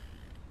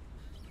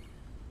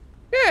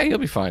 Yeah, you'll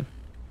be fine.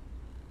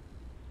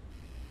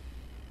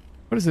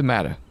 What does it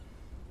matter?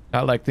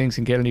 Not like things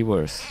can get any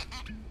worse.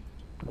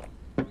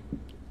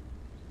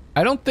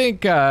 I don't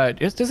think,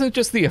 isn't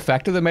just the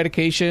effect of the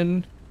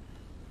medication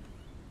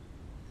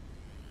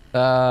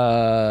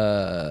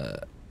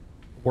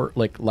work,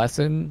 like,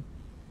 lessen?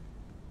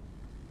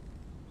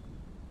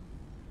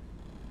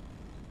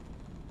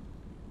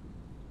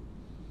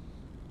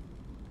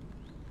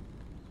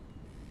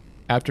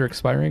 After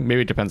expiring?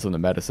 Maybe it depends on the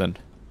medicine.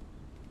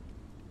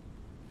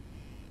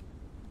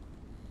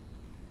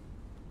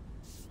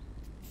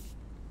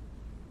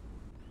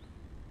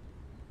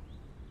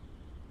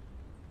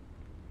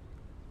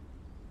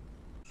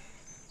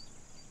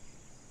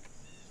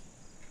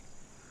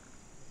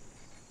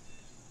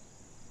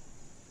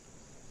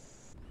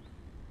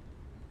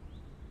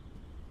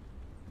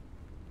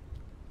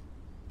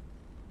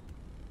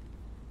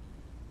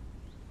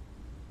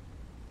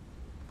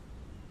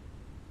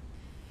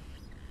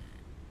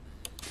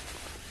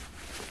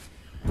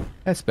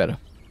 That's better.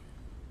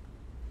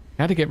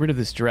 How to get rid of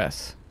this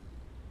dress.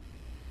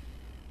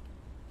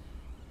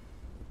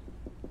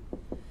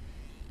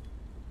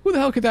 Who the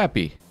hell could that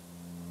be?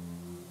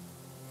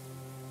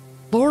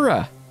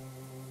 Laura!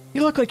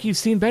 You look like you've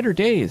seen better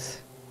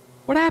days.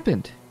 What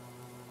happened?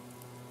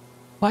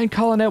 Mind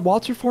calling out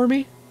Walter for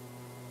me?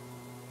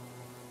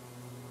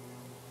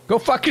 Go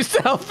fuck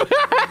yourself!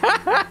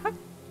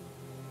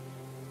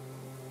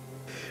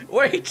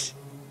 Wait!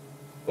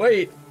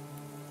 Wait!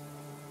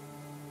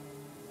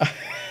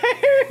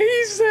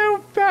 He's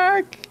so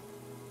back!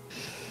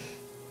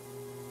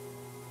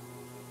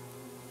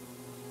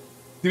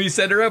 Do we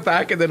send her out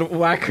back and then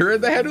whack her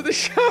in the head with a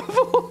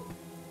shovel?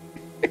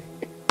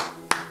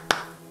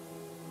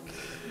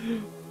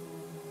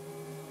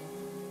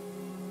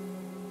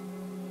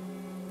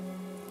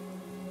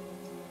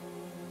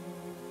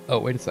 Oh,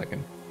 wait a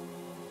second.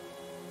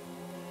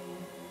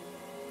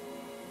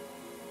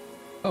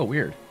 Oh,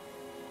 weird.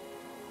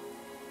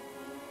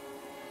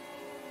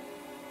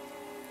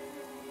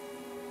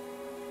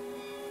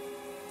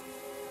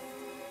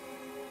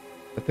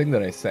 The thing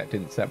that I set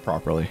didn't set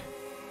properly.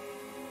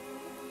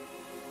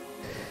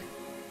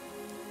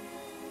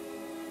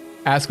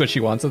 Ask what she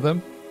wants of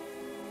them.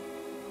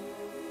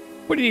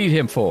 What do you need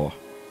him for?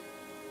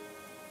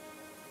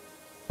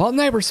 Walt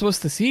and I were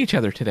supposed to see each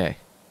other today.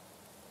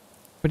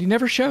 But he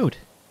never showed.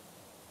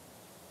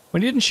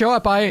 When he didn't show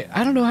up, I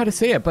don't know how to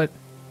say it, but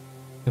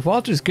if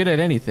Walter's good at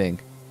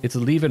anything, it's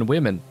leaving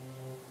women.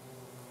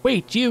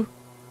 Wait, you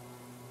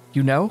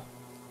know?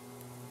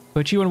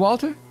 But you and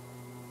Walter?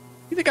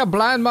 You think I'm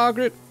blind,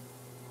 Margaret?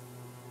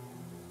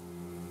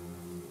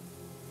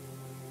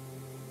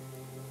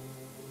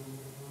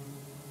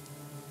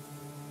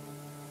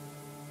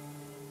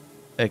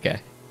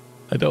 Okay.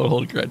 I don't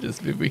hold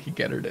grudges. Maybe we can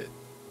get her to...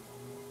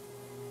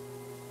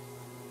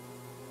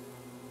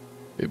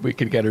 Maybe we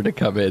could get her to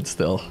come in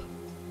still.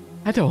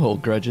 I don't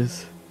hold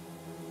grudges.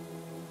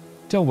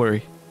 Don't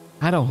worry.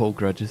 I don't hold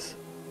grudges.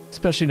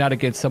 Especially not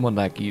against someone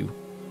like you.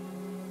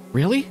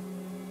 Really?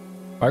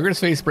 Margaret's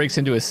face breaks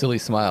into a silly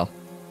smile.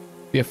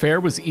 The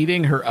affair was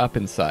eating her up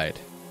inside,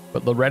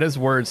 but Loretta's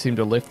words seemed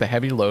to lift the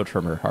heavy load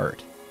from her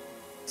heart.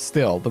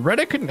 Still,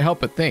 Loretta couldn't help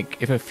but think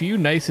if a few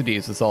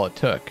niceties was all it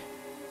took,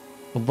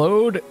 the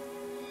load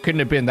couldn't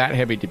have been that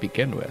heavy to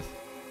begin with.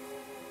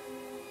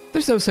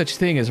 There's no such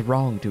thing as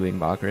wrongdoing,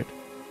 Margaret.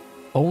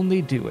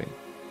 Only doing.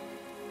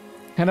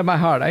 Hand on my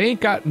heart, I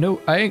ain't got no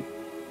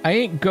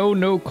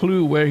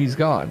clue where he's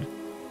gone.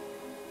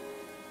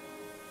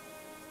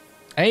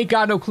 I ain't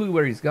got no clue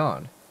where he's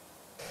gone.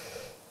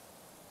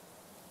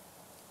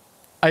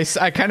 I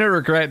kind of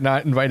regret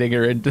not inviting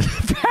her into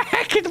the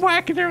back and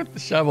whacking her with the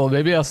shovel.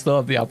 Maybe I'll still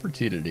have the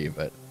opportunity,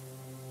 but...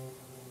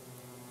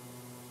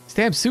 This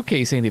damn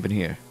suitcase ain't even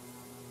here.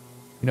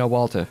 You know,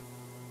 Walter.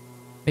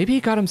 Maybe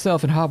he got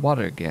himself in hot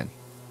water again.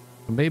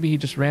 Or maybe he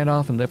just ran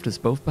off and left us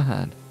both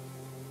behind.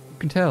 Who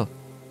can tell?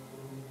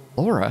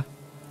 Laura?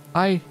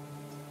 I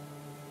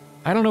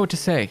don't know what to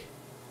say.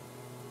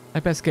 I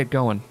best get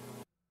going.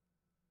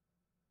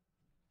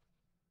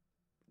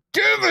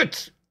 Damn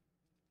it!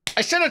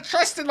 I should have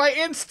trusted my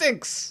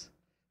instincts!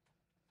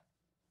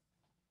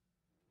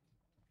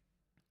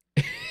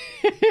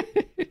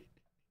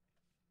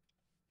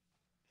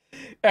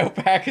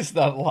 Outback is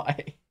not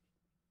lying.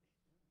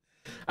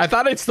 I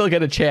thought I'd still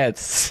get a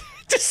chance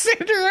to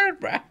send her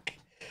out back.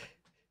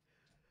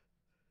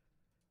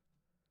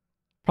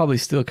 Probably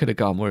still could have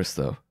gone worse,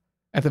 though.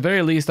 At the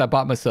very least, I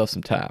bought myself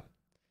some time.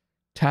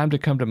 Time to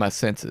come to my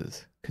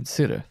senses.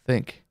 Consider,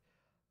 think.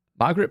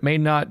 Margaret may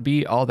not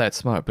be all that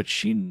smart, but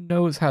she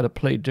knows how to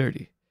play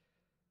dirty.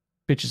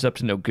 Bitch is up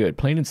to no good,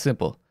 plain and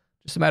simple.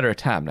 Just a matter of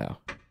time now.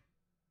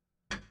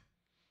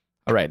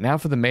 Alright, now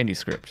for the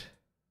manuscript.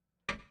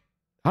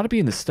 Ought to be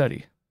in the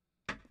study.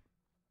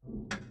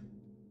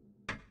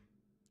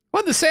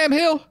 What, the Sam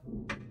Hill?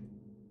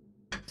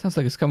 Sounds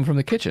like it's coming from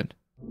the kitchen.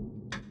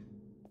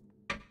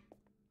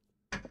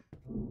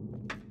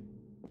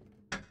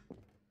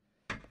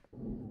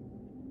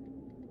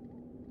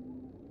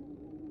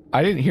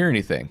 I didn't hear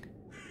anything.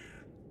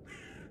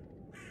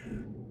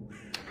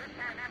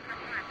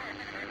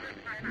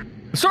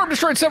 The storm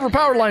destroyed several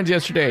power lines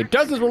yesterday.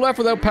 Dozens were left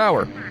without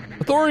power.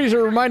 Authorities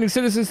are reminding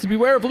citizens to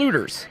beware of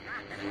looters.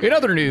 In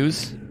other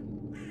news...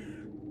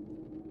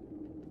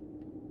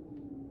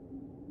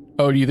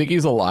 Oh, do you think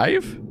he's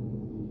alive?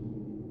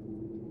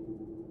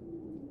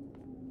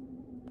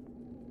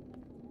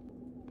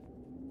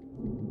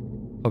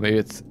 Oh, maybe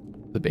it's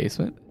the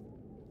basement?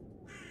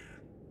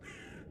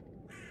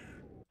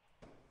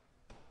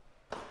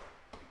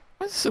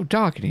 Why is it so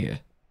dark in here?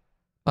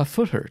 My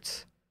foot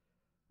hurts.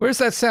 Where's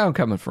that sound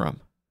coming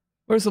from?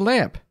 Where's the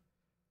lamp?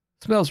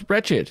 It smells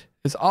wretched.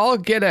 It's all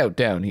get out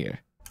down here.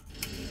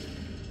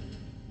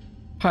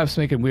 Pipe's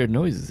making weird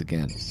noises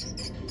again.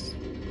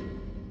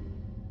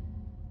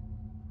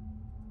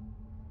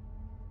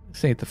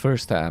 This ain't the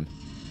first time.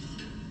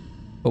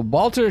 But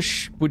Walter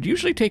would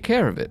usually take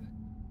care of it.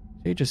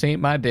 It just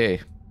ain't my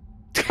day.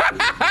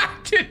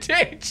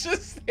 Today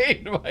just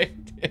ain't my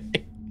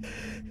day.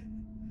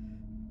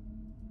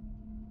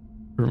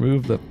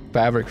 Remove the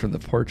fabric from the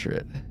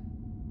portrait.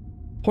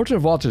 Portrait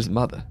of Walter's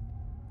mother,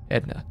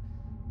 Edna.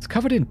 It's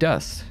covered in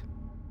dust.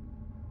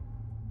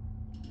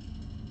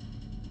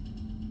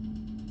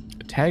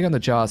 A tag on the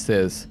jaw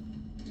says,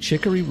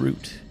 chicory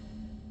root.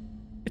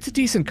 It's a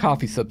decent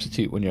coffee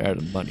substitute when you're out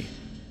of money.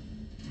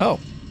 Oh.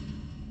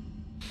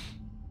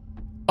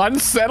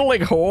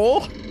 Unsettling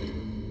hole?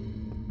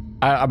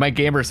 My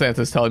gamer sense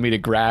is telling me to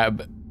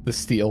grab the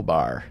steel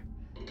bar.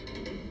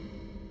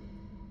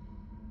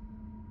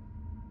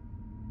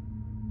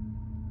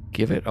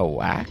 Give it a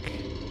whack?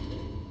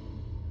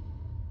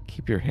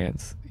 Keep your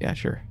hands. Yeah,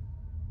 sure.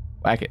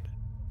 Whack it.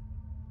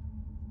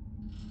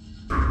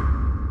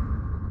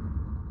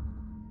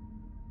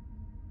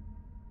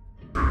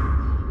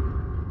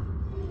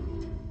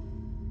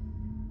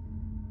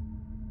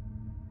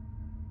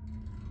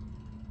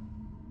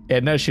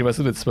 Edna, she must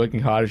have been smoking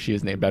hot if she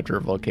was named after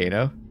a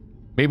volcano.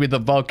 Maybe the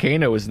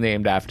volcano was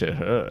named after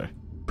her.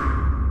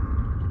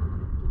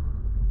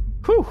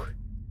 Whew.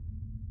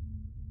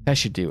 That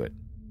should do it.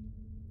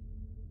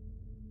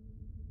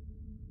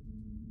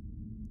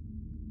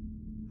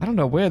 I don't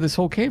know where this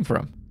hole came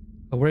from,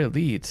 or where it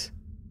leads,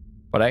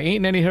 but I ain't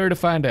in any hurry to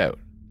find out.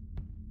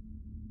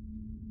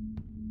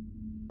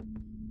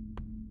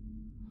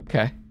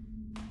 Okay.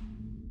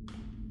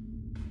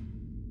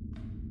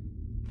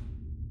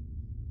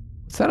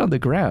 What's that on the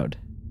ground?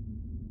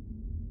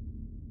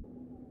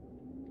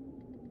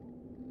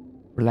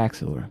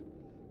 Relax, Laura.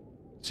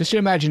 It's just your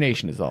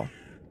imagination is all.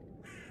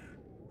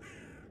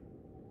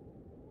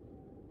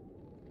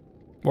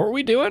 What were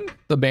we doing?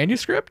 The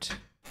manuscript?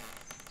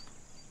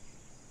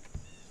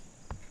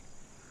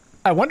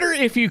 I wonder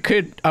if you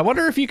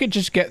could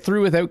just get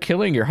through without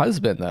killing your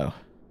husband, though.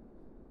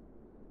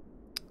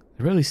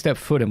 I rarely step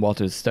foot in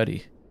Walter's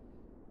study.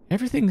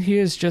 Everything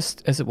here is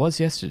just as it was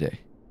yesterday.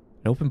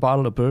 An open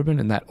bottle of bourbon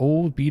and that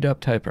old beat-up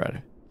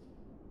typewriter.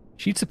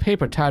 Sheets of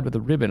paper tied with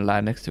a ribbon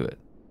lie next to it.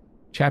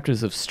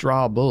 Chapters of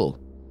Straw Bull.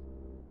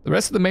 The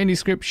rest of the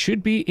manuscript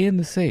should be in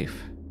the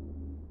safe.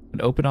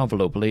 An open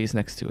envelope lays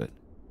next to it.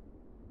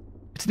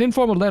 It's an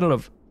informal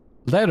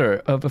letter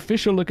of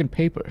official-looking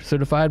paper,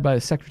 certified by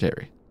a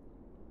secretary.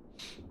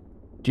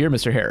 Dear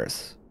Mr.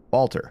 Harris,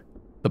 Walter,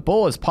 the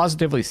bull is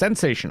positively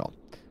sensational,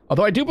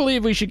 although I do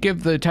believe we should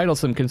give the title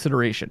some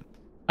consideration.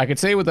 I could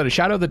say without a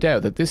shadow of a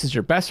doubt that this is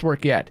your best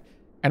work yet,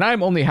 and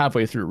I'm only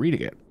halfway through reading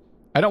it.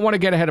 I don't want to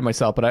get ahead of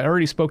myself, but I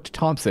already spoke to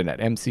Thompson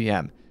at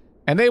MCM,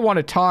 and they want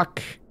to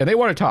talk.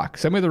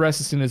 Send me the rest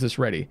as soon as it's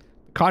ready.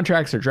 The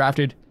contracts are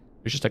drafted.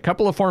 There's just a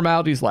couple of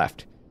formalities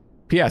left.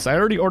 P.S. I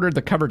already ordered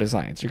the cover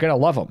designs. You're going to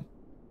love them.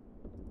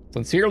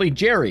 Sincerely,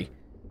 Jerry.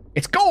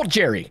 It's gold,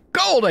 Jerry!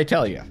 Gold, I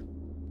tell you!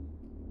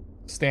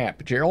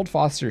 Stamp, Gerald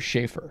Foster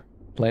Schaefer,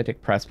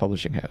 Atlantic Press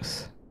Publishing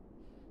House.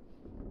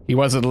 He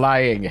wasn't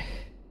lying.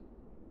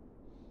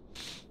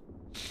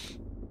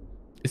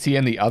 Is he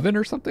in the oven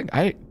or something?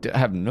 I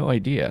have no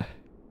idea.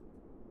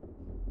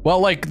 Well,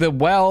 like the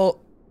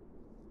well...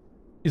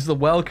 Is the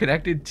well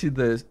connected to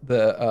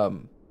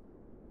the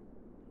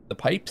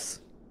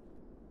pipes?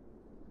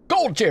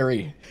 Gold,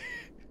 Jerry!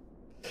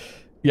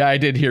 Yeah, I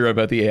did hear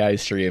about the AI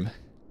stream.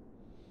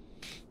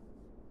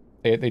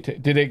 Did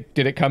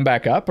it come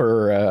back up,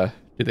 or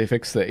did they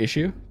fix the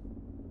issue?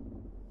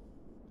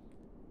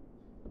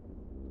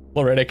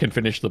 Loretta can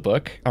finish the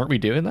book. Aren't we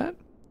doing that?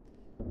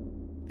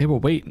 They were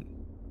waiting.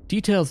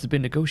 Details had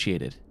been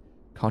negotiated.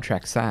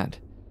 Contract signed.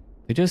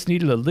 They just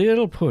needed a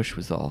little push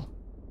was all.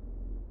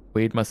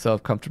 Made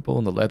myself comfortable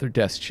in the leather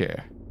desk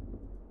chair.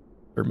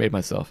 Or made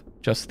myself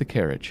just the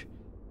carriage.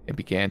 And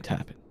began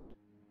tapping.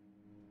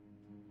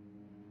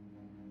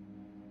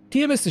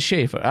 Dear Mr.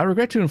 Schaefer, I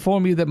regret to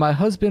inform you that my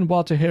husband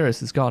Walter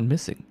Harris has gone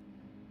missing.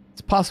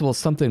 It's possible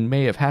something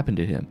may have happened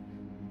to him.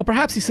 Or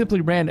perhaps he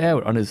simply ran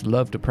out on his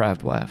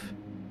love-deprived wife.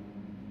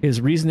 His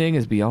reasoning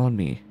is beyond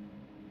me.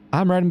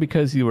 I'm writing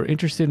because you were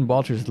interested in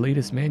Walter's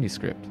latest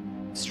manuscript,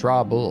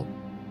 Straw Bull.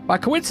 By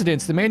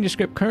coincidence, the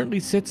manuscript currently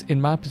sits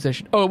in my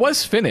possession. Oh, it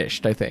was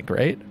finished, I think,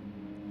 right?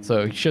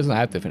 So she doesn't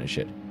have to finish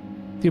it.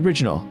 The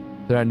original.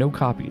 There are no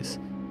copies.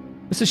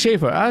 Mr.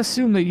 Schaefer, I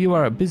assume that you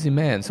are a busy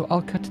man, so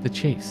I'll cut to the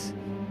chase.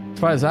 As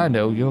far as I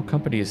know, your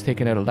company has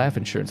taken out a life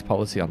insurance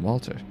policy on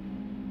Walter.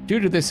 Due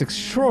to this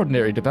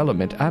extraordinary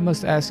development, I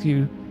must ask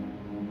you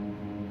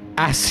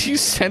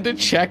send a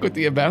check with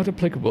the amount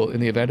applicable in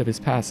the event of his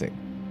passing.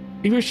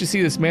 You wish to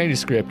see this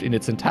manuscript in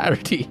its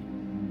entirety.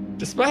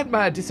 Despite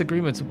my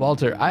disagreements with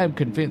Walter, I am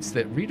convinced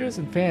that readers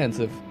and fans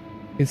of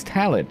his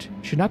talent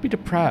should not be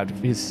deprived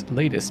of his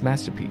latest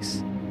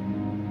masterpiece.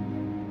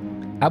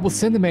 I will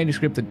send the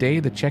manuscript the day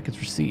the check is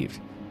received.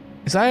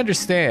 As I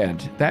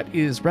understand, that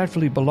is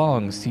rightfully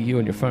belongs to you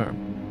and your firm,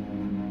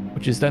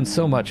 which has done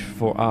so much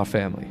for our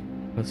family.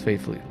 Most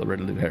faithfully,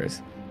 Loretta Lou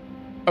Harris.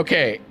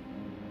 Okay,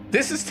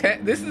 this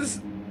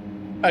is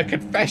a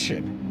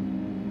confession.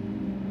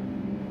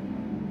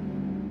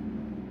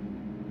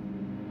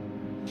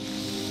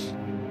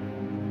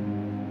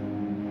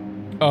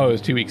 Oh, it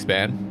was 2 weeks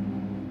span.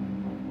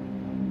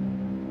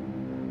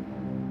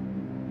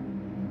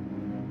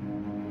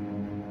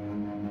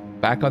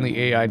 Back on the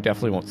AI,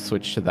 definitely won't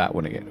switch to that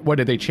one again. What,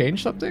 did they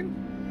change something?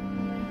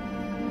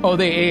 Oh,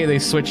 they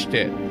switched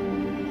it.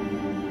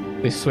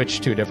 They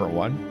switched to a different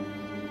one.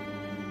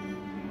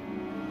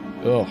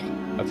 Ugh,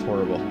 that's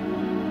horrible.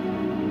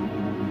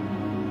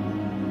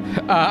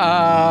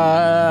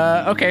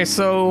 Okay,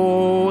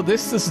 so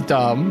this is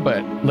dumb,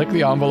 but lick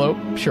the envelope,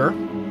 sure.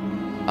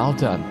 All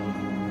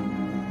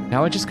done.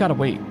 Now I just gotta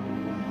wait.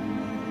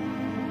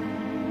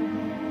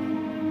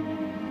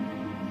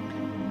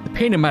 The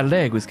pain in my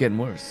leg was getting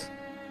worse.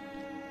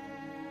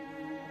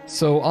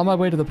 So on my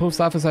way to the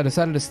post office, I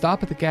decided to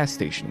stop at the gas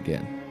station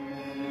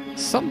again.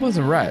 Something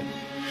wasn't right.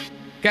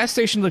 Gas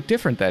station looked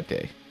different that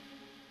day.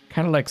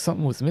 Kind of like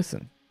something was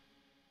missing.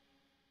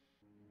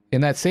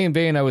 In that same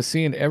vein, I was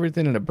seeing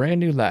everything in a brand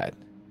new light.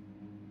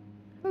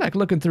 Like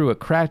looking through a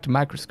cracked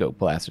microscope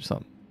glass or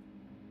something.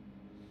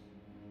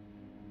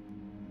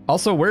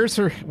 Also, where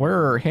are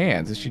her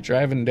hands? Is she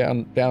driving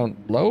down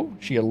low?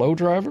 Is she a low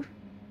driver?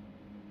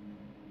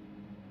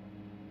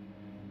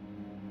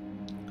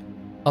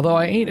 Although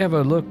I ain't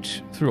ever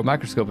looked through a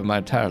microscope in my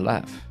entire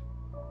life.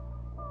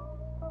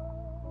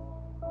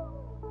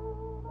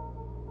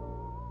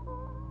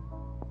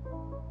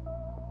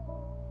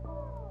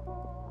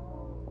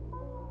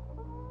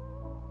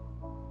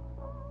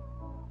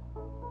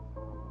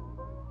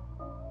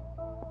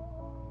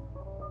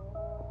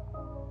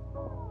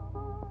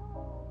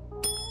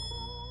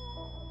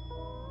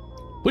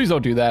 Please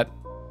don't do that.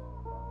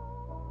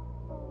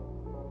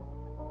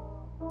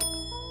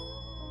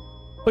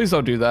 Please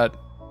don't do that.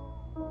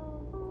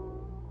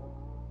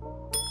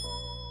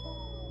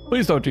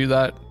 Please don't do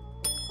that.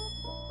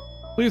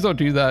 Please don't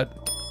do that.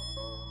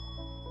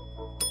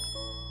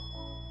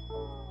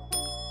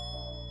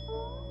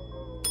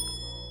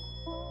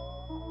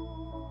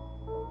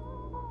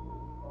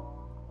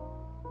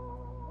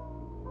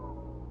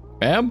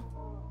 Ma'am?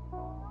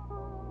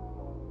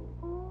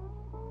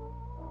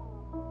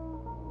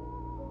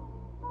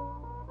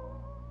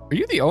 Are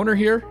you the owner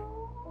here?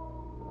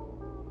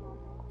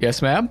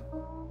 Yes, ma'am.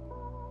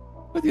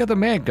 Where'd the other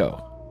man go?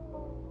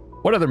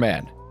 What other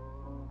man?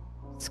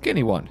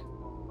 Skinny one.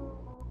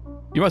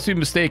 You must be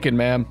mistaken,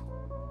 ma'am.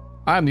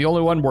 I'm the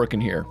only one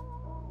working here.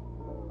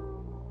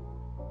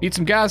 Need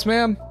some gas,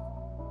 ma'am?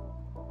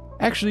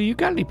 Actually, you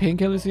got any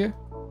painkillers here?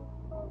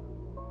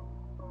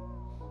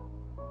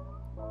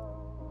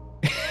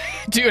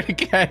 Do it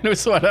again.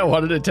 Was what I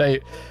wanted to tell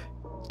you.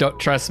 Don't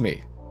trust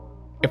me.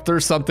 If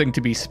there's something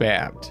to be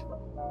spammed,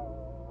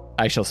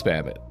 I shall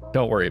spam it.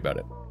 Don't worry about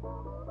it.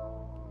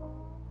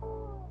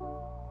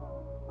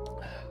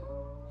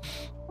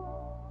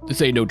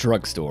 This ain't no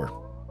drugstore.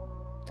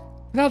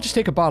 And I'll just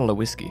take a bottle of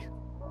whiskey.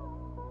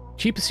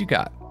 Cheapest you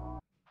got.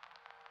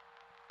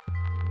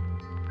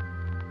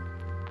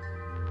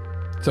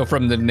 So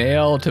from the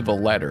nail to the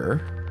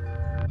letter.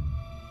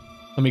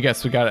 Let me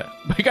guess, we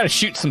gotta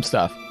shoot some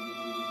stuff.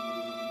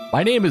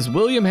 My name is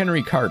William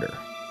Henry Carter.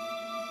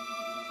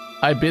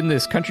 I've been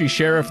this country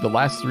sheriff the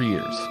last 3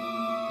 years.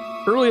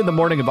 Early in the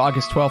morning of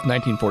August 12th,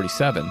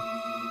 1947,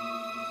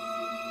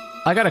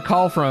 I got a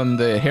call from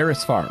the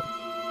Harris farm.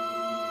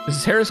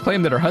 Mrs. Harris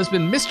claimed that her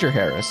husband, Mr.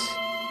 Harris,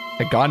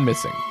 had gone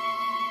missing.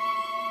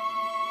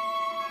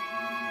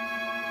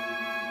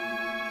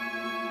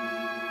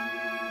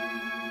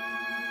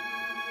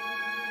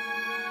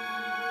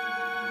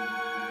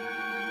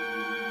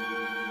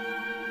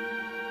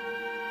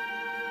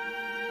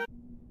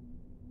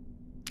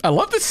 I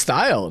love this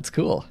style. It's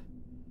cool.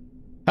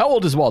 How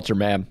old is Walter,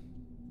 ma'am?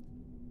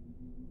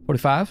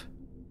 45?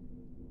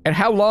 And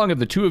how long have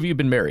the two of you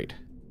been married?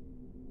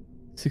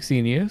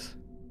 16 years?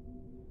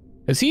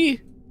 Has he...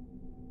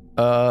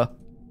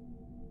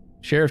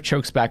 Sheriff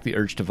chokes back the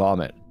urge to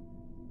vomit.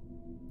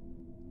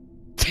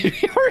 Did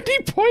he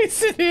already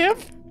poison him?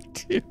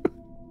 Dude.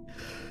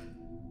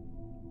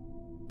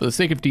 For the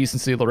sake of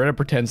decency, Loretta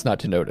pretends not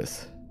to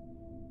notice.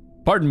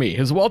 Pardon me,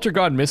 has Walter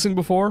gone missing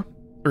before?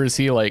 Or is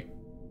he like...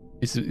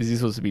 Is he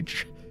supposed to be...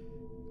 Is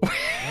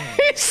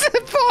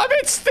the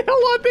vomit still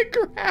on the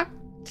ground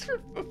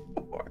from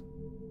before?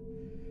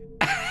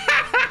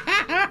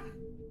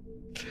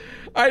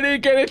 I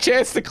didn't get a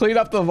chance to clean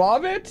up the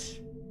vomit?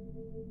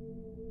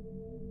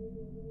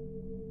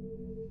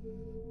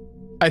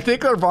 I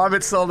think our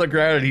vomit's still on the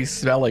ground and he's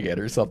smelling it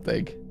or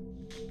something.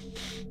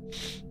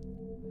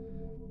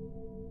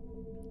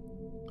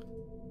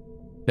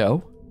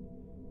 No.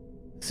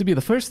 This would be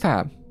the first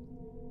time.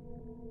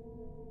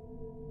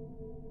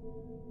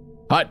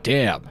 Hot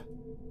damn.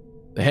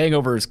 The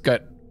hangover's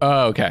got...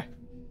 Oh, okay.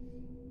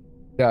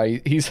 Yeah,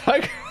 he's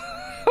hung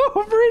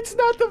over. It's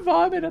not the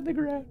vomit on the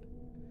ground.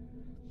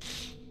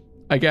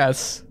 I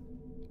guess.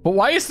 But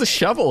why is the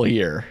shovel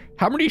here?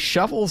 How many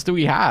shovels do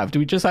we have? Do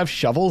we just have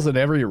shovels in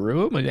every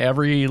room? And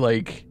every,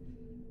 like...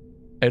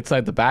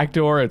 Outside the back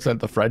door, outside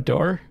the front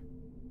door?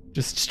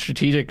 Just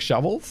strategic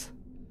shovels?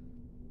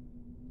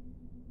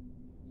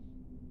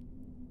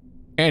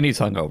 And he's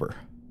hungover.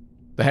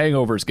 The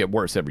hangovers get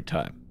worse every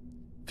time.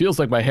 Feels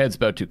like my head's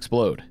about to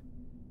explode.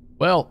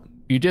 Well,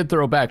 you did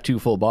throw back 2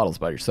 full bottles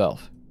by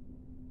yourself.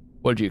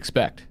 What did you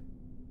expect?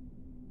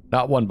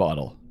 Not one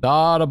bottle.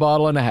 Not a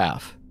bottle and a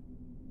half.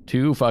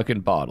 2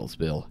 fucking bottles,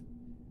 Bill.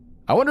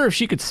 I wonder if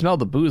she could smell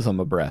the booze on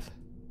my breath.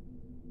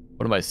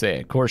 What am I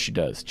saying? Of course she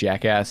does,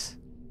 jackass.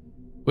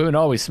 Women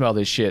always smell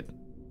this shit.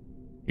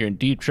 You're in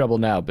deep trouble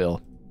now,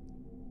 Bill.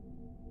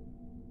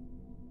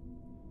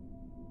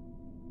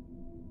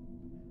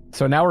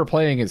 So now we're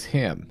playing as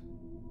him.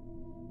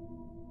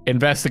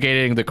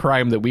 Investigating the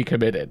crime that we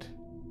committed.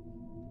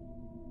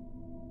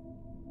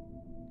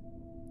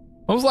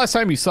 When was the last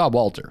time you saw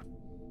Walter?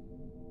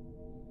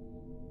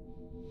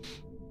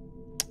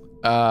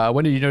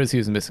 When did you notice he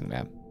was missing,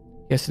 ma'am?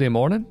 Yesterday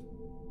morning?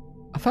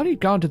 I thought he'd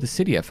gone to the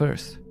city at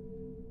first,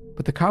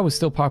 but the car was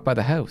still parked by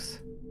the house.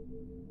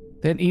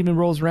 Then evening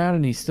rolls around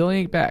and he still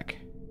ain't back.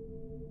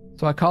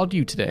 So I called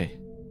you today.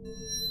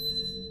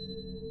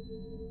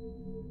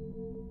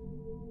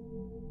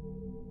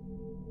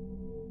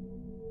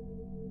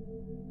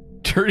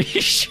 Dirty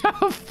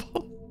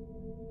shuffle.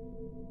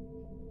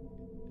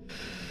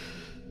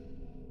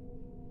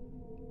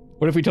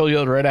 What if we told you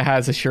that Loretta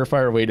has a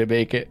surefire way to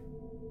make it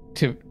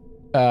to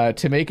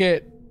make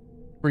it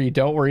where you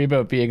don't worry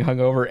about being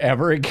hungover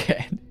ever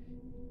again?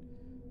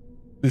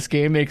 This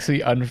game makes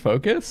me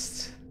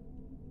unfocused.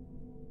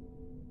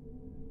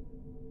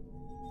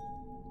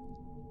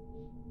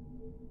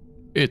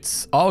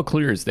 It's all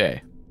clear as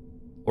day.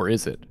 Or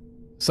is it?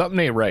 Something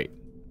ain't right.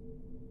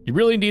 You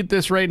really need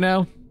this right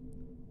now?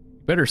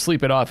 Better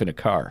sleep it off in a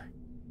car.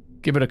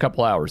 Give it a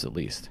couple hours at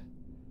least.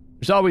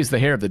 There's always the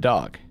hair of the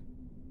dog.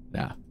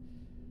 Nah.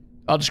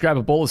 I'll just grab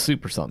a bowl of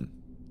soup or something.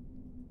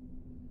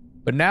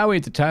 But now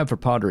ain't the time for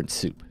pondering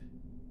soup.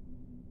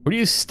 What are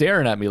you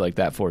staring at me like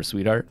that for,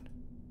 sweetheart?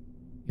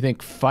 You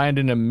think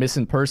finding a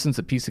missing person's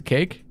a piece of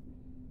cake?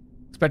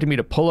 Expecting me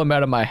to pull him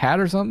out of my hat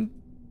or something?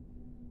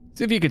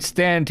 See if you could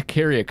stand to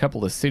carry a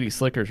couple of city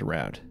slickers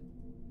around.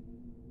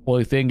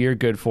 Only thing you're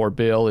good for,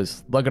 Bill,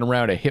 is lugging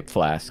around a hip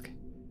flask.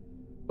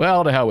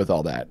 Well, to hell with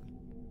all that.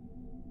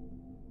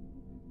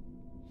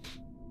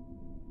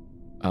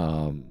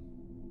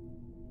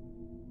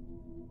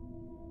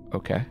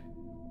 Okay.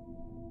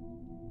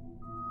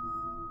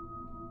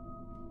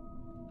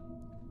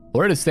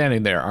 Loretta's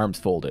standing there, arms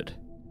folded.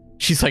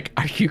 She's like,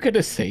 are you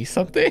gonna say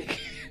something?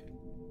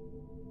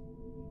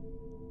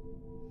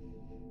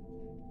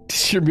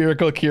 Does your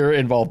miracle cure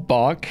involve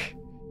bonk?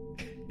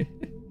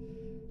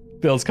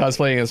 Bill's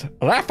cosplaying as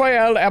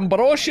Raphael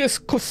Ambrosius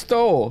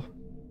Cousteau.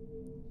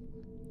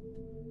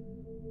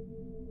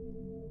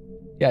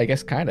 Yeah, I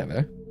guess kind of,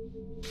 eh?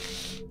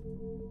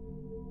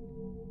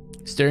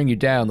 Staring you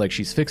down like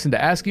she's fixing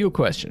to ask you a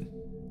question.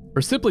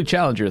 Or simply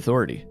challenge your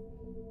authority.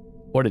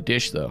 What a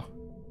dish, though.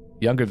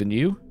 Younger than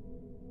you?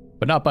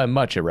 But not by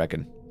much, I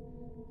reckon.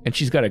 And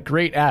she's got a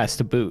great ass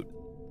to boot.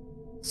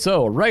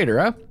 So, a writer,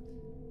 huh?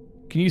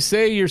 Can you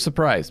say you're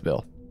surprised,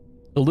 Bill?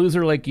 A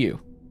loser like you.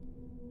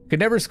 Could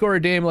never score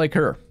a dame like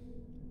her.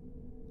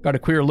 Got a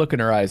queer look in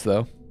her eyes,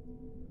 though.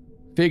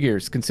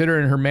 Figures,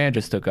 considering her man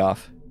just took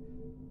off.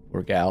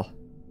 Poor gal.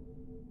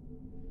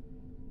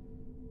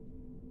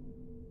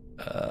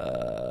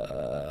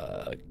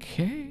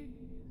 Okay.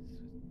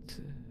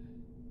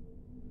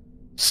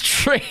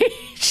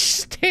 Strange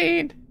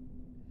stain.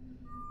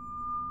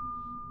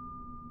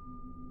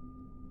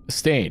 A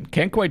stain.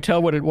 Can't quite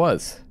tell what it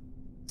was.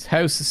 This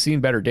house has seen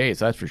better days,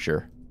 that's for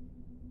sure.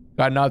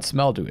 Got an odd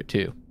smell to it,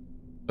 too.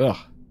 Ugh.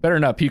 Better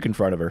not puke in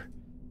front of her.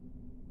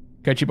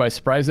 Got you by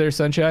surprise there,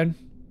 sunshine?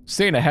 This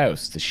ain't a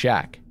house, it's a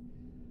shack.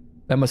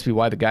 That must be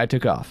why the guy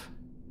took off.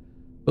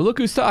 But look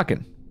who's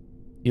talking.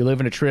 You live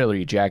in a trailer,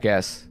 you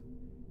jackass.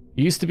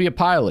 You used to be a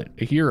pilot,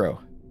 a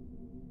hero.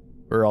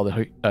 Where are all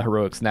the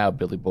heroics now,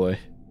 Billy boy?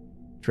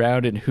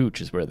 Drowned in hooch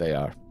is where they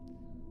are.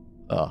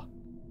 Oh.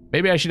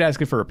 Maybe I should ask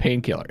her for a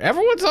painkiller.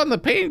 Everyone's on the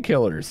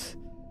painkillers.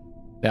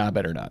 Nah,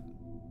 better not.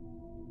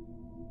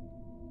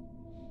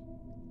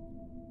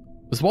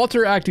 Was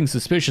Walter acting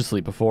suspiciously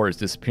before his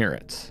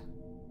disappearance?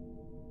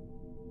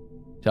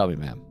 Tell me,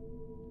 ma'am.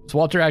 Was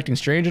Walter acting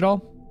strange at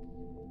all?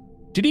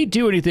 Did he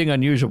do anything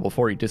unusual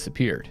before he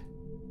disappeared?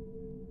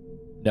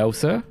 No,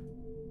 sir.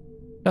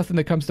 Nothing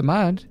that comes to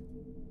mind.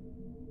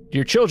 Do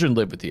your children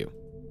live with you?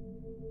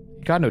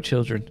 You got no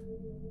children.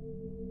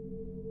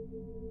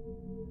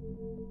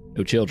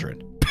 No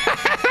children.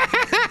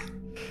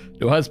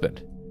 No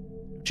husband.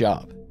 No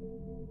job.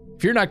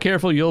 If you're not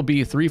careful, you'll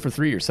be 3 for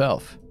 3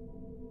 yourself.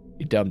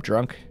 You dumb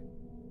drunk.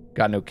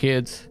 Got no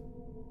kids.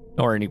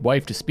 Nor any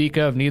wife to speak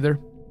of, neither.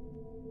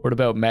 What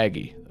about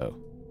Maggie, though?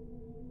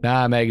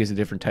 Nah, Maggie's a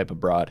different type of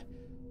broad.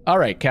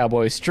 Alright,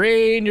 cowboy,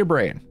 strain your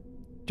brain.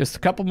 Just a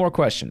couple more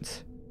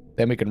questions.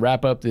 Then we can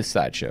wrap up this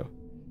sideshow.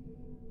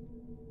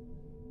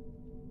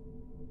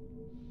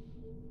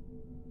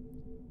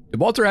 Did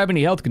Walter have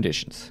any health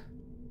conditions?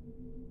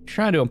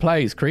 Trying to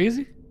imply he's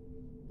crazy?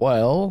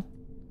 Well,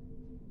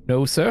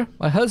 no, sir.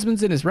 My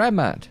husband's in his right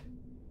mind.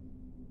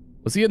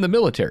 Was he in the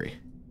military?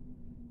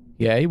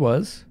 Yeah, he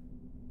was.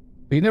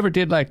 But he never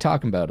did like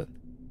talking about it.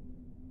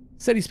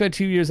 Said he spent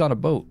 2 years on a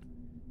boat.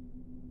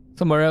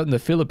 Somewhere out in the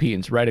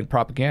Philippines writing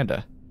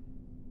propaganda.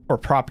 Or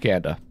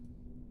propaganda.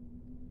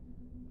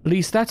 At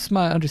least that's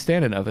my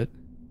understanding of it.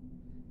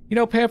 You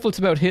know, pamphlets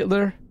about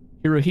Hitler,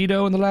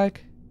 Hirohito, and the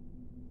like?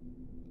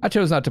 I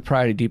chose not to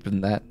pry any deeper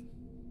than that.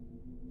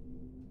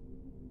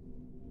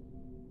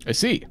 I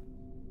see.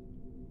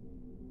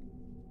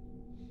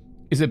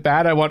 Is it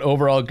bad I want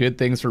overall good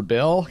things for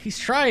Bill? He's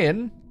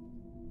trying.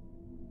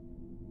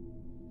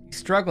 He's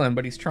struggling,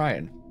 but he's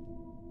trying.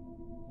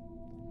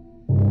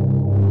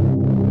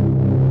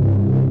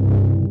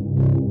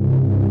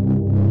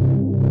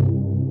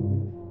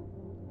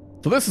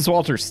 So this is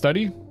Walter's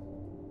study?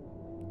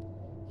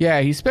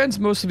 Yeah, he spends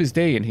most of his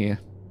day in here.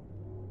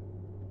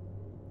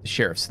 The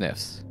sheriff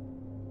sniffs.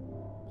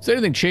 Has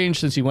anything changed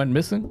since you went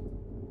missing?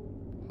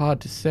 Hard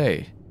to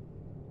say.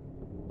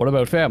 What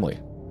about family?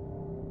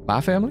 My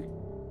family?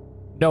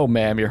 No,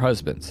 ma'am, your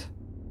husband's.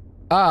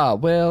 Ah,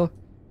 well,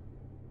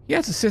 he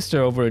has a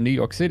sister over in New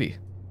York City.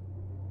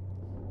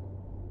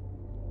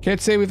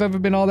 Can't say we've ever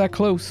been all that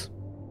close.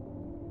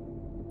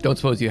 Don't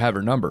suppose you have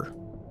her number?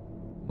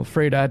 I'm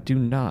afraid I do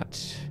not.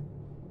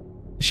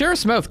 The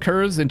sheriff's mouth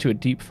curves into a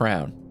deep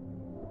frown.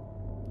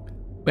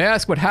 May I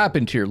ask what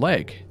happened to your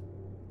leg?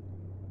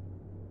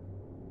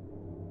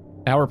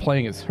 Now we're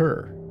playing as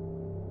her.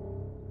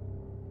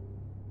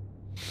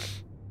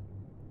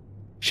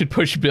 Should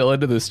push Bill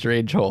into the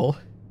strange hole.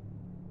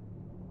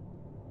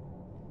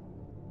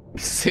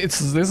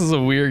 This is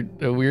a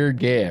weird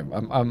game.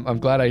 I'm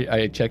glad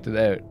I checked it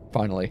out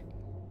finally.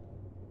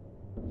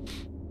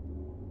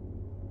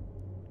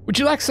 Would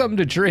you like something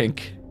to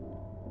drink?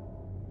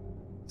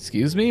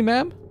 Excuse me,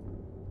 ma'am?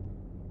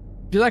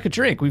 Would you like a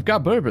drink? We've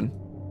got bourbon.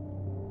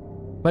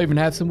 Might even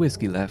have some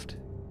whiskey left.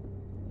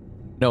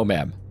 No,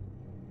 ma'am.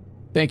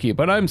 Thank you,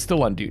 but I'm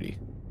still on duty.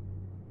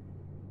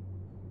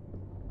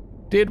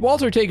 Did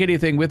Walter take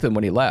anything with him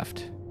when he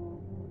left?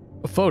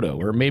 A photo,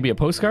 or maybe a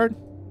postcard?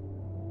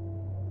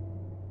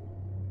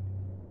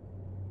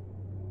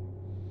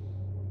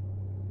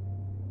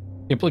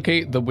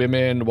 Implicate the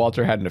women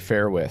Walter had an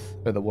affair with,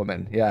 or the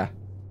woman, yeah.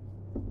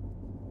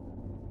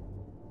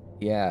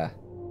 Yeah.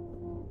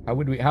 How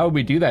would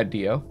we do that,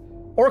 Dio?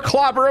 Or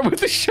clobber him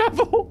with a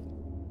shovel?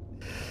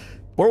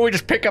 Or we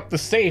just pick up the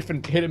safe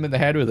and hit him in the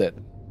head with it.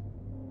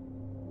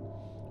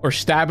 Or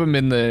stab him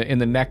in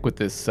the neck with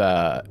this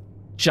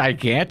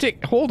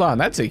gigantic, hold on,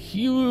 that's a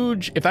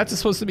huge, if that's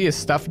supposed to be a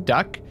stuffed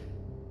duck,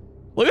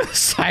 look at the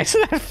size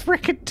of that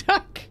freaking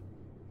duck.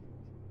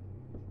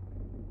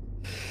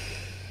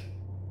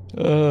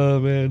 Oh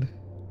man.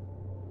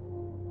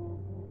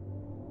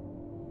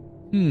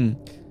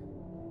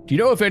 Do you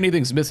know if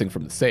anything's missing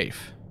from the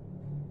safe?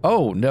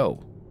 Oh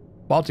no,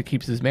 Walter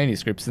keeps his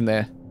manuscripts in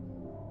there.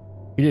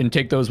 He didn't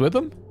take those with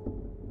him?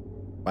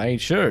 I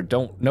ain't sure,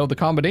 don't know the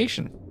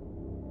combination.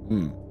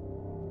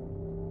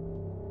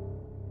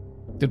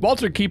 Did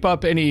Walter keep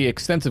up any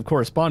extensive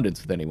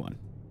correspondence with anyone?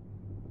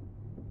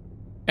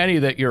 Any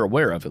that you're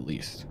aware of, at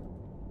least.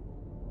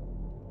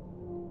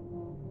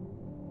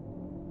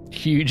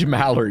 Huge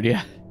mallard,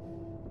 yeah.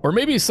 Or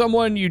maybe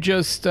someone you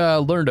just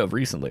learned of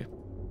recently.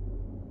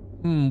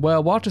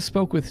 Well, Walter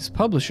spoke with his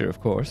publisher, of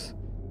course.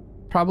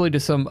 Probably to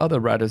some other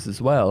writers as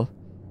well.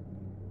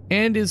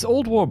 And his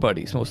old war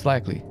buddies, most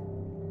likely.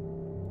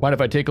 Mind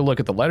if I take a look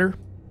at the letter?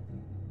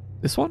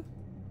 This one?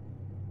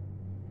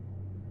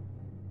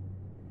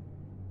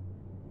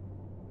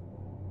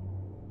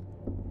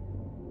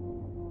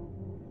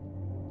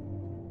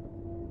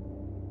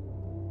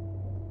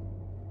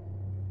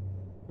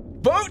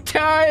 Vote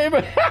time!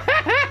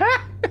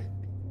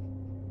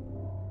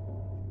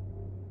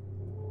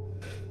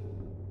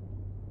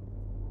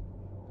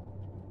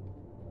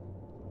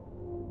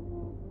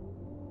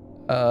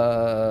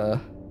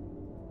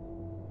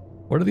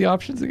 What are the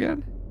options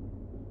again?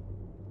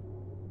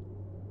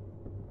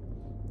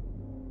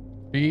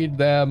 Read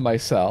them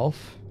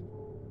myself.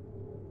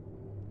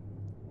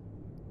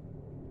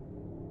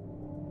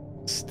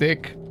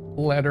 Stick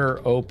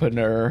letter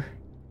opener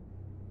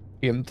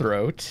in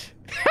throat.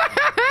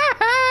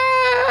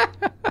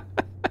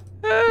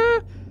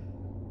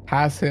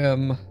 Pass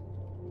him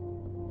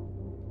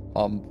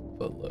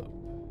envelope.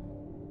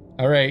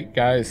 All right,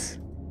 guys.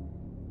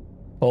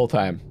 Whole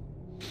time.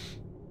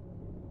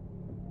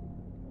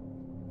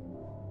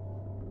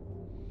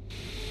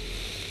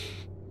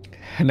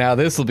 Now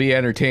this will be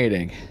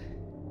entertaining.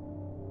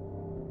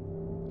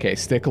 Okay,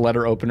 stick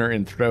letter opener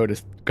in throat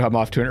has come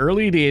off to an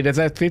early lead. It's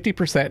at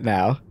 50%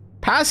 now.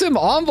 Pass him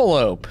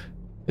envelope.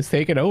 It's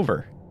taken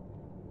over.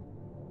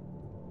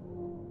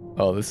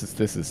 Oh, this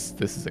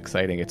is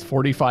exciting. It's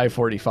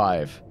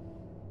 45-45.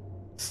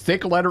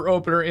 Stick letter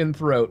opener in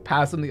throat.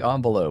 Pass him the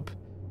envelope.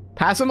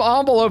 Pass him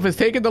envelope has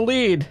taken the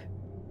lead.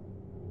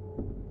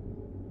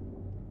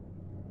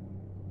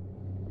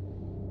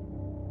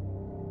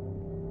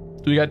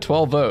 We got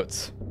 12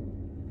 votes.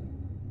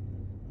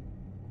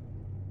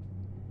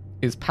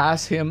 Is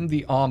pass him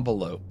the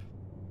envelope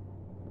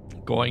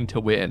going to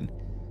win?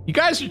 You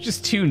guys are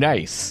just too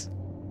nice.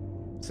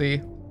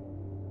 See?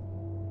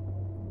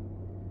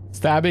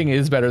 Stabbing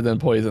is better than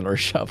poison or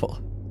shovel.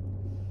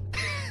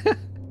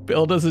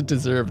 Bill doesn't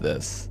deserve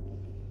this.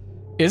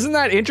 Isn't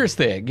that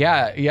interesting?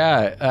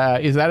 Yeah.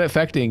 Is that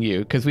affecting you?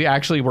 Because we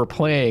actually were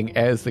playing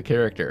as the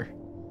character.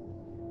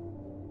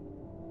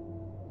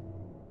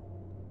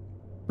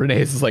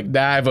 Renee's is like,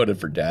 nah, I voted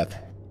for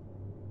death.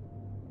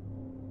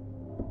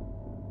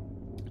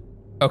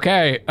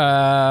 Okay,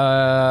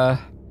 5,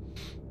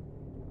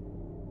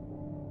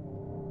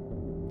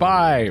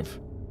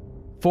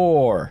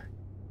 4,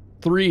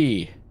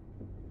 3,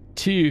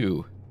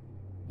 2,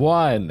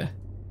 1.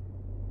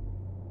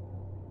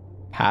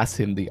 Pass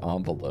him the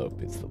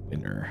envelope is the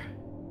winner.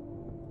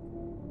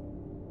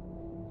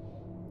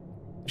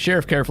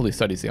 Sheriff carefully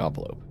studies the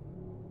envelope.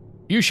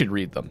 You should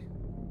read them.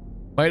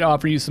 Might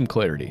offer you some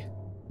clarity.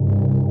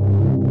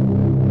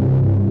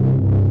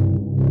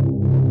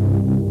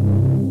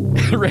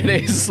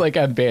 Renee's like,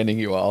 I'm banning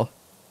you all.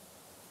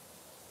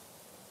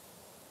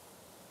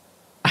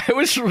 I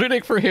was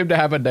rooting for him to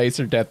have a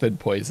nicer death than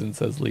poison,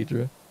 says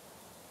Lidra.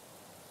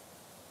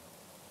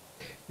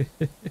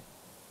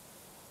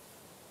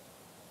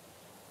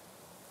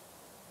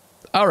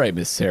 All right,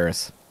 Miss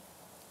Saris.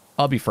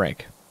 I'll be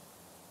frank.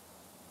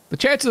 The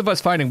chances of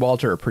us finding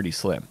Walter are pretty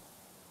slim.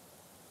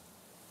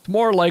 It's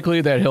more likely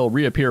that he'll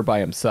reappear by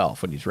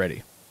himself when he's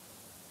ready.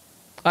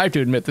 I have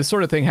to admit, this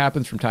sort of thing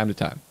happens from time to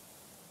time.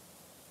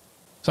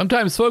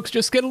 Sometimes folks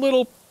just get a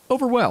little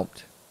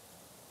overwhelmed.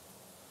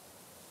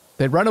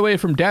 They run away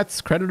from debts,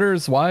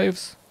 creditors,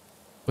 wives,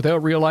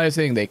 without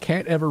realizing they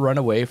can't ever run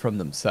away from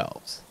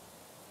themselves.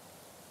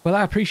 Well,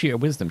 I appreciate your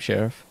wisdom,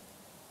 Sheriff.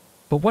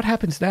 But what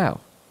happens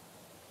now?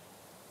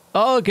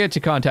 I'll get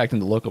to contacting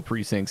the local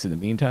precincts in the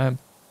meantime.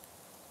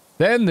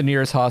 Then the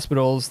nearest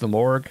hospitals, the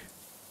morgue.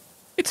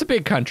 It's a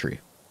big country.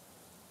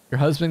 Your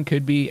husband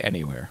could be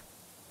anywhere.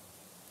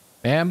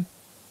 Ma'am?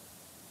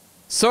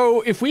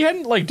 So, if we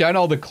hadn't, like, done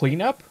all the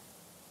cleanup,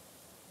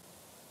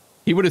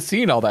 he would have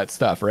seen all that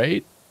stuff,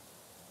 right?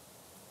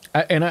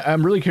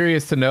 I'm really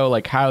curious to know,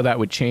 like, how that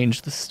would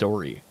change the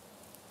story.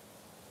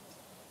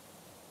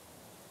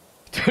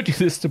 Don't do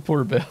this to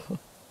poor Bill.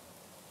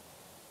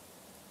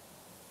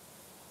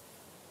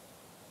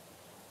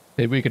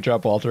 Maybe we could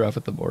drop Walter off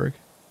at the morgue.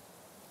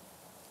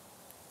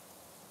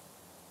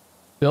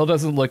 Bill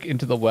doesn't look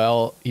into the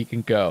well, he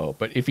can go.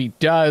 But if he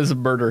does,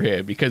 murder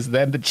him, because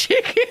then the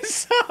chick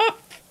is up.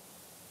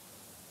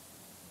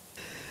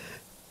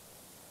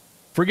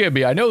 Forgive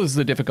me, I know this is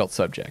a difficult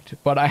subject,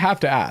 but I have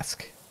to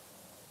ask.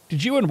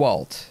 Did you and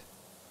Walt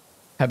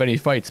have any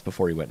fights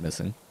before he went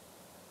missing?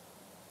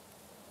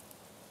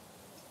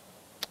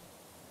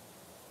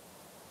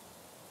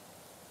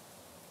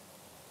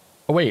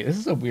 Oh wait, this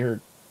is a weird...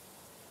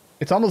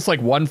 It's almost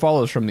like one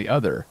follows from the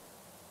other.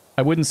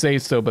 I wouldn't say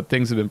so, but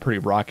things have been pretty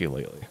rocky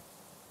lately.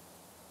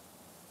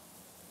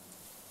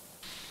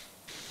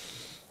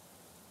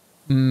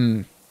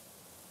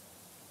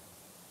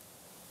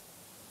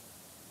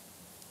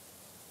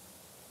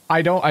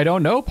 I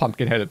don't know,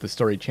 Pumpkinhead, if the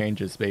story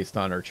changes based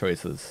on our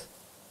choices.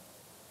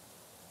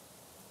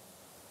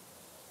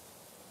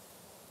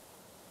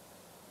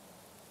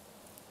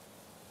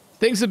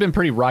 Things have been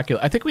pretty rocky.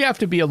 I think we have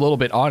to be a little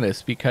bit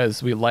honest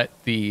because we let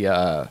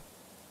the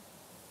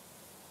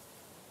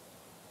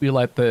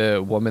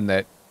woman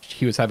that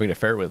he was having an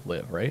affair with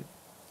live, right?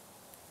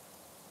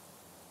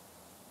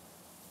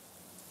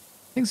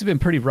 Things have been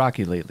pretty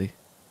rocky lately.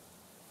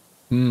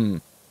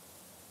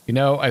 You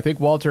know, I think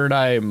Walter and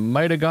I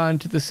might have gone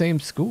to the same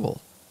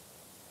school.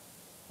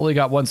 Only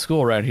got one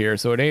school around here,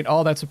 so it ain't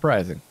all that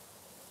surprising.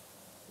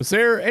 Was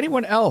there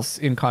anyone else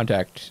in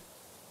contact?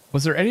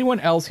 Was there anyone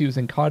else he was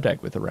in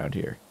contact with around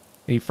here?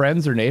 Any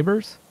friends or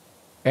neighbors?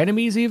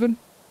 Enemies even?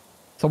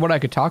 Someone I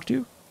could talk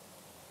to?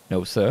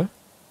 No, sir.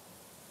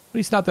 At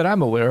least not that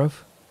I'm aware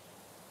of.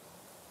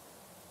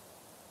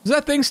 Does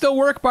that thing still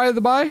work, by the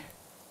by?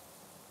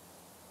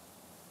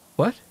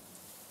 What?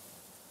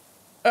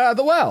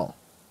 The well.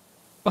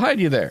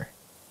 Behind you there.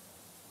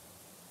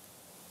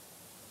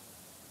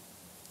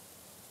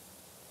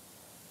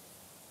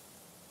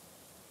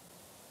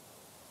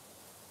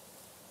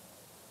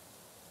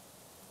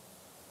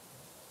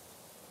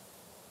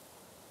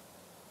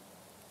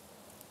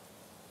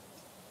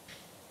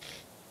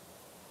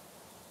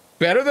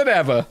 Better than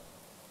ever.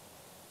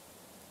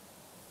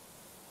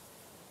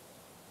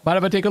 Mind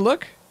if I take a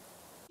look?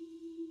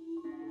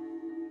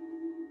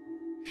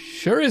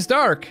 Sure is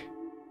dark.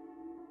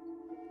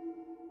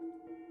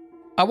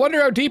 I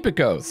wonder how deep it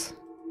goes.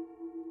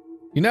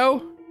 You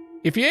know,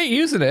 if you ain't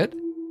using it,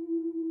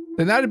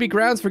 then that'd be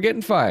grounds for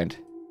getting fined.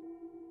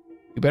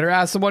 You better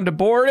ask someone to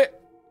board it.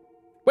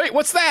 Wait,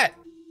 what's that?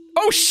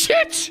 Oh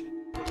shit! Is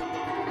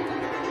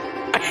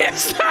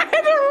that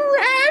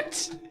a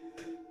rat?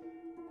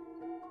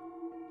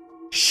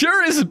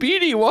 Sure is a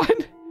beady one.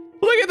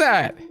 Look at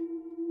that.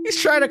 He's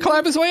trying to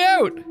climb his way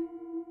out.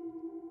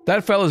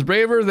 That fella's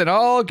braver than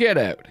all get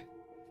out.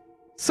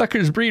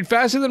 Suckers breed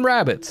faster than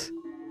rabbits.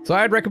 So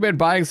I'd recommend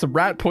buying some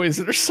rat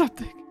poison or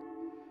something.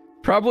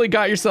 Probably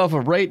got yourself a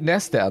right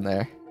nest down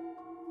there.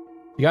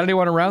 You got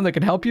anyone around that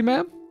can help you,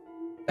 ma'am?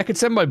 I could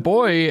send my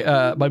boys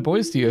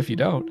to you if you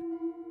don't.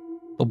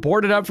 They'll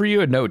board it up for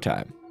you in no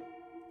time.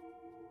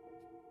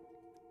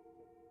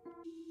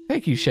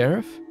 Thank you,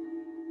 Sheriff.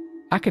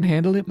 I can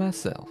handle it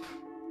myself.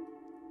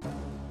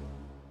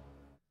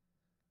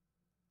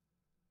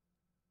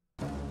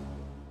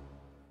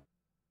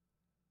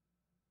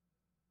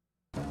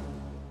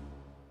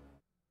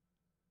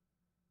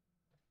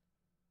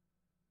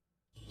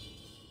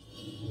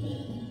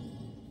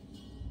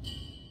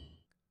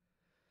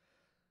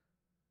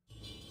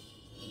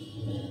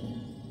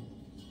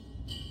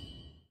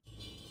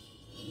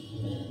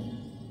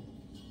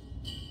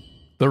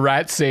 The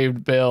rat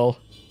saved Bill.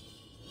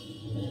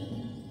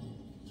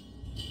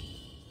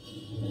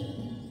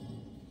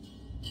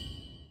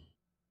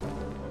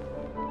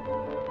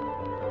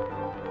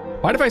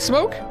 Mind if I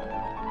smoke?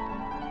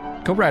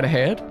 Go right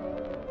ahead.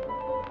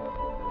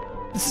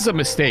 This is a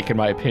mistake in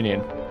my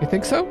opinion. You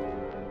think so?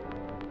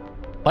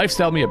 Life's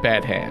dealt me a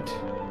bad hand.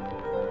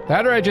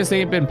 That or I just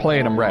ain't been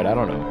playing them right. I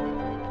don't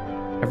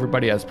know.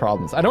 Everybody has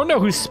problems. I don't know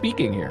who's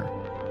speaking here.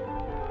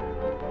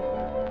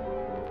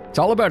 It's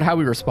all about how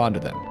we respond to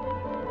them.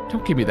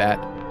 Don't give me that.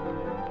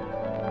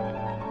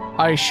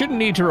 I shouldn't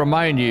need to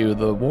remind you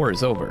the war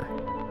is over.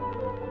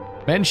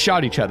 Men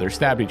shot each other,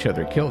 stabbed each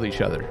other, killed each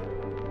other.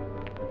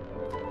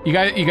 You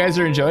guys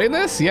are enjoying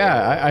this?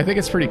 Yeah, I think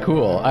it's pretty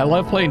cool. I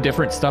love playing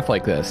different stuff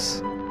like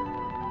this.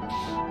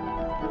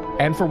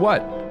 And for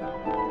what?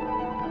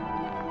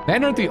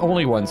 Men aren't the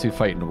only ones who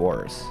fight in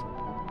wars.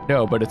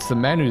 No, but it's the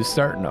men who's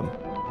starting them.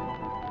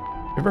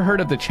 Ever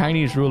heard of the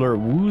Chinese ruler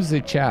Wu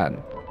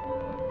Zetian?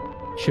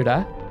 Should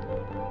I?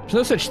 There's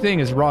no such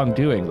thing as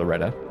wrongdoing,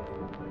 Loretta.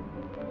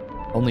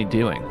 Only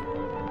doing.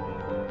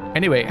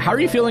 Anyway, how are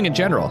you feeling in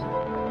general?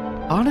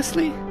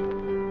 Honestly,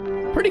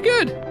 pretty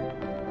good.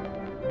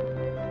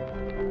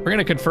 We're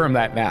gonna confirm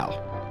that now.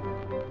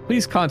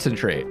 Please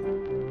concentrate.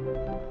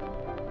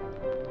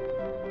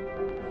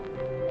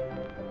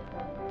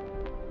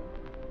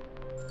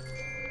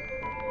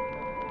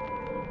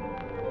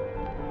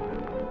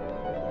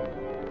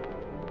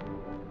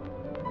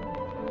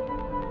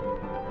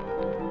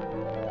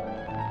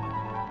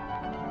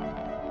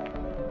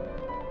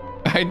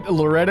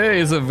 Loretta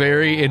is a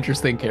very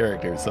interesting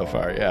character so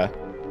far, yeah.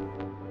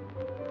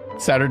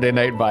 Saturday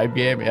night vibe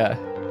game, yeah.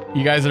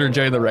 You guys are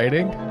enjoying the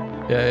writing?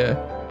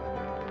 Yeah.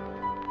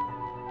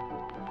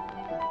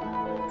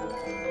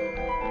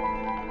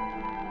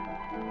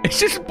 It's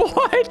just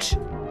what?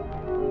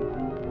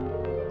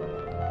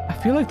 I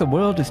feel like the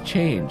world has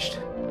changed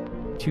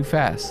too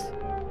fast.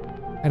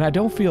 And I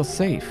don't feel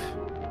safe.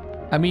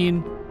 I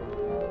mean,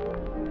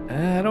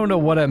 I don't know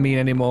what I mean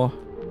anymore.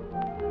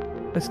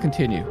 Let's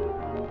continue.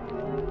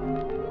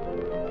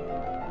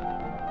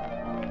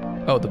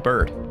 Oh, the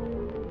bird.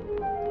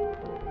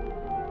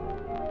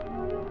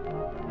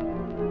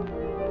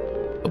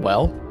 The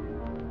well?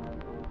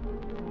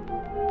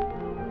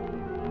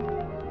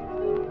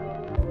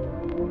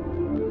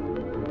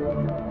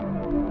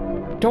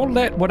 Don't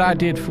let what I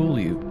did fool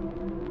you.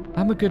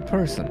 I'm a good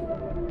person.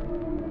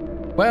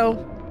 Well,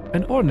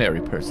 an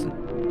ordinary person.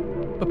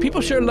 But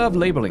people sure love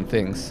labeling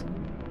things.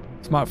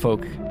 Smart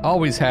folk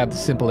always have the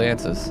simple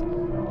answers.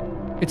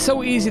 It's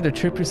so easy to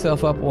trip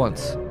yourself up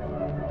once.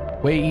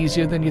 Way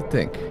easier than you'd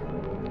think.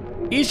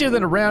 Easier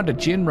than a round of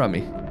gin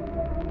rummy.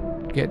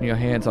 Getting your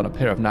hands on a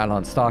pair of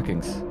nylon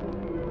stockings.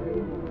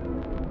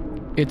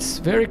 It's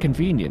very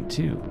convenient,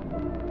 too.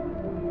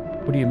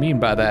 What do you mean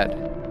by that?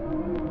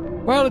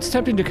 Well, it's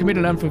tempting to commit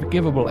an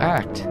unforgivable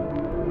act.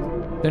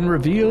 Then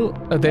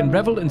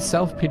revel in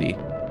self-pity,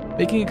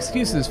 making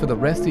excuses for the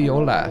rest of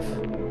your life.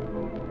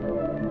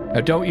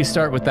 Now don't you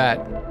start with that.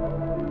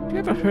 Have you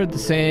ever heard the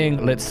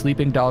saying, let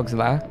sleeping dogs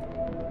lie?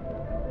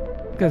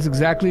 That's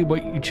exactly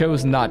what you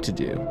chose not to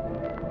do.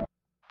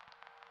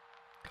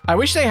 I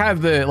wish they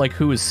had the, like,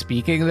 who is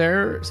speaking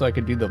there so I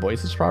could do the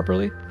voices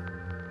properly.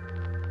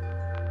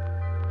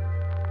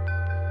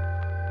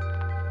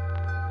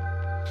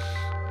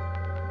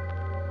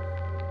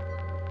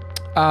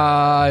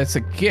 It's a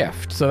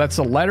gift. So that's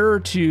a letter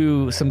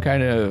to some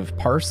kind of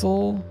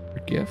parcel or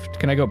gift.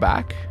 Can I go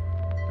back?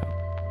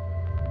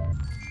 No.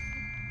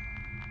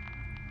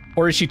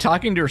 Or is she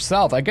talking to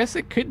herself? I guess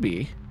it could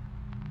be.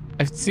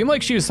 It seemed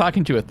like she was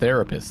talking to a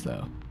therapist,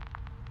 though.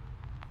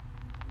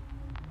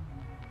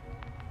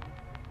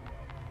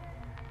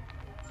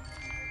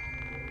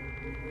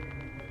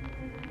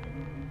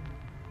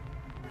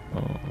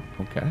 Oh,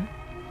 okay.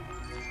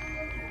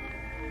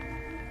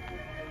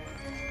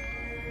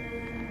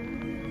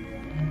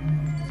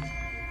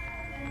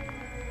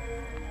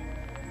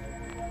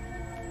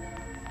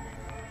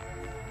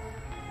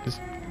 Just...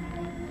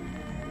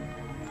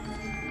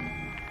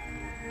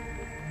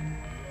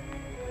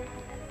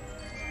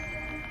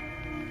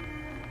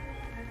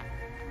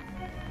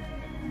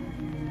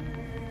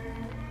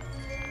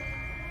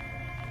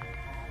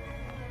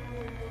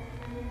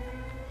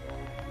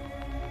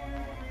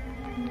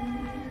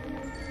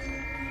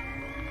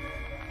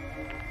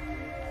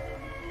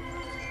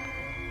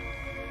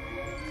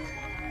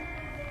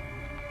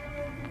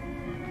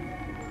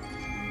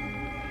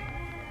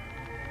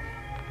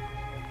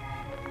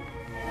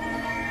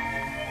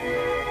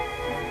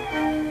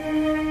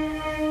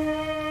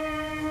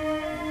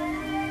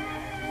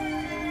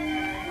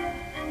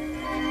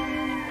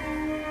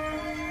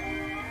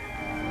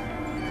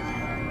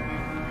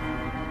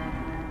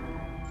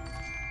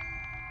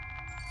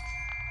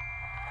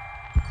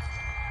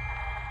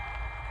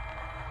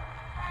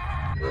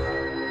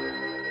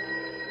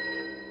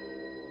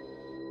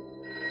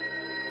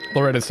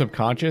 Loretta's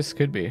subconscious?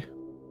 Could be.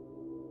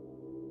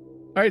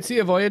 Alright, see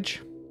ya,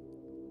 Voyage.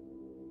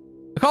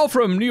 A call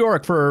from New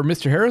York for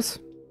Mr. Harris.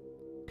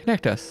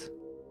 Connect us.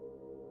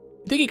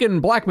 You think you can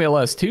blackmail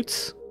us,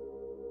 Toots?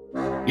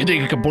 You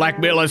think you can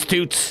blackmail us,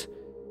 Toots?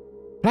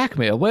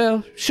 Blackmail?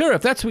 Well, sure,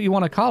 if that's what you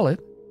want to call it.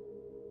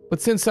 But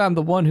since I'm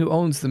the one who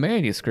owns the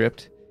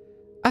manuscript,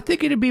 I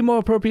think it'd be more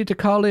appropriate to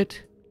call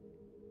it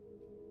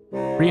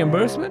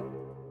reimbursement?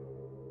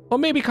 Or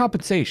maybe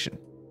compensation.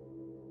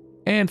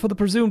 And for the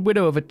presumed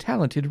widow of a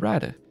talented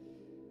writer.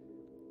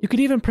 You could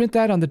even print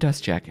that on the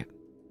dust jacket.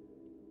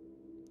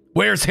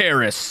 Where's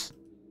Harris?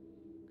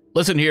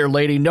 Listen here,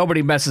 lady,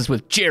 nobody messes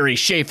with Jerry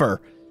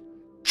Schaefer.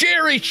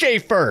 Jerry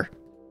Schaefer!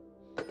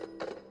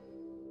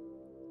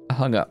 I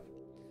hung up.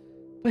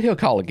 But he'll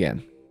call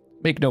again.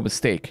 Make no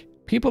mistake,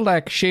 people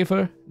like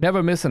Schaefer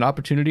never miss an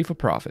opportunity for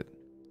profit.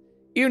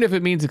 Even if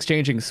it means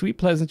exchanging sweet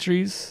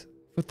pleasantries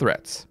for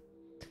threats.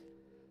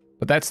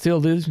 But that still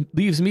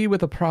leaves me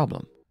with a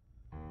problem.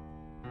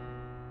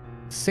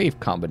 Safe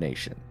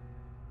combination.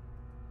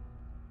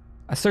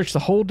 I searched the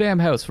whole damn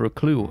house for a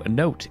clue, a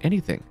note,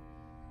 anything.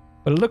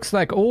 But it looks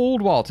like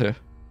old Walter.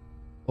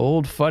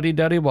 Old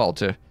fuddy-duddy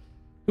Walter.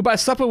 Who by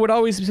supper would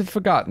always be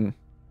forgotten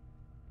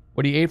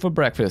what he ate for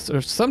breakfast,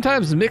 or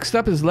sometimes mixed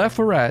up his left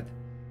for right.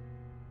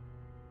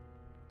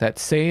 That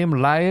same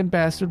lying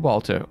bastard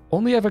Walter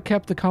only ever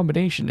kept the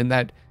combination in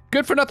that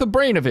good-for-nothing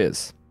brain of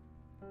his.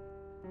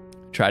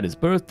 Tried his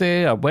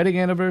birthday, our wedding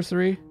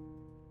anniversary,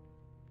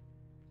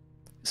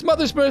 his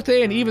mother's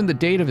birthday, and even the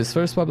date of his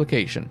first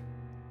publication.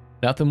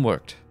 Nothing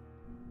worked.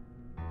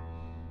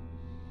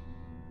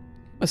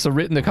 Must have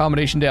written the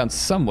combination down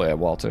somewhere,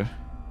 Walter.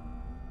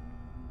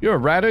 You're a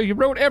writer, you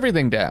wrote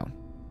everything down.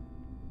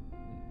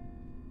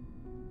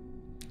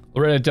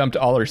 Loretta dumped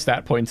all her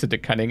stat points into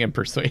cunning and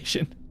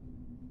persuasion.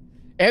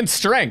 And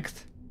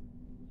strength.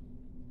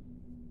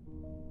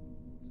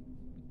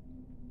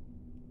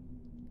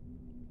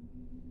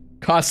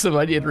 Cost of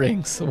onion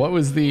rings. What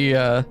was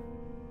the,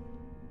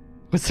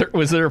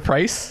 was there a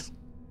price?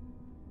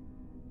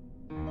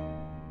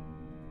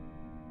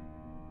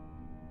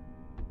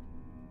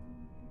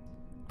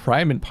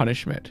 Crime and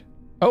punishment.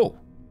 Oh.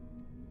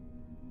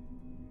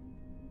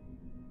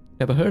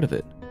 Never heard of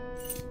it.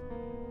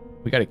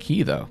 We got a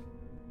key, though.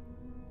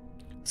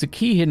 There's a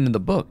key hidden in the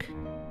book.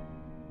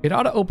 It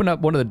ought to open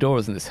up one of the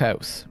doors in this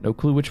house. No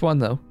clue which one,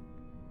 though.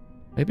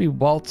 Maybe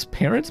Walt's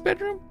parents'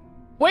 bedroom?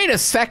 Wait a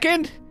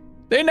second!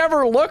 They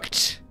never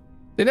looked?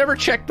 They never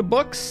checked the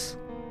books?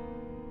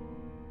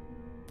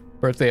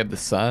 Birthday of the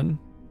son?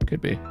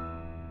 Could be.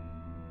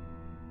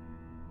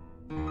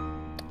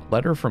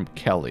 Letter from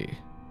Kelly.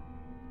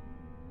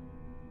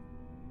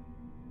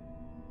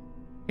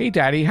 Hey,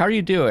 Daddy, how are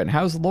you doing?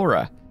 How's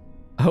Laura?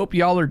 I hope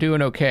y'all are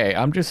doing okay.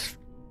 I'm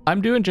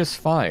doing just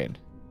fine.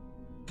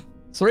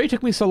 Sorry it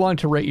took me so long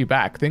to write you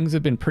back. Things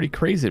have been pretty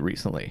crazy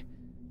recently.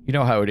 You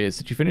know how it is.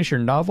 Did you finish your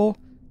novel?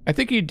 I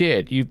think you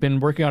did. You've been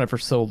working on it for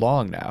so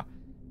long now.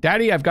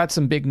 Daddy, I've got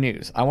some big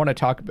news I want to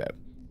talk about.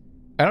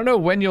 I don't know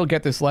when you'll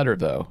get this letter,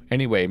 though.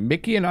 Anyway,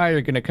 Mickey and I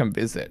are going to come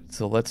visit,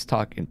 so let's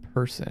talk in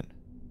person.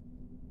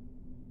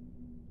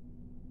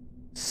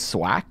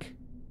 Swack?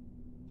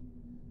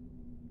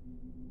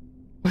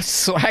 What's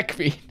swack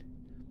mean?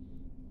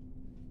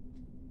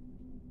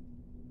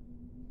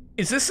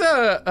 Is this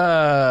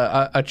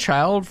a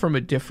child from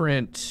a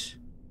different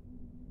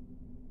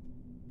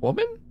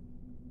woman?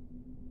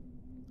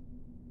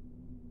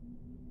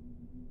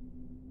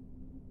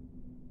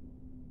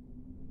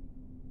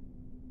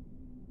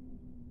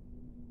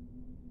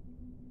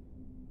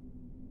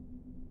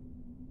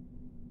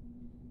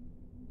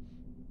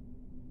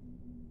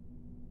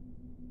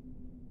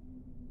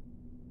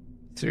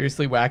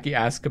 Seriously wacky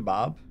ass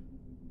kebab?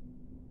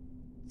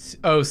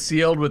 Oh,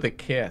 sealed with a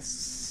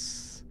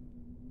kiss.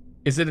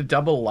 Is it a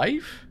double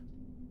life?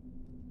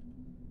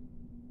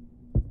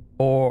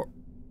 Or...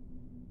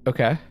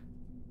 Okay.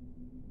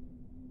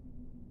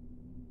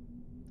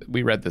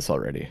 We read this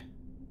already.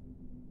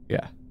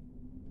 Yeah.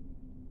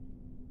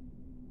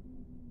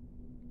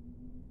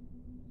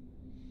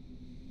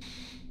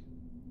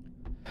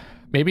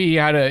 Maybe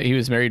he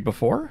was married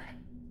before?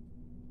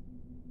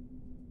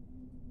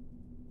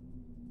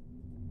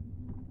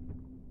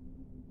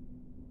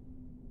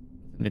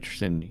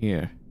 Interesting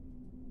here.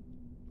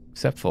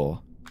 Except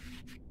for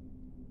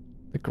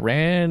the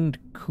Grand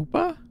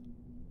Koopa?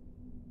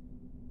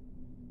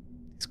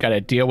 He's got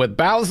to deal with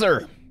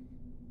Bowser.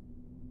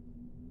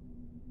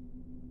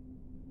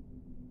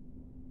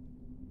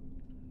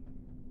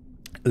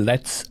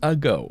 Let's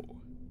go.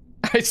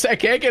 I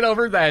can't get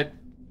over that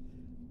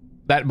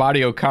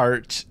Mario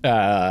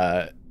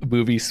Kart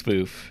movie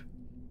spoof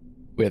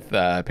with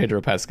Pedro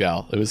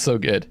Pascal. It was so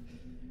good.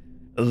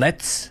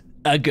 Let's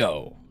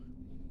go.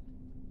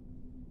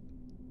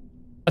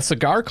 A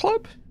cigar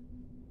club?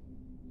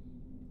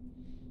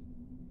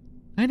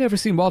 I never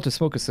seen Walter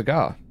smoke a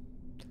cigar.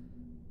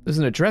 There's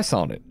an address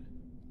on it.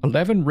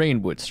 11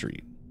 Rainwood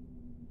Street.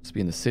 Must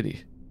be in the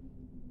city.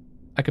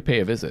 I could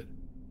pay a visit.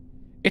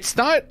 It's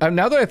not,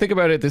 now that I think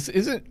about it, this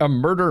isn't a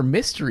murder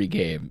mystery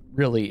game,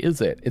 really, is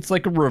it? It's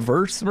like a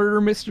reverse murder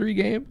mystery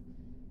game.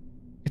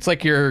 It's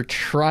like you're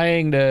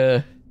trying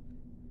to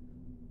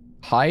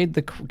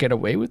get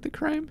away with the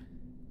crime.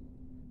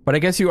 But I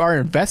guess you are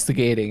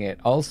investigating it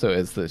also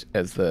as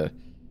the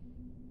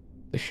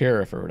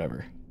sheriff or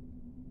whatever.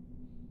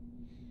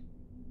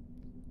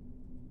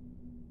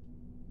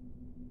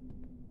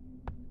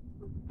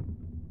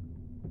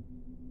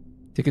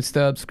 Ticket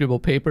stub, scribble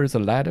papers, a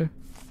ladder.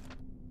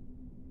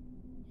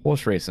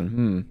 Horse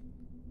racing,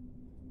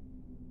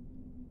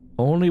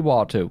 Only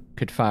Walter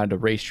could find a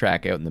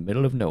racetrack out in the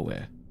middle of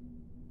nowhere.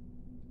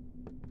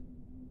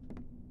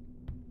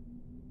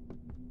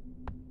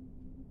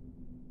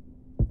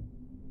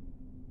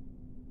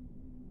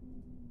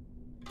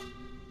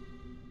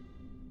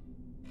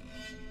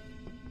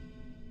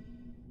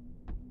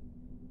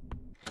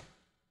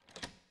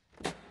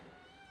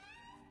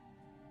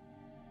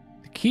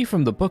 The key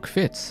from the book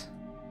fits.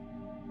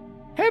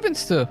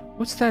 Heavens to,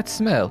 what's that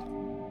smell?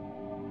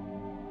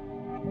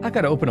 I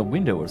gotta open a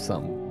window or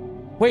something.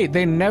 Wait,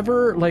 they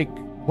never, like,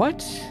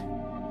 what?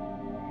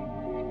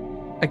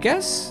 I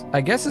guess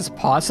it's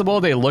possible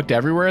they looked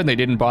everywhere and they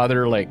didn't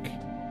bother, like,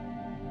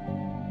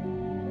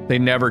 they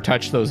never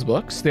touched those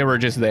books. They were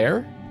just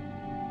there.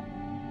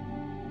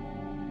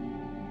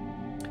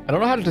 I don't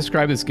know how to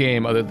describe this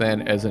game other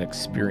than as an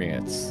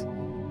experience.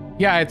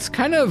 Yeah, it's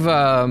kind of,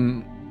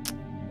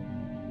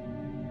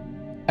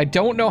 I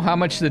don't know how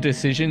much the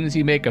decisions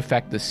you make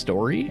affect the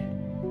story,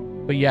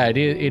 but yeah,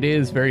 it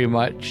is very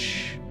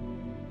much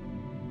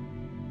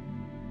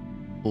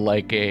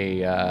like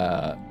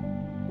a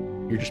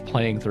you're just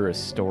playing through a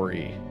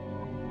story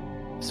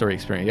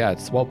experience. Yeah,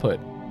 it's well put.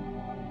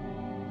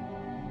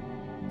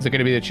 Is it going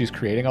to be that she's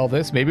creating all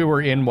this? Maybe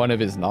we're in one of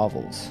his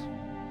novels.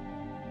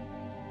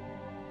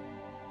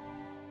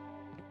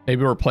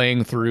 Maybe we're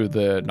playing through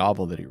the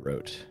novel that he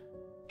wrote.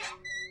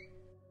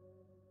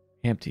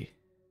 Empty.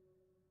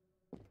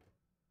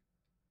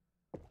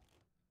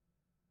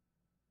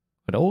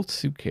 An old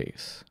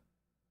suitcase.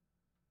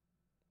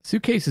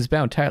 Suitcase is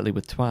bound tightly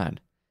with twine.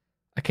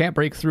 I can't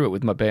break through it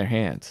with my bare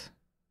hands.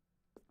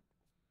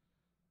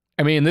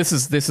 I mean, this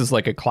is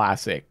like a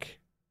classic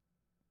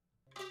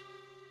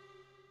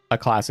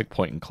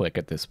point and click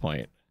at this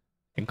point.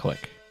 And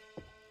click.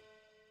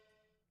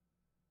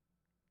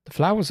 The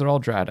flowers are all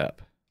dried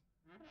up.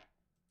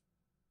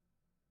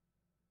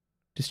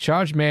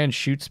 Discharged man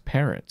shoots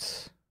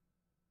parents.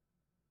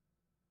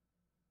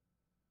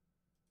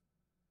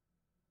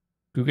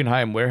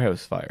 Guggenheim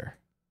warehouse fire.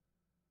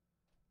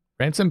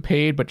 Ransom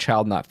paid but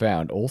child not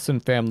found. Olsen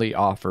family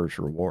offers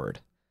reward.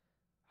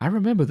 I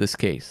remember this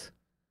case.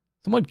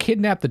 Someone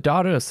kidnapped the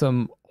daughter of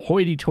some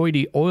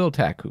hoity-toity oil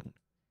tycoon.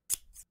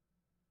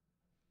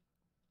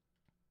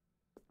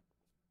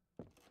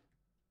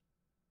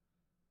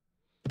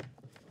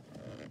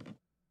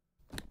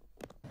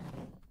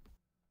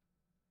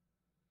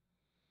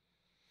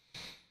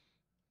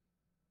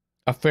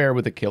 Affair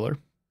with a killer.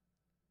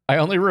 I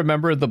only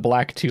remember the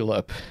black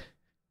tulip.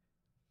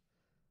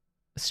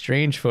 A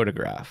strange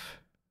photograph.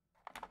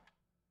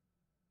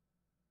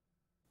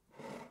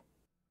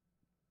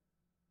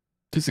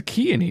 There's a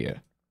key in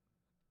here.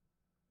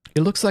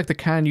 It looks like the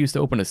kind used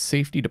to open a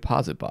safety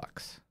deposit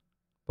box.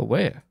 But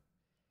where?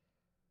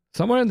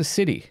 Somewhere in the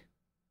city.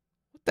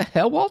 What the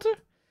hell, Walter?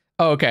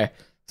 Oh, okay.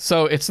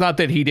 So it's not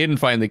that he didn't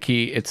find the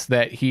key, it's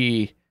that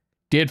he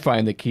did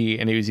find the key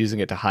and he was using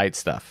it to hide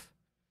stuff.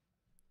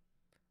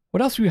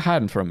 What else were you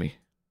hiding from me?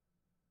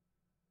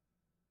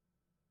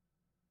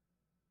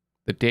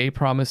 The day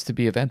promised to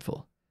be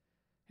eventful.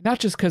 Not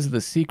just because of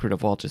the secret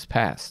of Walter's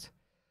past.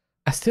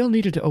 I still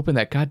needed to open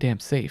that goddamn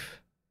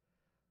safe.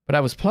 But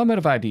I was plumb out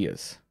of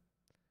ideas.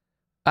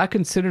 I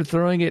considered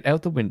throwing it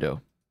out the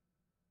window.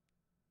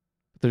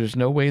 But there's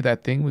no way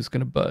that thing was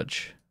going to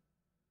budge.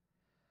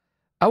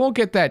 I won't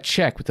get that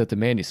check without the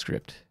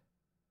manuscript.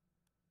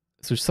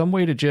 Is there some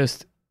way to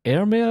just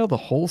airmail the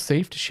whole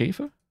safe to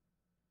Schaefer?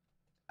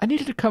 I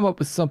needed to come up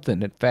with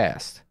something and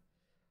fast.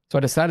 So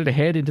I decided to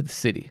head into the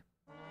city.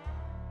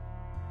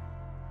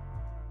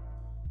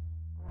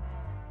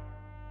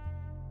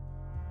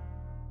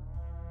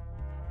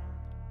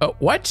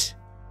 What?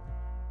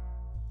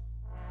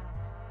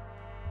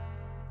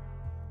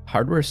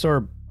 Hardware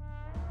store,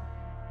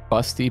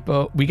 bus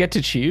depot. We get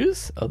to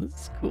choose? Oh, this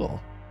is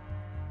cool.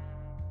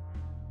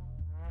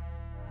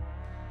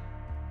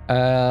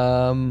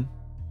 I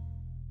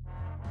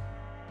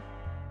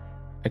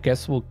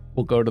guess we'll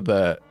go to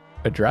the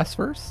address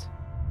first.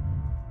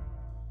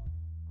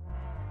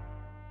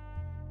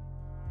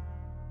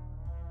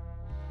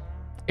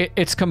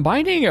 It's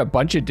combining a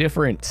bunch of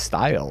different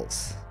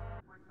styles.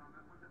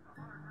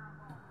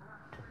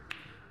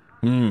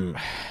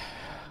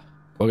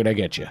 What can I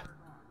get you?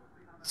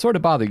 Sorry to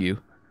bother you.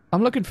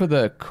 I'm looking for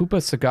the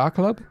Koopa Cigar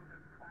Club.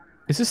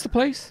 Is this the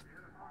place?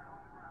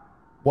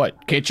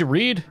 What, can't you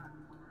read?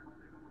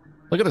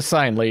 Look at the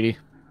sign, lady.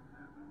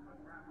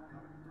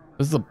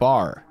 This is a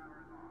bar.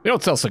 We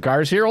don't sell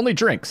cigars here, only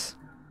drinks.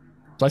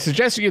 So I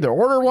suggest you either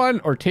order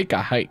one or take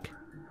a hike.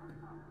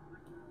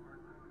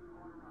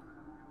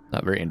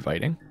 Not very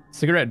inviting.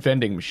 Cigarette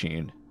vending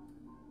machine.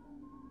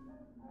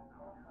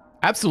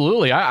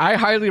 Absolutely. I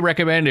highly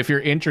recommend if you're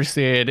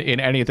interested in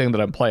anything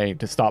that I'm playing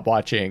to stop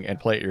watching and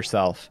play it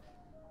yourself.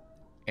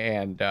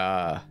 And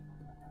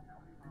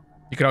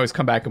you can always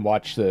come back and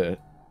watch the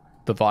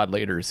VOD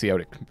later to see how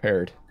it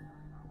compared.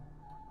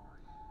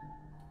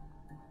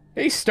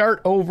 Hey,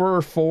 start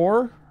over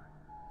 4.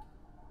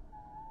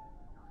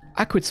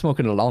 I quit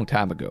smoking a long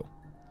time ago,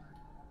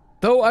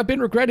 though I've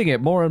been regretting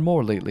it more and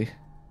more lately.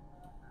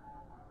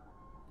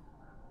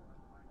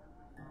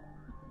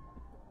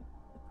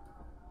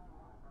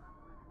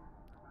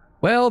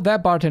 Well,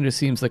 that bartender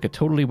seems like a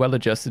totally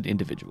well-adjusted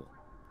individual.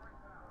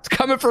 It's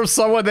coming from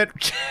someone that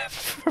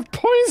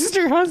poisoned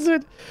your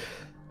husband.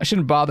 I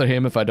shouldn't bother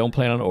him if I don't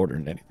plan on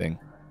ordering anything.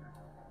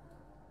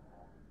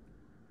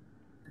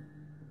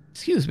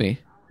 Excuse me.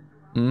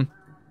 Don't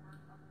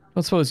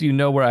suppose you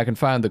know where I can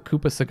find the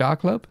Koopa Cigar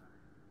Club?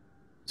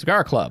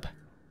 Cigar Club.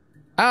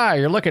 Ah,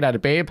 you're looking at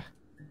it, babe.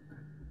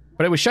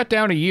 But it was shut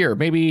down a year,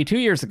 maybe 2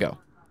 years ago.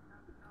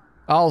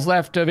 All's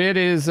left of it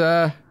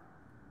now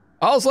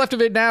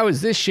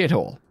is this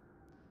shithole.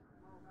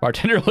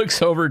 Bartender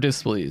looks over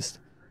displeased.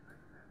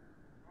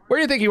 Where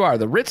do you think you are,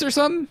 the Ritz or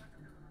something?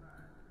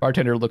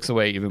 Bartender looks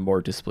away even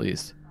more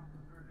displeased.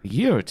 A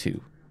year or 2?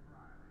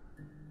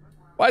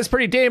 Why is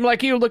pretty dame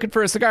like you looking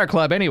for a cigar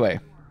club anyway?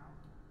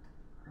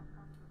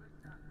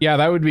 Yeah,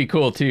 that would be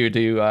cool too,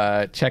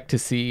 to check to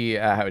see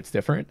how it's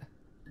different.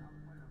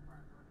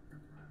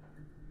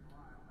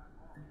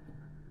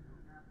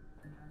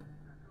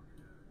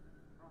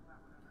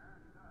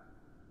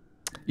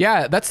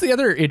 Yeah, that's the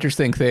other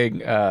interesting thing.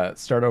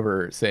 Start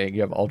over saying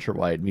you have ultra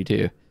wide. Me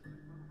too.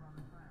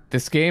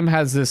 This game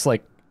has this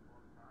like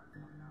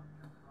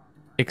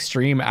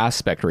extreme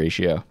aspect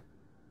ratio.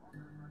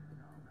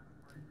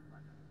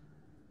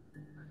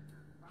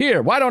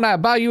 Here, why don't I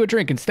buy you a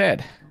drink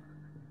instead?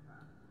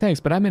 Thanks,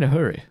 but I'm in a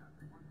hurry.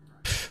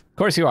 Of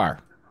course you are.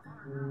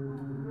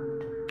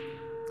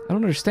 I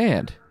don't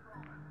understand.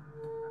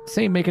 This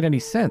ain't making any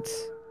sense.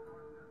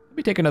 Let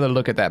me take another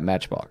look at that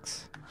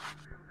matchbox.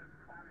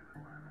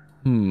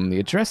 The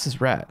address is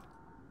right.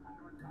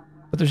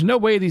 But there's no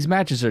way these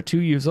matches are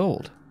 2 years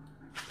old.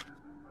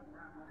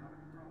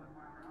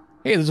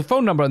 Hey, there's a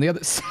phone number on the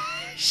other side.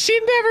 She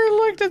never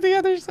looked at the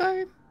other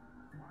side.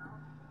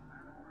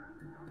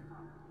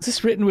 Is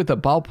this written with a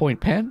ballpoint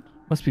pen?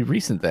 Must be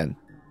recent then.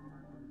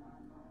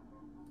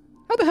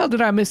 How the hell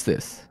did I miss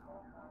this?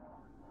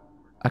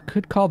 I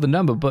could call the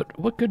number, but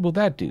what good will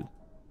that do?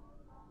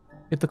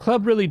 If the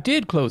club really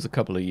did close a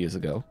couple of years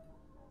ago,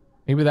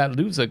 maybe that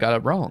loser got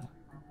it wrong.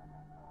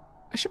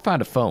 I should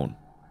find a phone.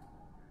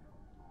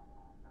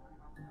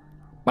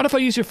 Mind if I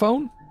use your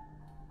phone?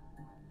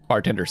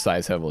 Bartender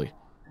sighs heavily.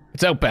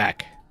 It's out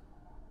back.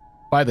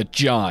 By the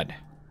John.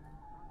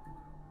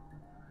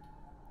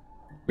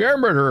 We are a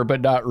murderer,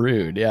 but not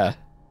rude, yeah.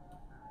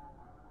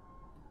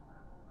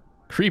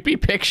 Creepy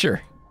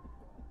picture.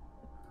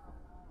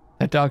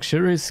 That dog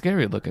sure is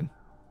scary looking.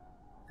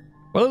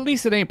 Well, at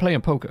least it ain't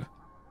playing poker.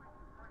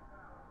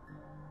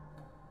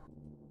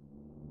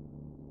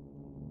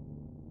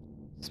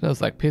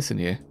 Smells like piss in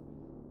here.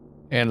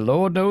 And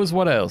Lord knows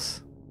what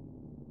else.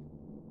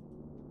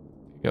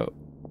 Go.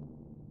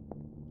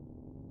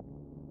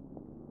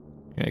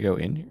 Can I go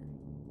in here?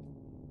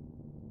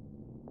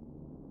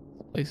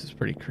 This place is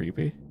pretty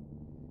creepy.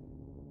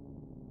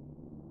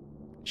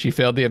 She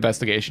failed the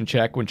investigation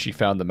check when she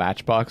found the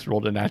matchbox,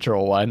 rolled a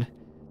natural 1.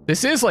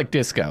 This is like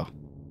disco.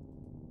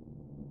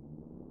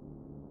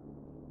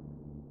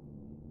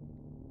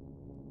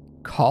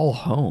 Call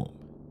home.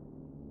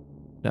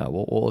 No,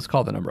 well, let's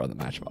call the number on the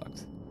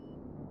matchbox.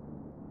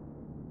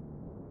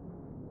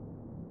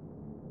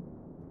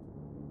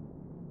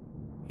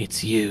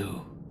 It's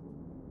you.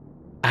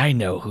 I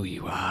know who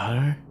you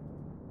are.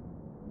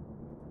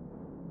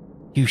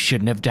 You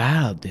shouldn't have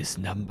dialed this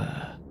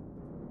number.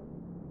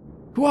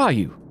 Who are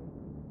you?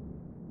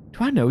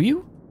 Do I know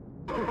you?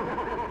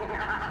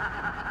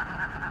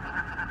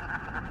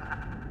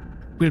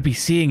 We'll be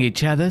seeing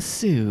each other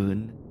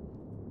soon.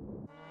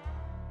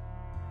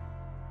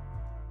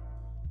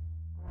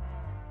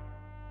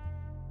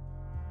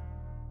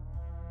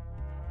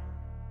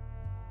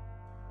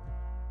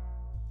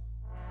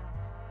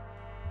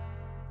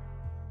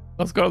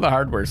 Let's go to the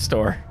hardware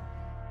store.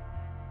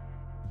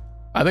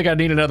 I think I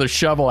need another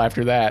shovel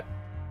after that.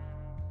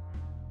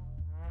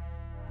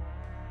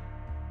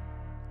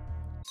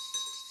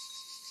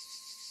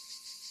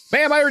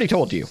 Ma'am, I already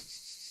told you.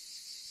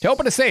 To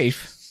open a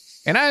safe,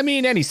 and I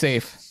mean any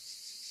safe,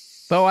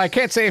 though I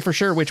can't say for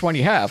sure which one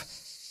you have.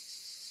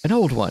 An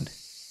old one.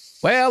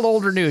 Well,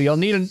 old or new, you'll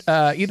need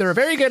either a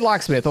very good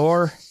locksmith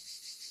or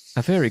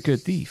a very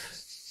good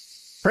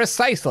thief.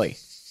 Precisely.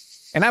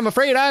 And I'm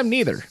afraid I'm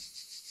neither.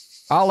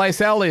 All I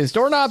sell is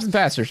doorknobs and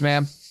fasteners,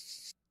 ma'am.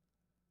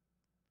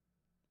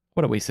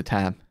 What a waste of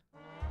time.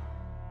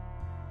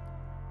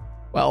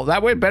 Well,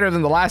 that went better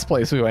than the last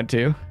place we went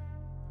to.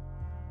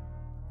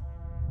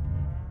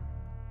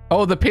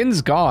 Oh, the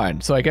pin's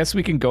gone. So I guess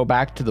we can go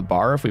back to the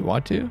bar if we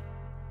want to.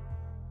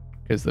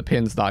 Because the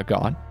pin's not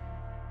gone.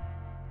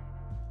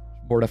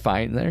 More to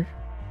find there.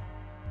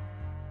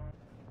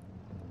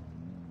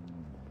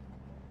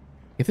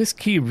 If this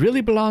key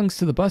really belongs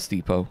to the bus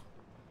depot,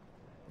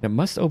 it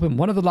must open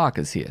one of the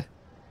lockers here.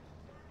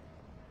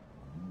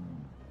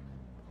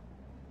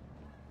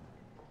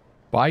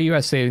 Buy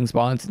U.S. savings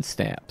bonds and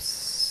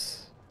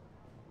stamps.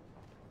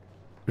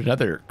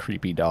 Another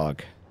creepy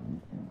dog.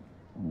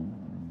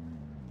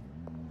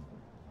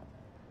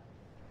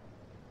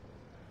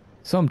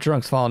 Some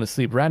drunk's falling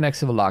asleep right next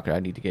to the locker I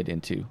need to get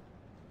into.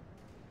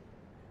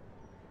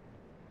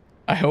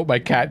 I hope my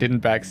cat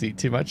didn't backseat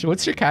too much.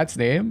 What's your cat's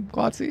name,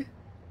 Glotsy?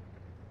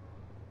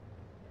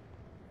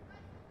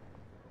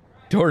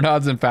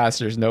 Doorknobs and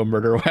fasteners, no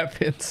murder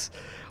weapons.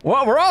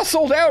 Well, we're all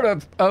sold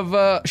out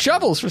of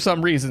shovels for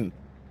some reason.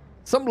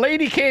 Some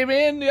lady came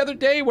in the other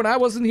day when I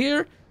wasn't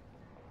here.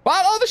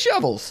 Bought all the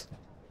shovels.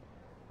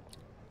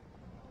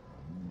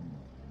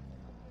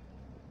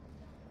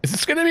 Is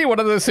this going to be one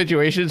of those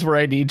situations where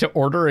I need to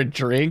order a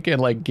drink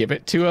and like give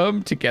it to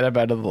him to get him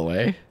out of the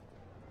way?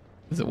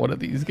 Is it one of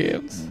these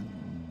games?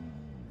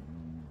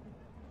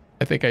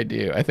 I think I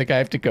do. I think I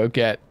have to go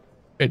get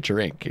a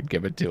drink and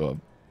give it to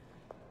him.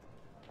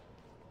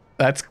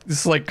 This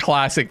is like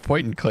classic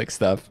point and click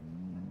stuff.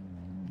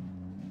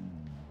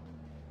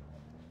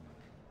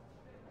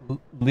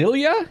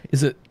 Lilia?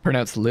 Is it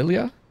pronounced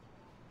Lilia?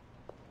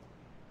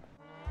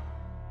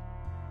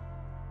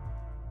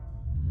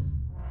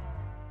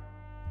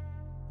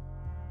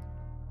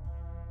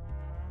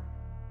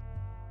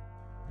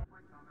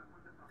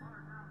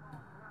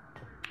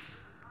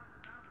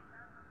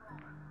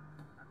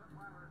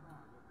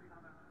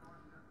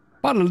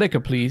 Bottle of liquor,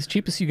 please.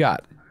 Cheapest you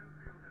got.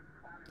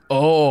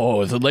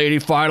 Oh, the lady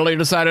finally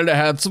decided to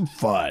have some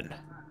fun.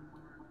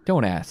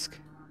 Don't ask.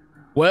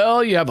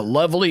 Well, you have a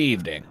lovely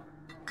evening.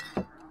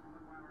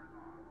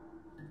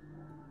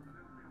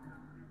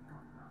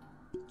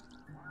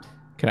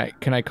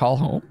 Can I call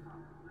home?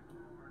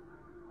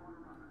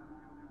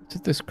 What's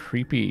with this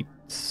creepy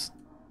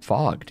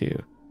fog, too?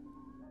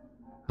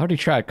 I already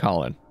tried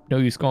calling. No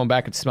use going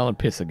back and smelling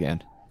piss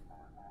again.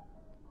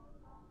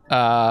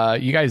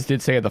 You guys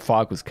did say the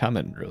fog was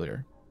coming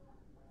earlier.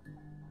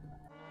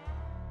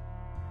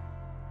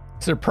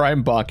 It's their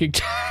prime bonking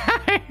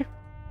time.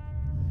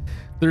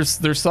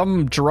 There's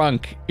some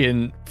drunk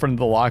in front of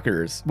the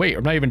lockers. Wait,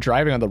 I'm not even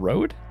driving on the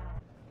road?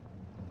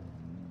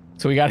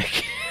 So we gotta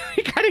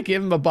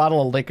give him a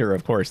bottle of liquor,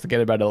 of course, to get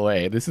him out of the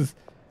way. This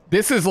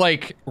is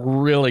like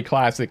really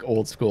classic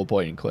old school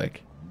point and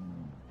click.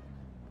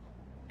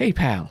 Hey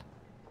pal,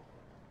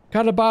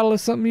 got a bottle of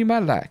something you might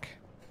like?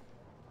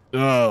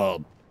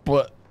 Oh,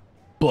 but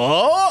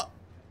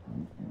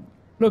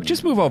look,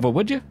 just move over,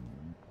 would you?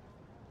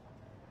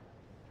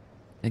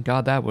 Thank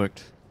God that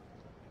worked.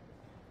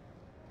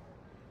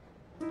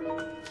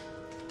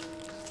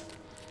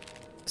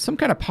 Some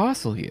kind of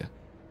parcel here.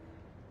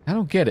 I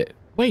don't get it.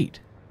 Wait.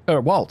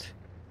 Walt.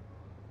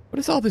 What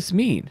does all this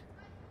mean?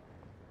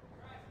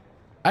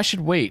 I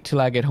should wait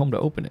till I get home to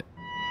open it.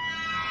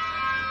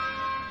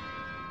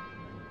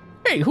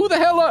 Hey, who the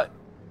hell are...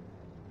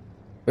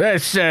 They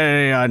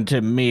say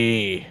unto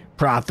me,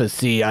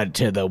 prophecy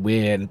unto the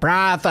wind,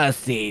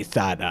 prophecy,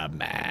 son of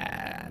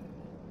man.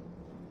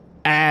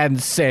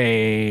 And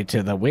say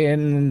to the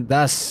wind,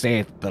 thus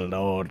saith the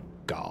Lord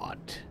God.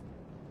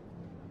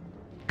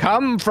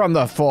 Come from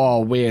the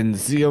four winds,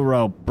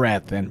 zero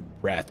breath and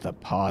breath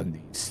upon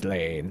these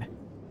slain,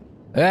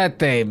 that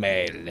they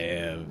may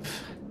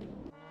live.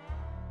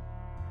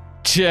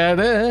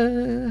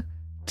 Da-da,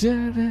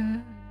 da-da.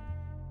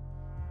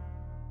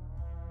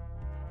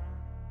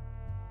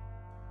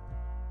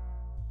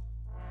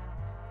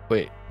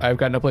 Wait, I've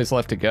got no place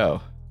left to go.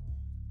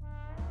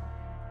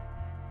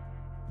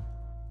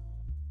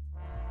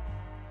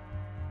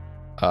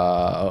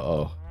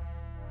 Uh-oh.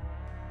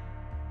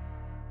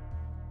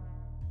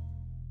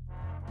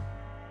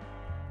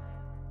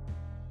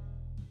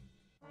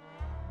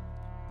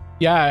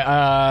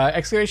 Yeah,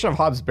 Excavation of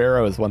Hobbs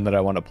Barrow is one that I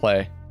want to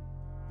play.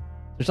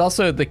 There's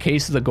also The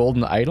Case of the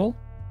Golden Idol.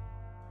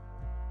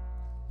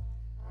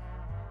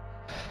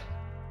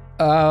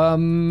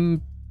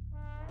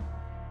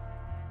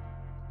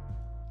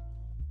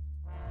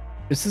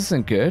 This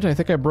isn't good. I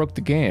think I broke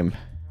the game.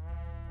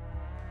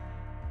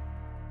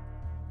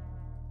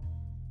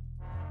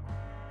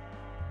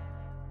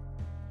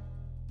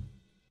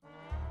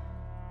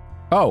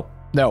 Oh,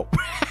 no.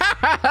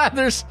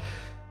 There's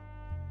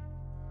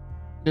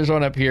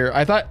one up here.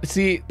 I thought,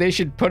 see, they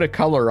should put a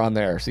color on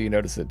there so you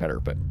notice it better,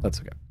 but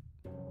that's okay.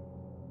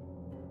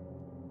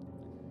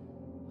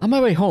 On my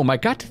way home, I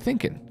got to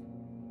thinking,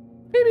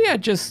 maybe I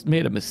just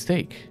made a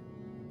mistake.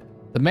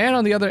 The man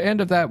on the other end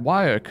of that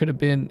wire could have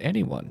been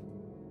anyone.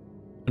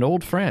 An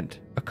old friend,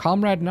 a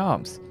comrade in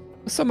arms,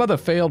 or some other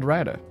failed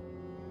rider.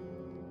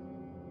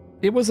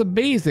 It was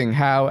amazing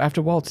how,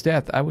 after Walt's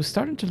death, I was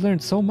starting to learn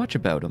so much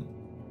about him.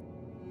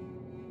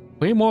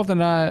 Way more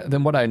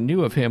than what I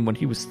knew of him when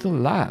he was still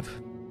alive.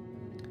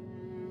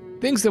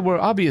 Things that were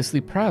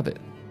obviously private.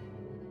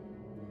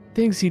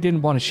 Things he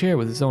didn't want to share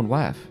with his own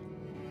wife.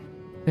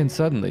 Then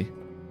suddenly,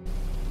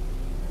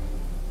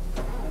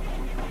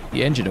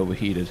 the engine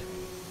overheated.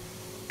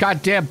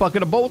 Goddamn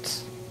bucket of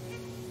bolts!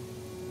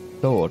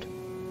 Lord,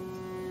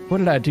 what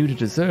did I do to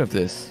deserve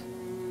this?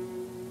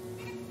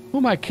 Who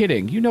am I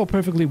kidding? You know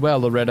perfectly well,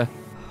 Loretta.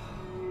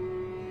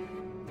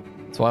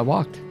 So I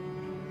walked.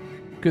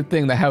 Good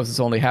thing the house is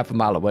only half a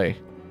mile away.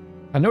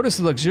 I noticed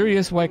a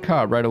luxurious white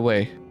car right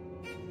away,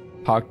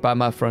 parked by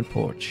my front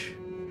porch.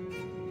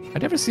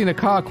 I'd never seen a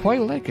car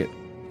quite like it.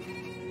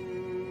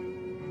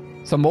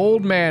 Some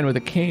old man with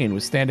a cane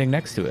was standing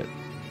next to it,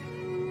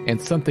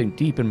 and something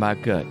deep in my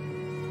gut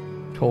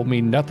told me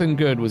nothing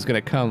good was going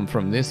to come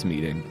from this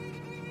meeting.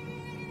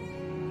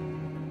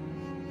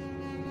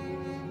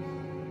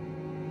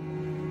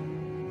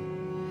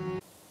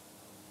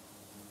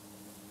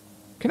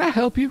 Can I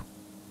help you?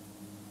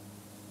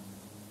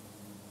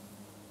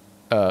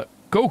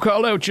 Go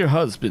call out your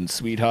husband,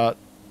 sweetheart.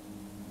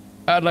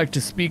 I'd like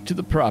to speak to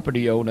the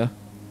property owner.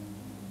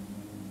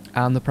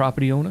 I'm the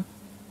property owner?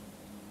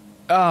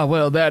 Ah,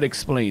 well, that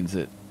explains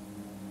it.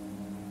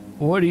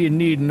 What are you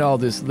needing all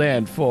this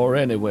land for,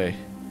 anyway?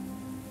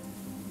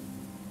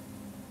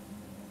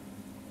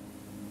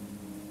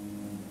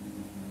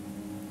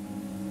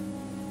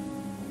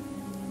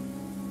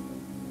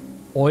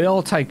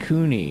 Oil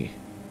tycoon-y.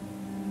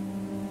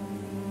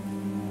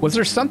 Was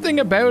there something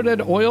about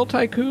an oil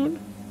tycoon?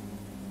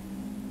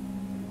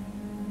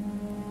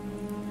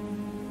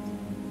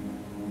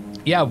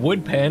 Yeah,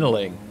 wood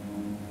paneling.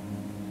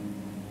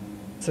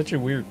 Such a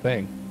weird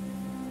thing.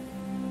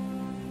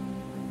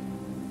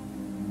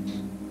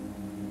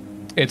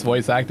 It's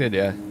voice acted,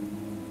 yeah.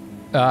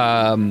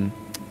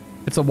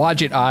 It's a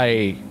Wadget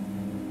Eye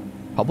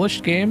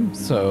published game,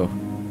 so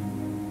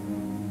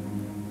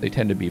they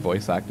tend to be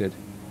voice acted.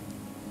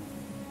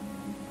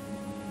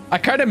 I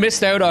kind of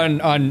missed out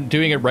on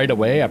doing it right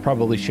away. I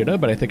probably should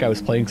have, but I think I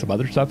was playing some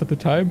other stuff at the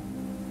time.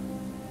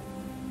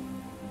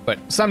 But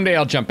someday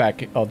I'll jump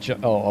back. I'll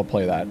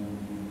play that.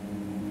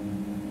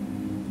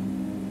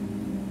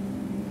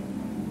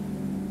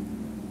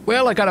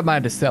 Well, I got a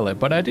mind to sell it,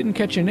 but I didn't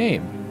catch your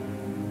name.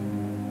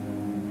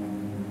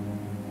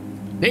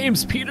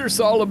 Name's Peter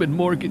Solomon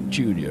Morgan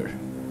Jr.,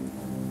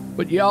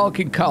 but y'all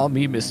can call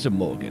me Mr.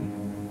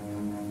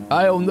 Morgan.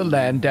 I own the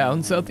land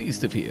down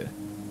southeast of here,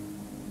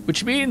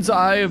 which means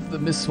I have the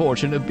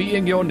misfortune of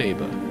being your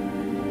neighbor.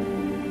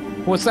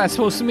 What's that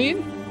supposed to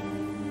mean?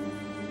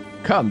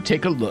 Come,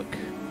 take a look.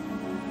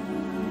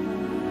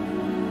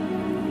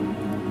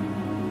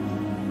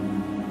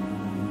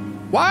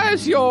 Why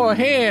is your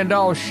hand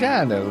all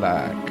shiny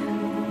like?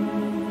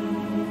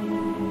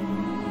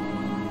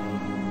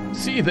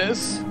 See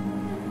this?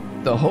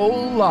 The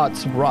whole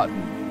lot's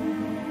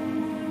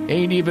rotten.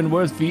 Ain't even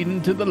worth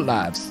feeding to the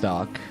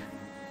livestock.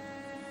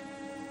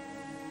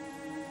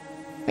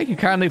 Thank you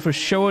kindly for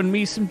showing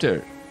me some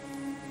dirt.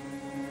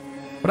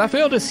 But I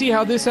fail to see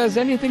how this has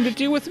anything to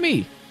do with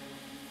me.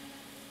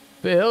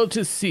 Fail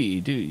to see,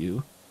 do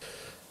you?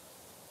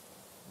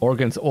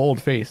 Morgan's old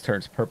face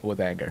turns purple with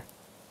anger.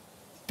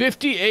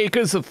 50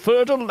 acres of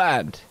fertile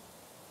land,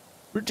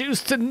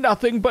 reduced to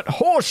nothing but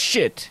horse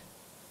shit.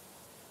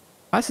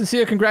 My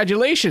sincere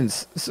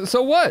congratulations.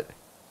 So what?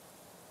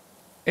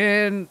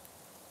 And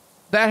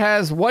that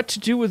has what to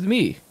do with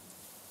me?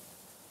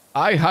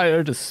 I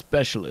hired a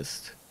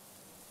specialist.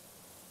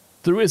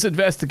 Through his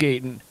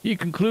investigating, he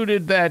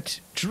concluded that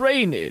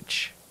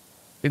drainage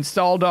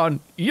installed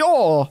on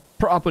your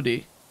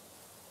property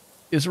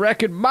is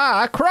wrecking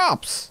my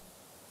crops.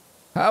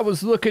 I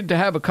was looking to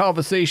have a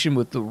conversation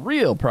with the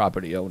real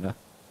property owner.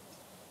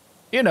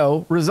 You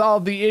know,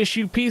 resolve the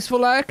issue peaceful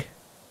like.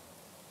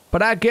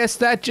 But I guess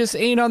that just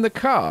ain't on the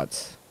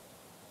cards.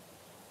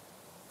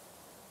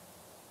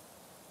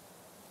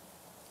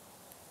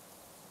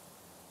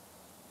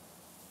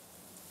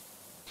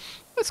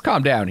 Let's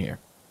calm down here.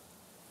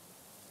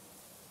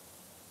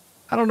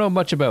 I don't know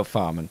much about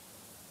farming.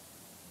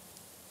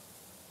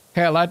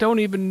 Hell, I don't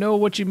even know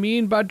what you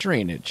mean by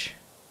drainage.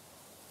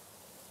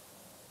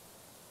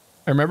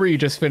 I remember you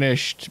just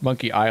finished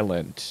Monkey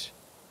Island.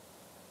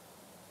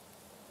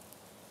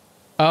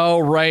 Oh,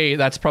 right.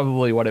 That's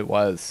probably what it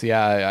was.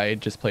 Yeah, I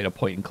just played a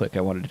point and click.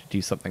 I wanted to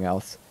do something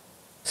else.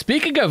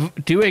 Speaking of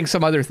doing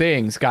some other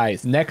things,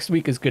 guys, next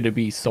week is going to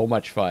be so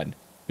much fun.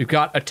 We've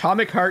got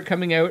Atomic Heart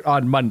coming out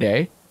on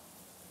Monday,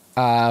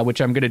 which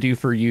I'm going to do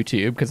for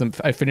YouTube because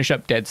I finish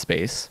up Dead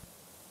Space.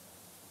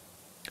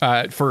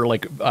 For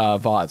like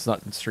VODs,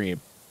 not in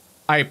stream.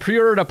 I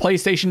pre-ordered a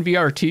PlayStation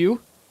VR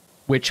 2,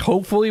 which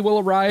hopefully will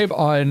arrive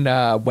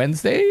on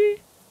Wednesday.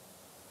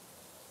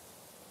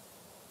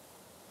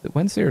 Is it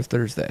Wednesday or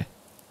Thursday?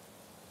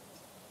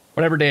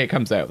 Whatever day it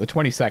comes out, the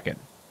 22nd.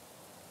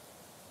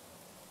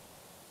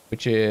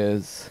 Which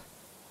is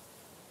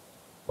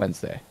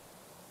Wednesday.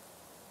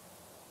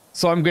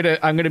 So I'm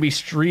gonna be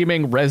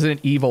streaming Resident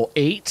Evil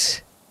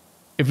 8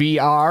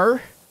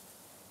 VR.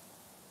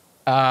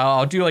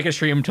 I'll do like a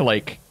stream to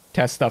like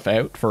test stuff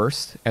out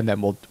first, and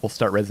then we'll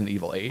start Resident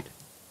Evil 8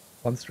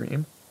 on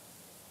stream.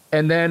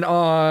 And then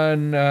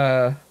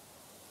on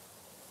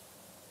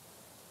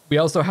we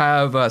also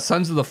have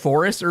Sons of the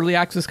Forest early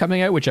access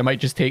coming out, which I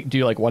might just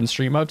do like one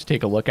stream of to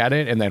take a look at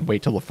it, and then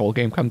wait till the full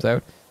game comes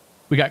out.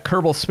 We got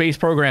Kerbal Space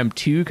Program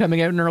 2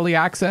 coming out in early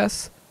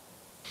access.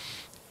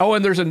 Oh,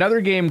 and there's another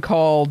game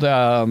called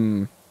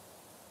The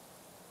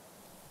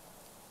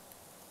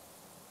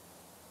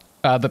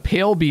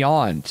Pale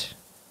Beyond,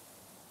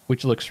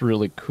 which looks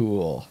really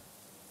cool.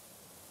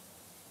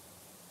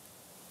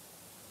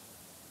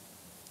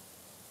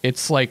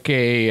 It's like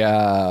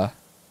a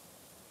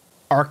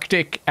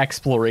Arctic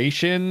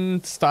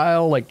exploration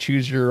style, like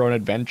choose your own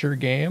adventure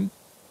game.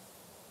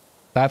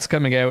 That's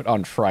coming out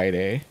on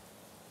Friday.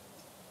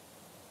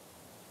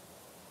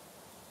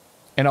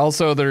 And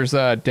also there's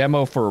a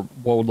demo for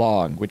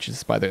Wolong, which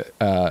is by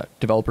the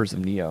developers of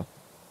Neo.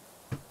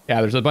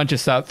 Yeah, there's a bunch of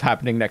stuff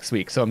happening next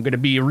week, so I'm going to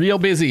be real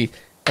busy.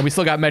 And we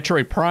still got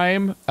Metroid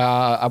Prime.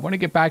 I want to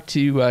get back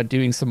to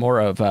doing some more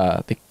of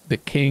the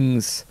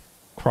King's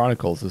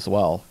Chronicles as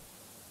well.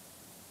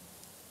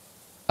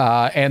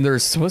 And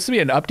there's supposed to be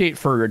an update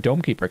for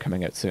Dome Keeper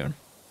coming out soon.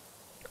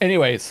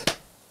 Anyways,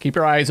 keep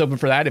your eyes open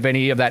for that. If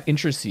any of that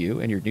interests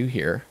you and you're new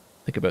here,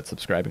 think about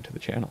subscribing to the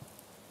channel.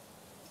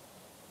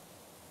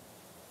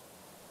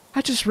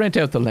 I just rent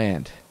out the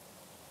land.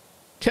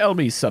 Tell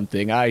me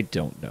something I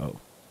don't know.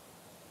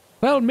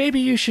 Well, maybe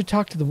you should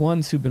talk to the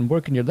ones who've been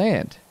working your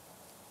land.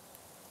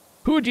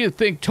 Who do you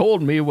think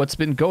told me what's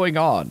been going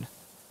on?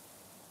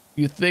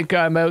 You think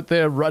I'm out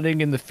there running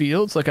in the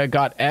fields like I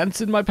got ants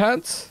in my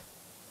pants?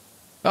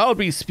 I'll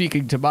be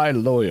speaking to my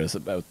lawyers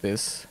about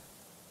this.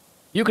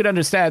 You can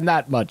understand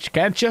that much,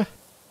 can't you?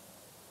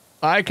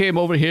 I came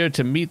over here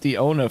to meet the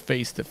owner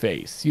face to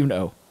face. You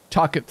know,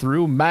 talk it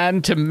through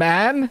man to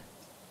man.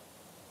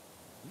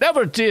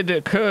 Never did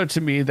occur to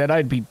me that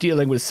I'd be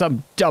dealing with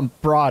some dumb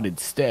broad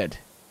instead.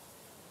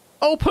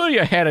 Oh, pull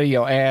your head out of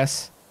your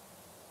ass.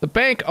 The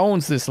bank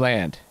owns this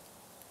land.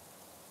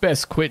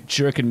 Best quit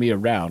jerking me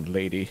around,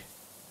 lady.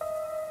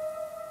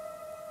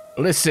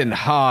 Listen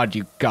hard,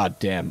 you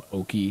goddamn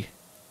Okie.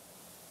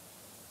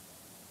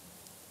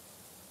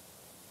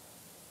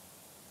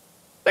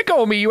 Let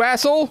go of me, you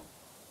asshole!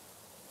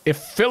 If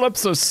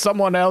Phillips or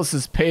someone else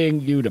is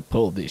paying you to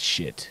pull this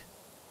shit.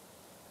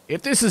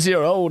 If this is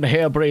your own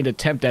harebrained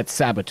attempt at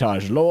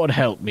sabotage, Lord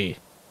help me.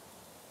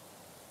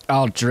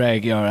 I'll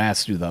drag your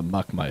ass through the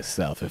muck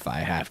myself if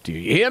I have to.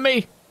 You hear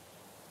me?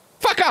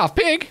 Fuck off,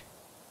 pig!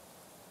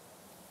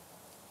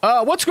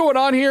 What's going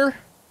on here?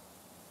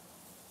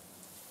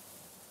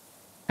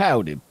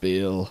 Howdy,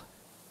 Bill.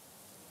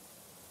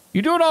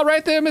 You doing all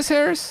right there, Miss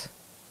Harris?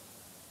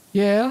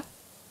 Yeah.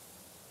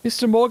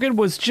 Mr. Morgan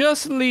was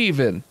just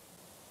leaving.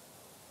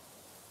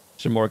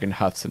 Mr. Morgan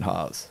huffs and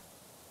haws.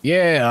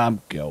 Yeah,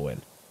 I'm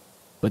going.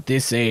 But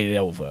this ain't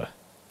over.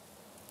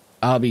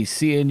 I'll be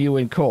seeing you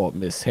in court,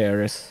 Miss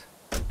Harris.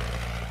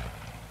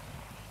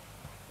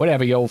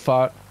 Whatever, you old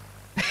fart.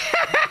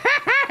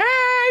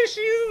 She's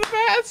the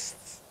best.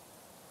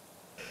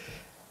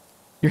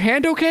 Your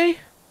hand okay?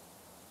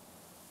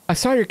 I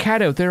saw your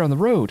cat out there on the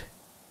road.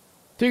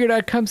 Figured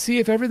I'd come see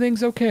if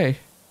everything's okay.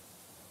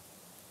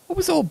 What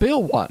was old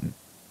Bill wanting?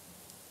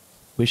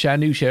 Wish I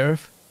knew,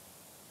 Sheriff.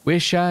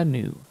 Wish I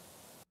knew.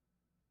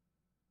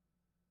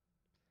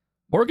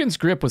 Morgan's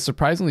grip was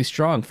surprisingly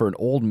strong for an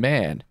old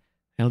man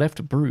and left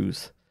a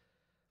bruise.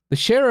 The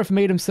sheriff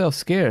made himself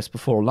scarce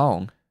before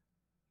long.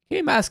 He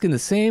came asking the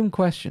same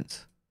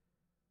questions.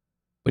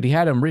 But he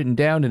had them written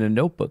down in a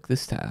notebook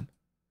this time.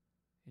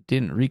 It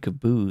didn't reek of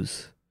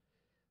booze.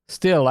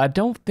 Still, I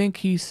don't think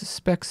he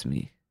suspects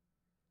me.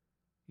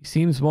 He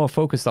seems more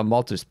focused on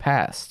Walter's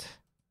past.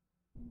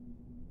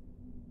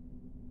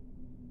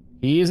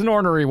 He's an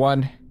ornery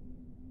one.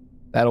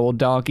 That old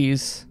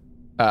donkey's...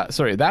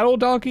 that old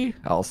donkey,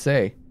 I'll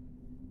say,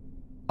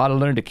 ought to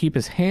learn to keep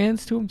his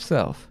hands to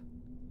himself.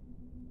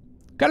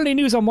 Got any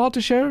news on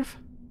Walter, Sheriff?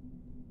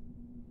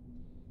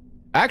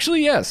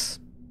 Actually, yes.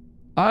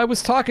 I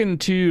was talking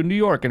to New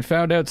York and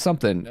found out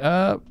something,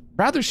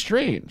 rather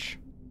strange.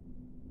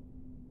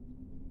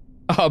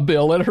 Oh,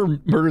 Bill, let her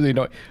murder the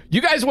annoying...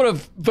 You guys would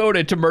have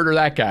voted to murder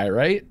that guy,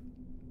 right?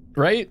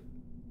 Right?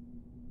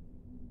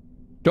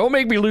 Don't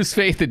make me lose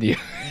faith in you.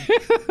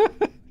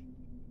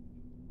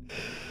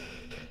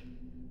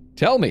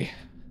 Tell me.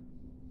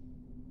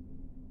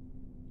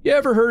 You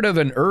ever heard of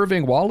an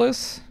Irving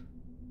Wallace?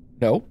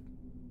 No.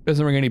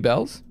 Doesn't ring any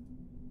bells?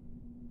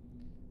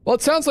 Well,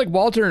 it sounds like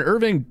Walter and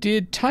Irving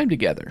did time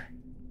together.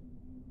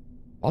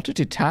 Walter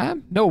did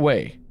time? No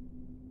way.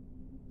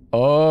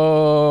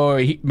 Oh,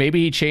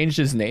 maybe he changed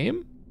his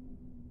name?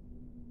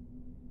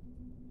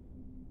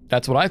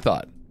 That's what I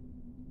thought.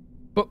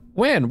 But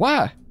when?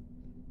 Why?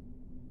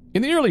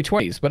 In the early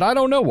 20s, but I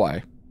don't know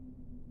why.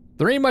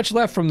 There ain't much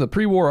left from the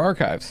pre-war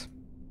archives.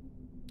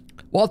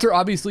 Walter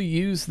obviously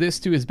used this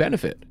to his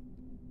benefit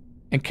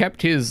and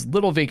kept his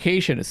little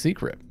vacation a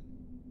secret.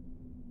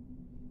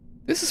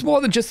 This is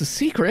more than just a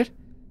secret.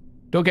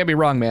 Don't get me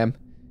wrong, ma'am.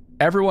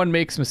 Everyone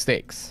makes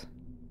mistakes.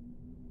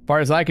 As far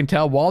as I can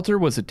tell, Walter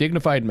was a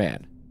dignified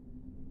man.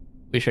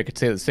 Wish I could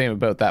say the same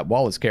about that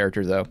Wallace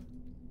character, though.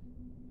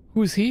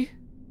 Who's he?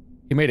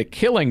 He made a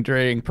killing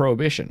during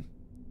Prohibition.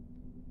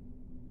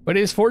 But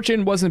his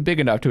fortune wasn't big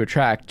enough to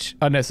attract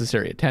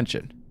unnecessary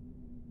attention.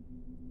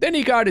 Then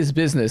he got his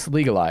business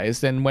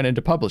legalized and went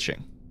into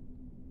publishing.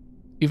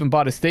 Even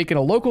bought a stake in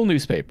a local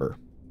newspaper.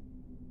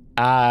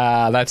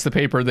 Ah, that's the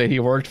paper that he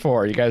worked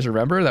for. You guys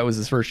remember? That was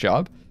his first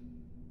job.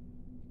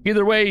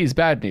 Either way, he's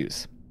bad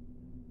news.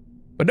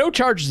 but no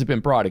charges have been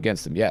brought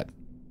against him yet.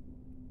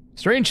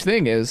 Strange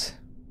thing is,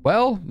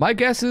 well, my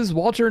guess is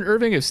Walter and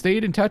Irving have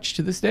stayed in touch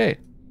to this day.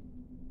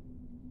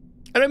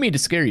 I don't mean to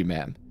scare you,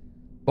 ma'am,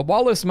 but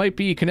Wallace might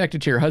be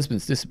connected to your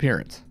husband's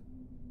disappearance.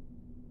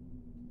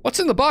 What's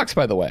in the box,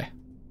 by the way?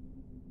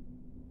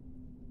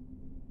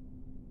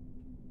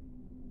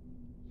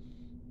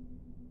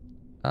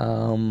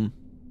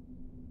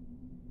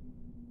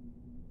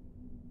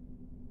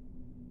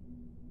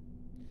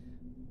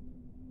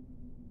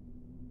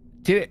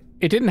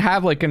 It didn't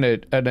have like an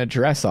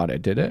address on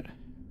it, did it?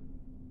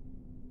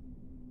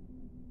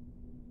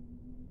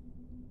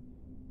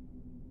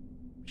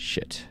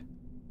 Shit.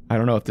 I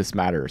don't know if this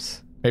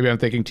matters. Maybe I'm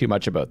thinking too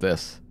much about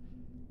this.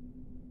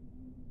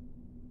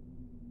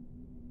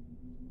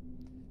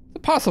 It's a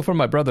parcel from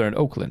my brother in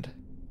Oakland.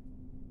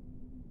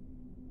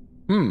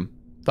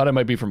 Thought it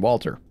might be from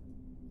Walter.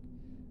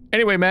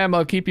 Anyway, ma'am,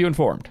 I'll keep you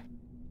informed.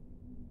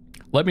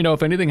 Let me know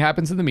if anything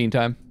happens in the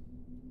meantime.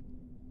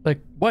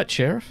 Like what,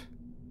 Sheriff?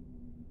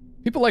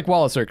 People like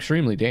Wallace are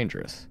extremely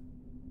dangerous.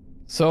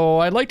 So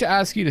I'd like to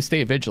ask you to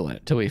stay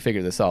vigilant till we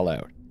figure this all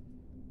out.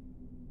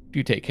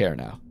 You take care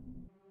now.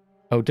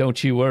 Oh,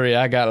 don't you worry,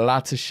 I got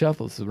lots of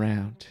shovels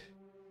around.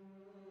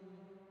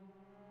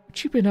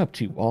 What you been up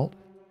to, Walt?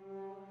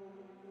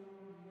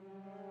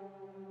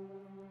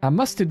 I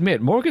must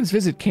admit, Morgan's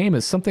visit came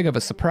as something of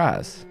a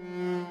surprise.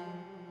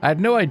 I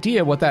had no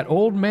idea what that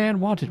old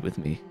man wanted with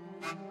me.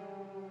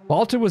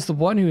 Walter was the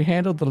one who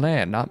handled the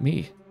land, not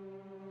me.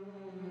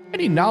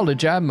 Any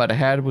knowledge I might have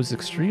had was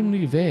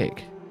extremely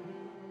vague.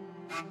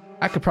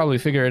 I could probably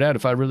figure it out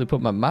if I really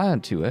put my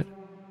mind to it.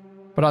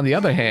 But on the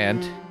other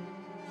hand,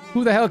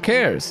 who the hell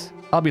cares?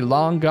 I'll be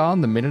long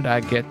gone the minute I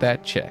get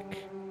that check.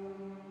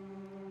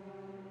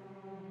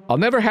 I'll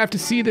never have to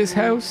see this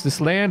house, this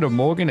land, or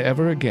Morgan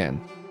ever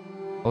again.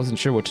 I wasn't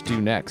sure what to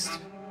do next.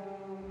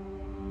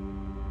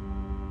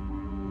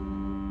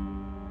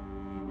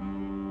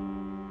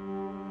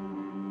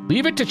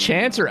 Leave it to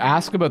chance or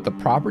ask about the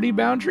property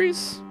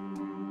boundaries?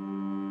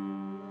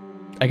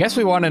 I guess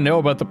we want to know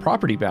about the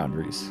property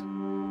boundaries.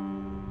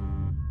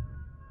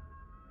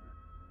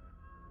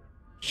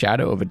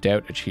 Shadow of a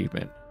Doubt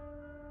achievement.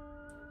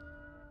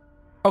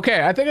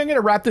 Okay, I think I'm going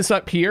to wrap this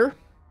up here.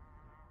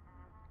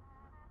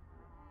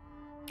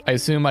 I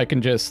assume I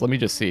can just... Let me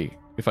just see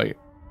if I...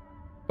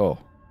 Oh.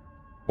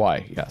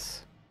 Why?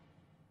 Yes.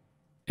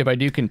 If I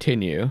do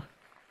continue...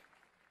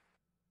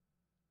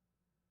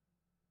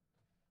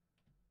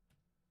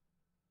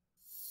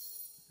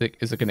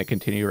 Is it going to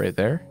continue right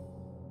there?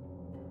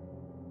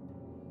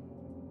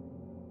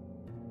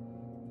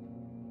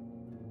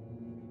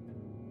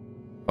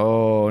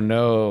 Oh,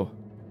 no.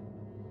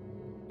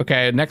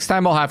 Okay, next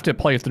time I'll have to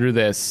play through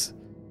this.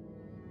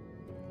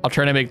 I'll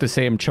try to make the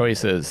same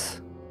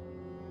choices.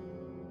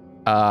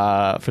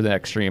 For the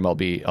next stream, I'll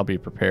be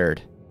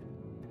prepared.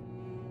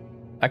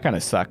 That kind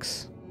of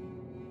sucks.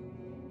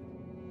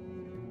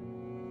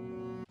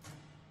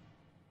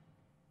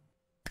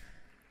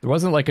 There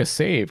wasn't like a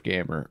save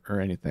game or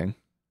anything.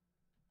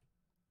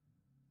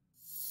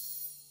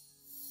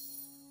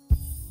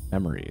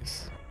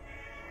 Memories.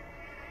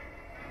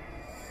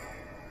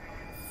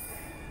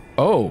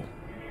 Oh.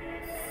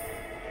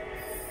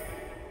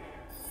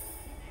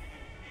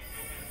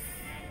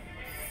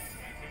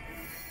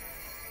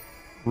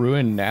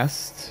 Ruined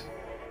nest.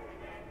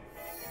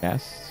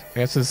 Nest. I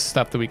guess this is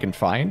stuff that we can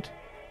find.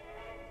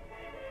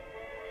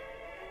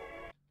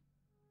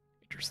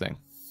 Interesting.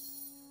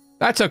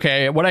 That's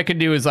okay. What I can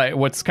do is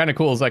what's kind of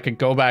cool is I can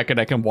go back and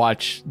I can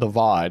watch the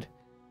VOD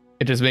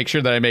and just make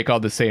sure that I make all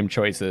the same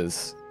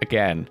choices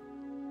again.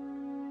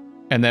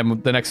 And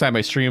then the next time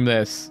I stream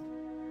this,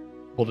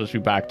 we'll just be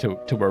back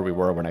to where we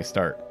were when I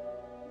start.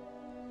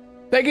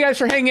 Thank you guys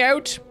for hanging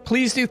out.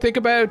 Please do think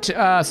about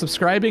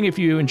subscribing if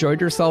you enjoyed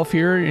yourself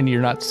here and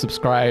you're not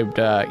subscribed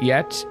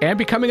yet, and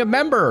becoming a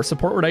member.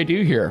 Support what I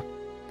do here,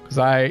 because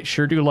I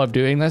sure do love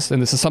doing this,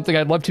 and this is something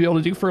I'd love to be able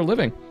to do for a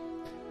living.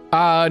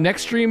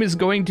 Next stream is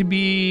going to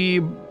be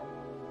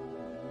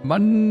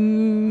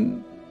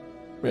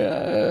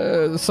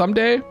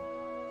someday.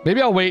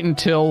 Maybe I'll wait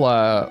until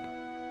I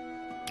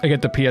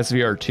get the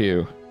PSVR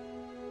 2.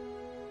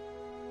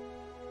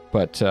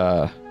 But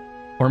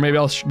or maybe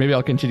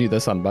I'll continue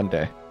this on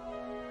Monday.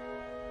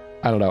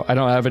 I don't know. I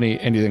don't have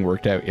anything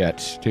worked out yet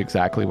to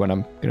exactly when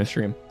I'm gonna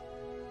stream.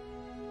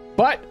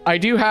 But I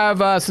do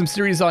have some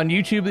series on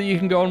YouTube that you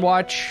can go and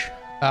watch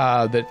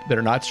that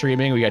are not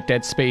streaming. We got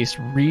Dead Space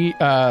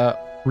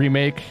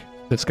remake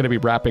that's gonna be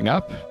wrapping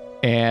up,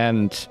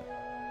 and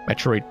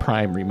Metroid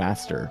Prime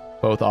Remaster.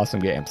 Both awesome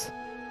games.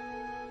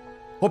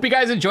 Hope you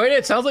guys enjoyed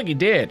it. Sounds like you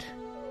did.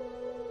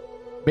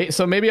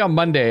 So maybe on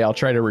Monday I'll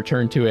try to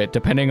return to it,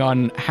 depending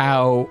on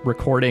how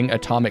recording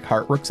Atomic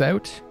Heart works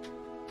out.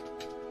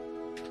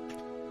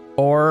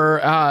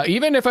 Or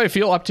even if I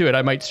feel up to it,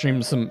 I might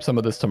stream some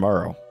of this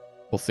tomorrow.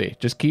 We'll see.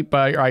 Just keep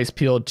your eyes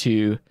peeled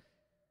to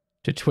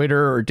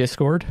Twitter or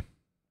Discord.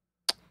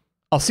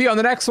 I'll see you on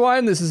the next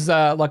one. This is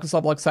Luckless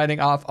LoveLinks signing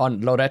off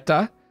on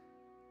Loretta.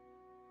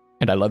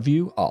 And I love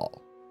you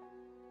all.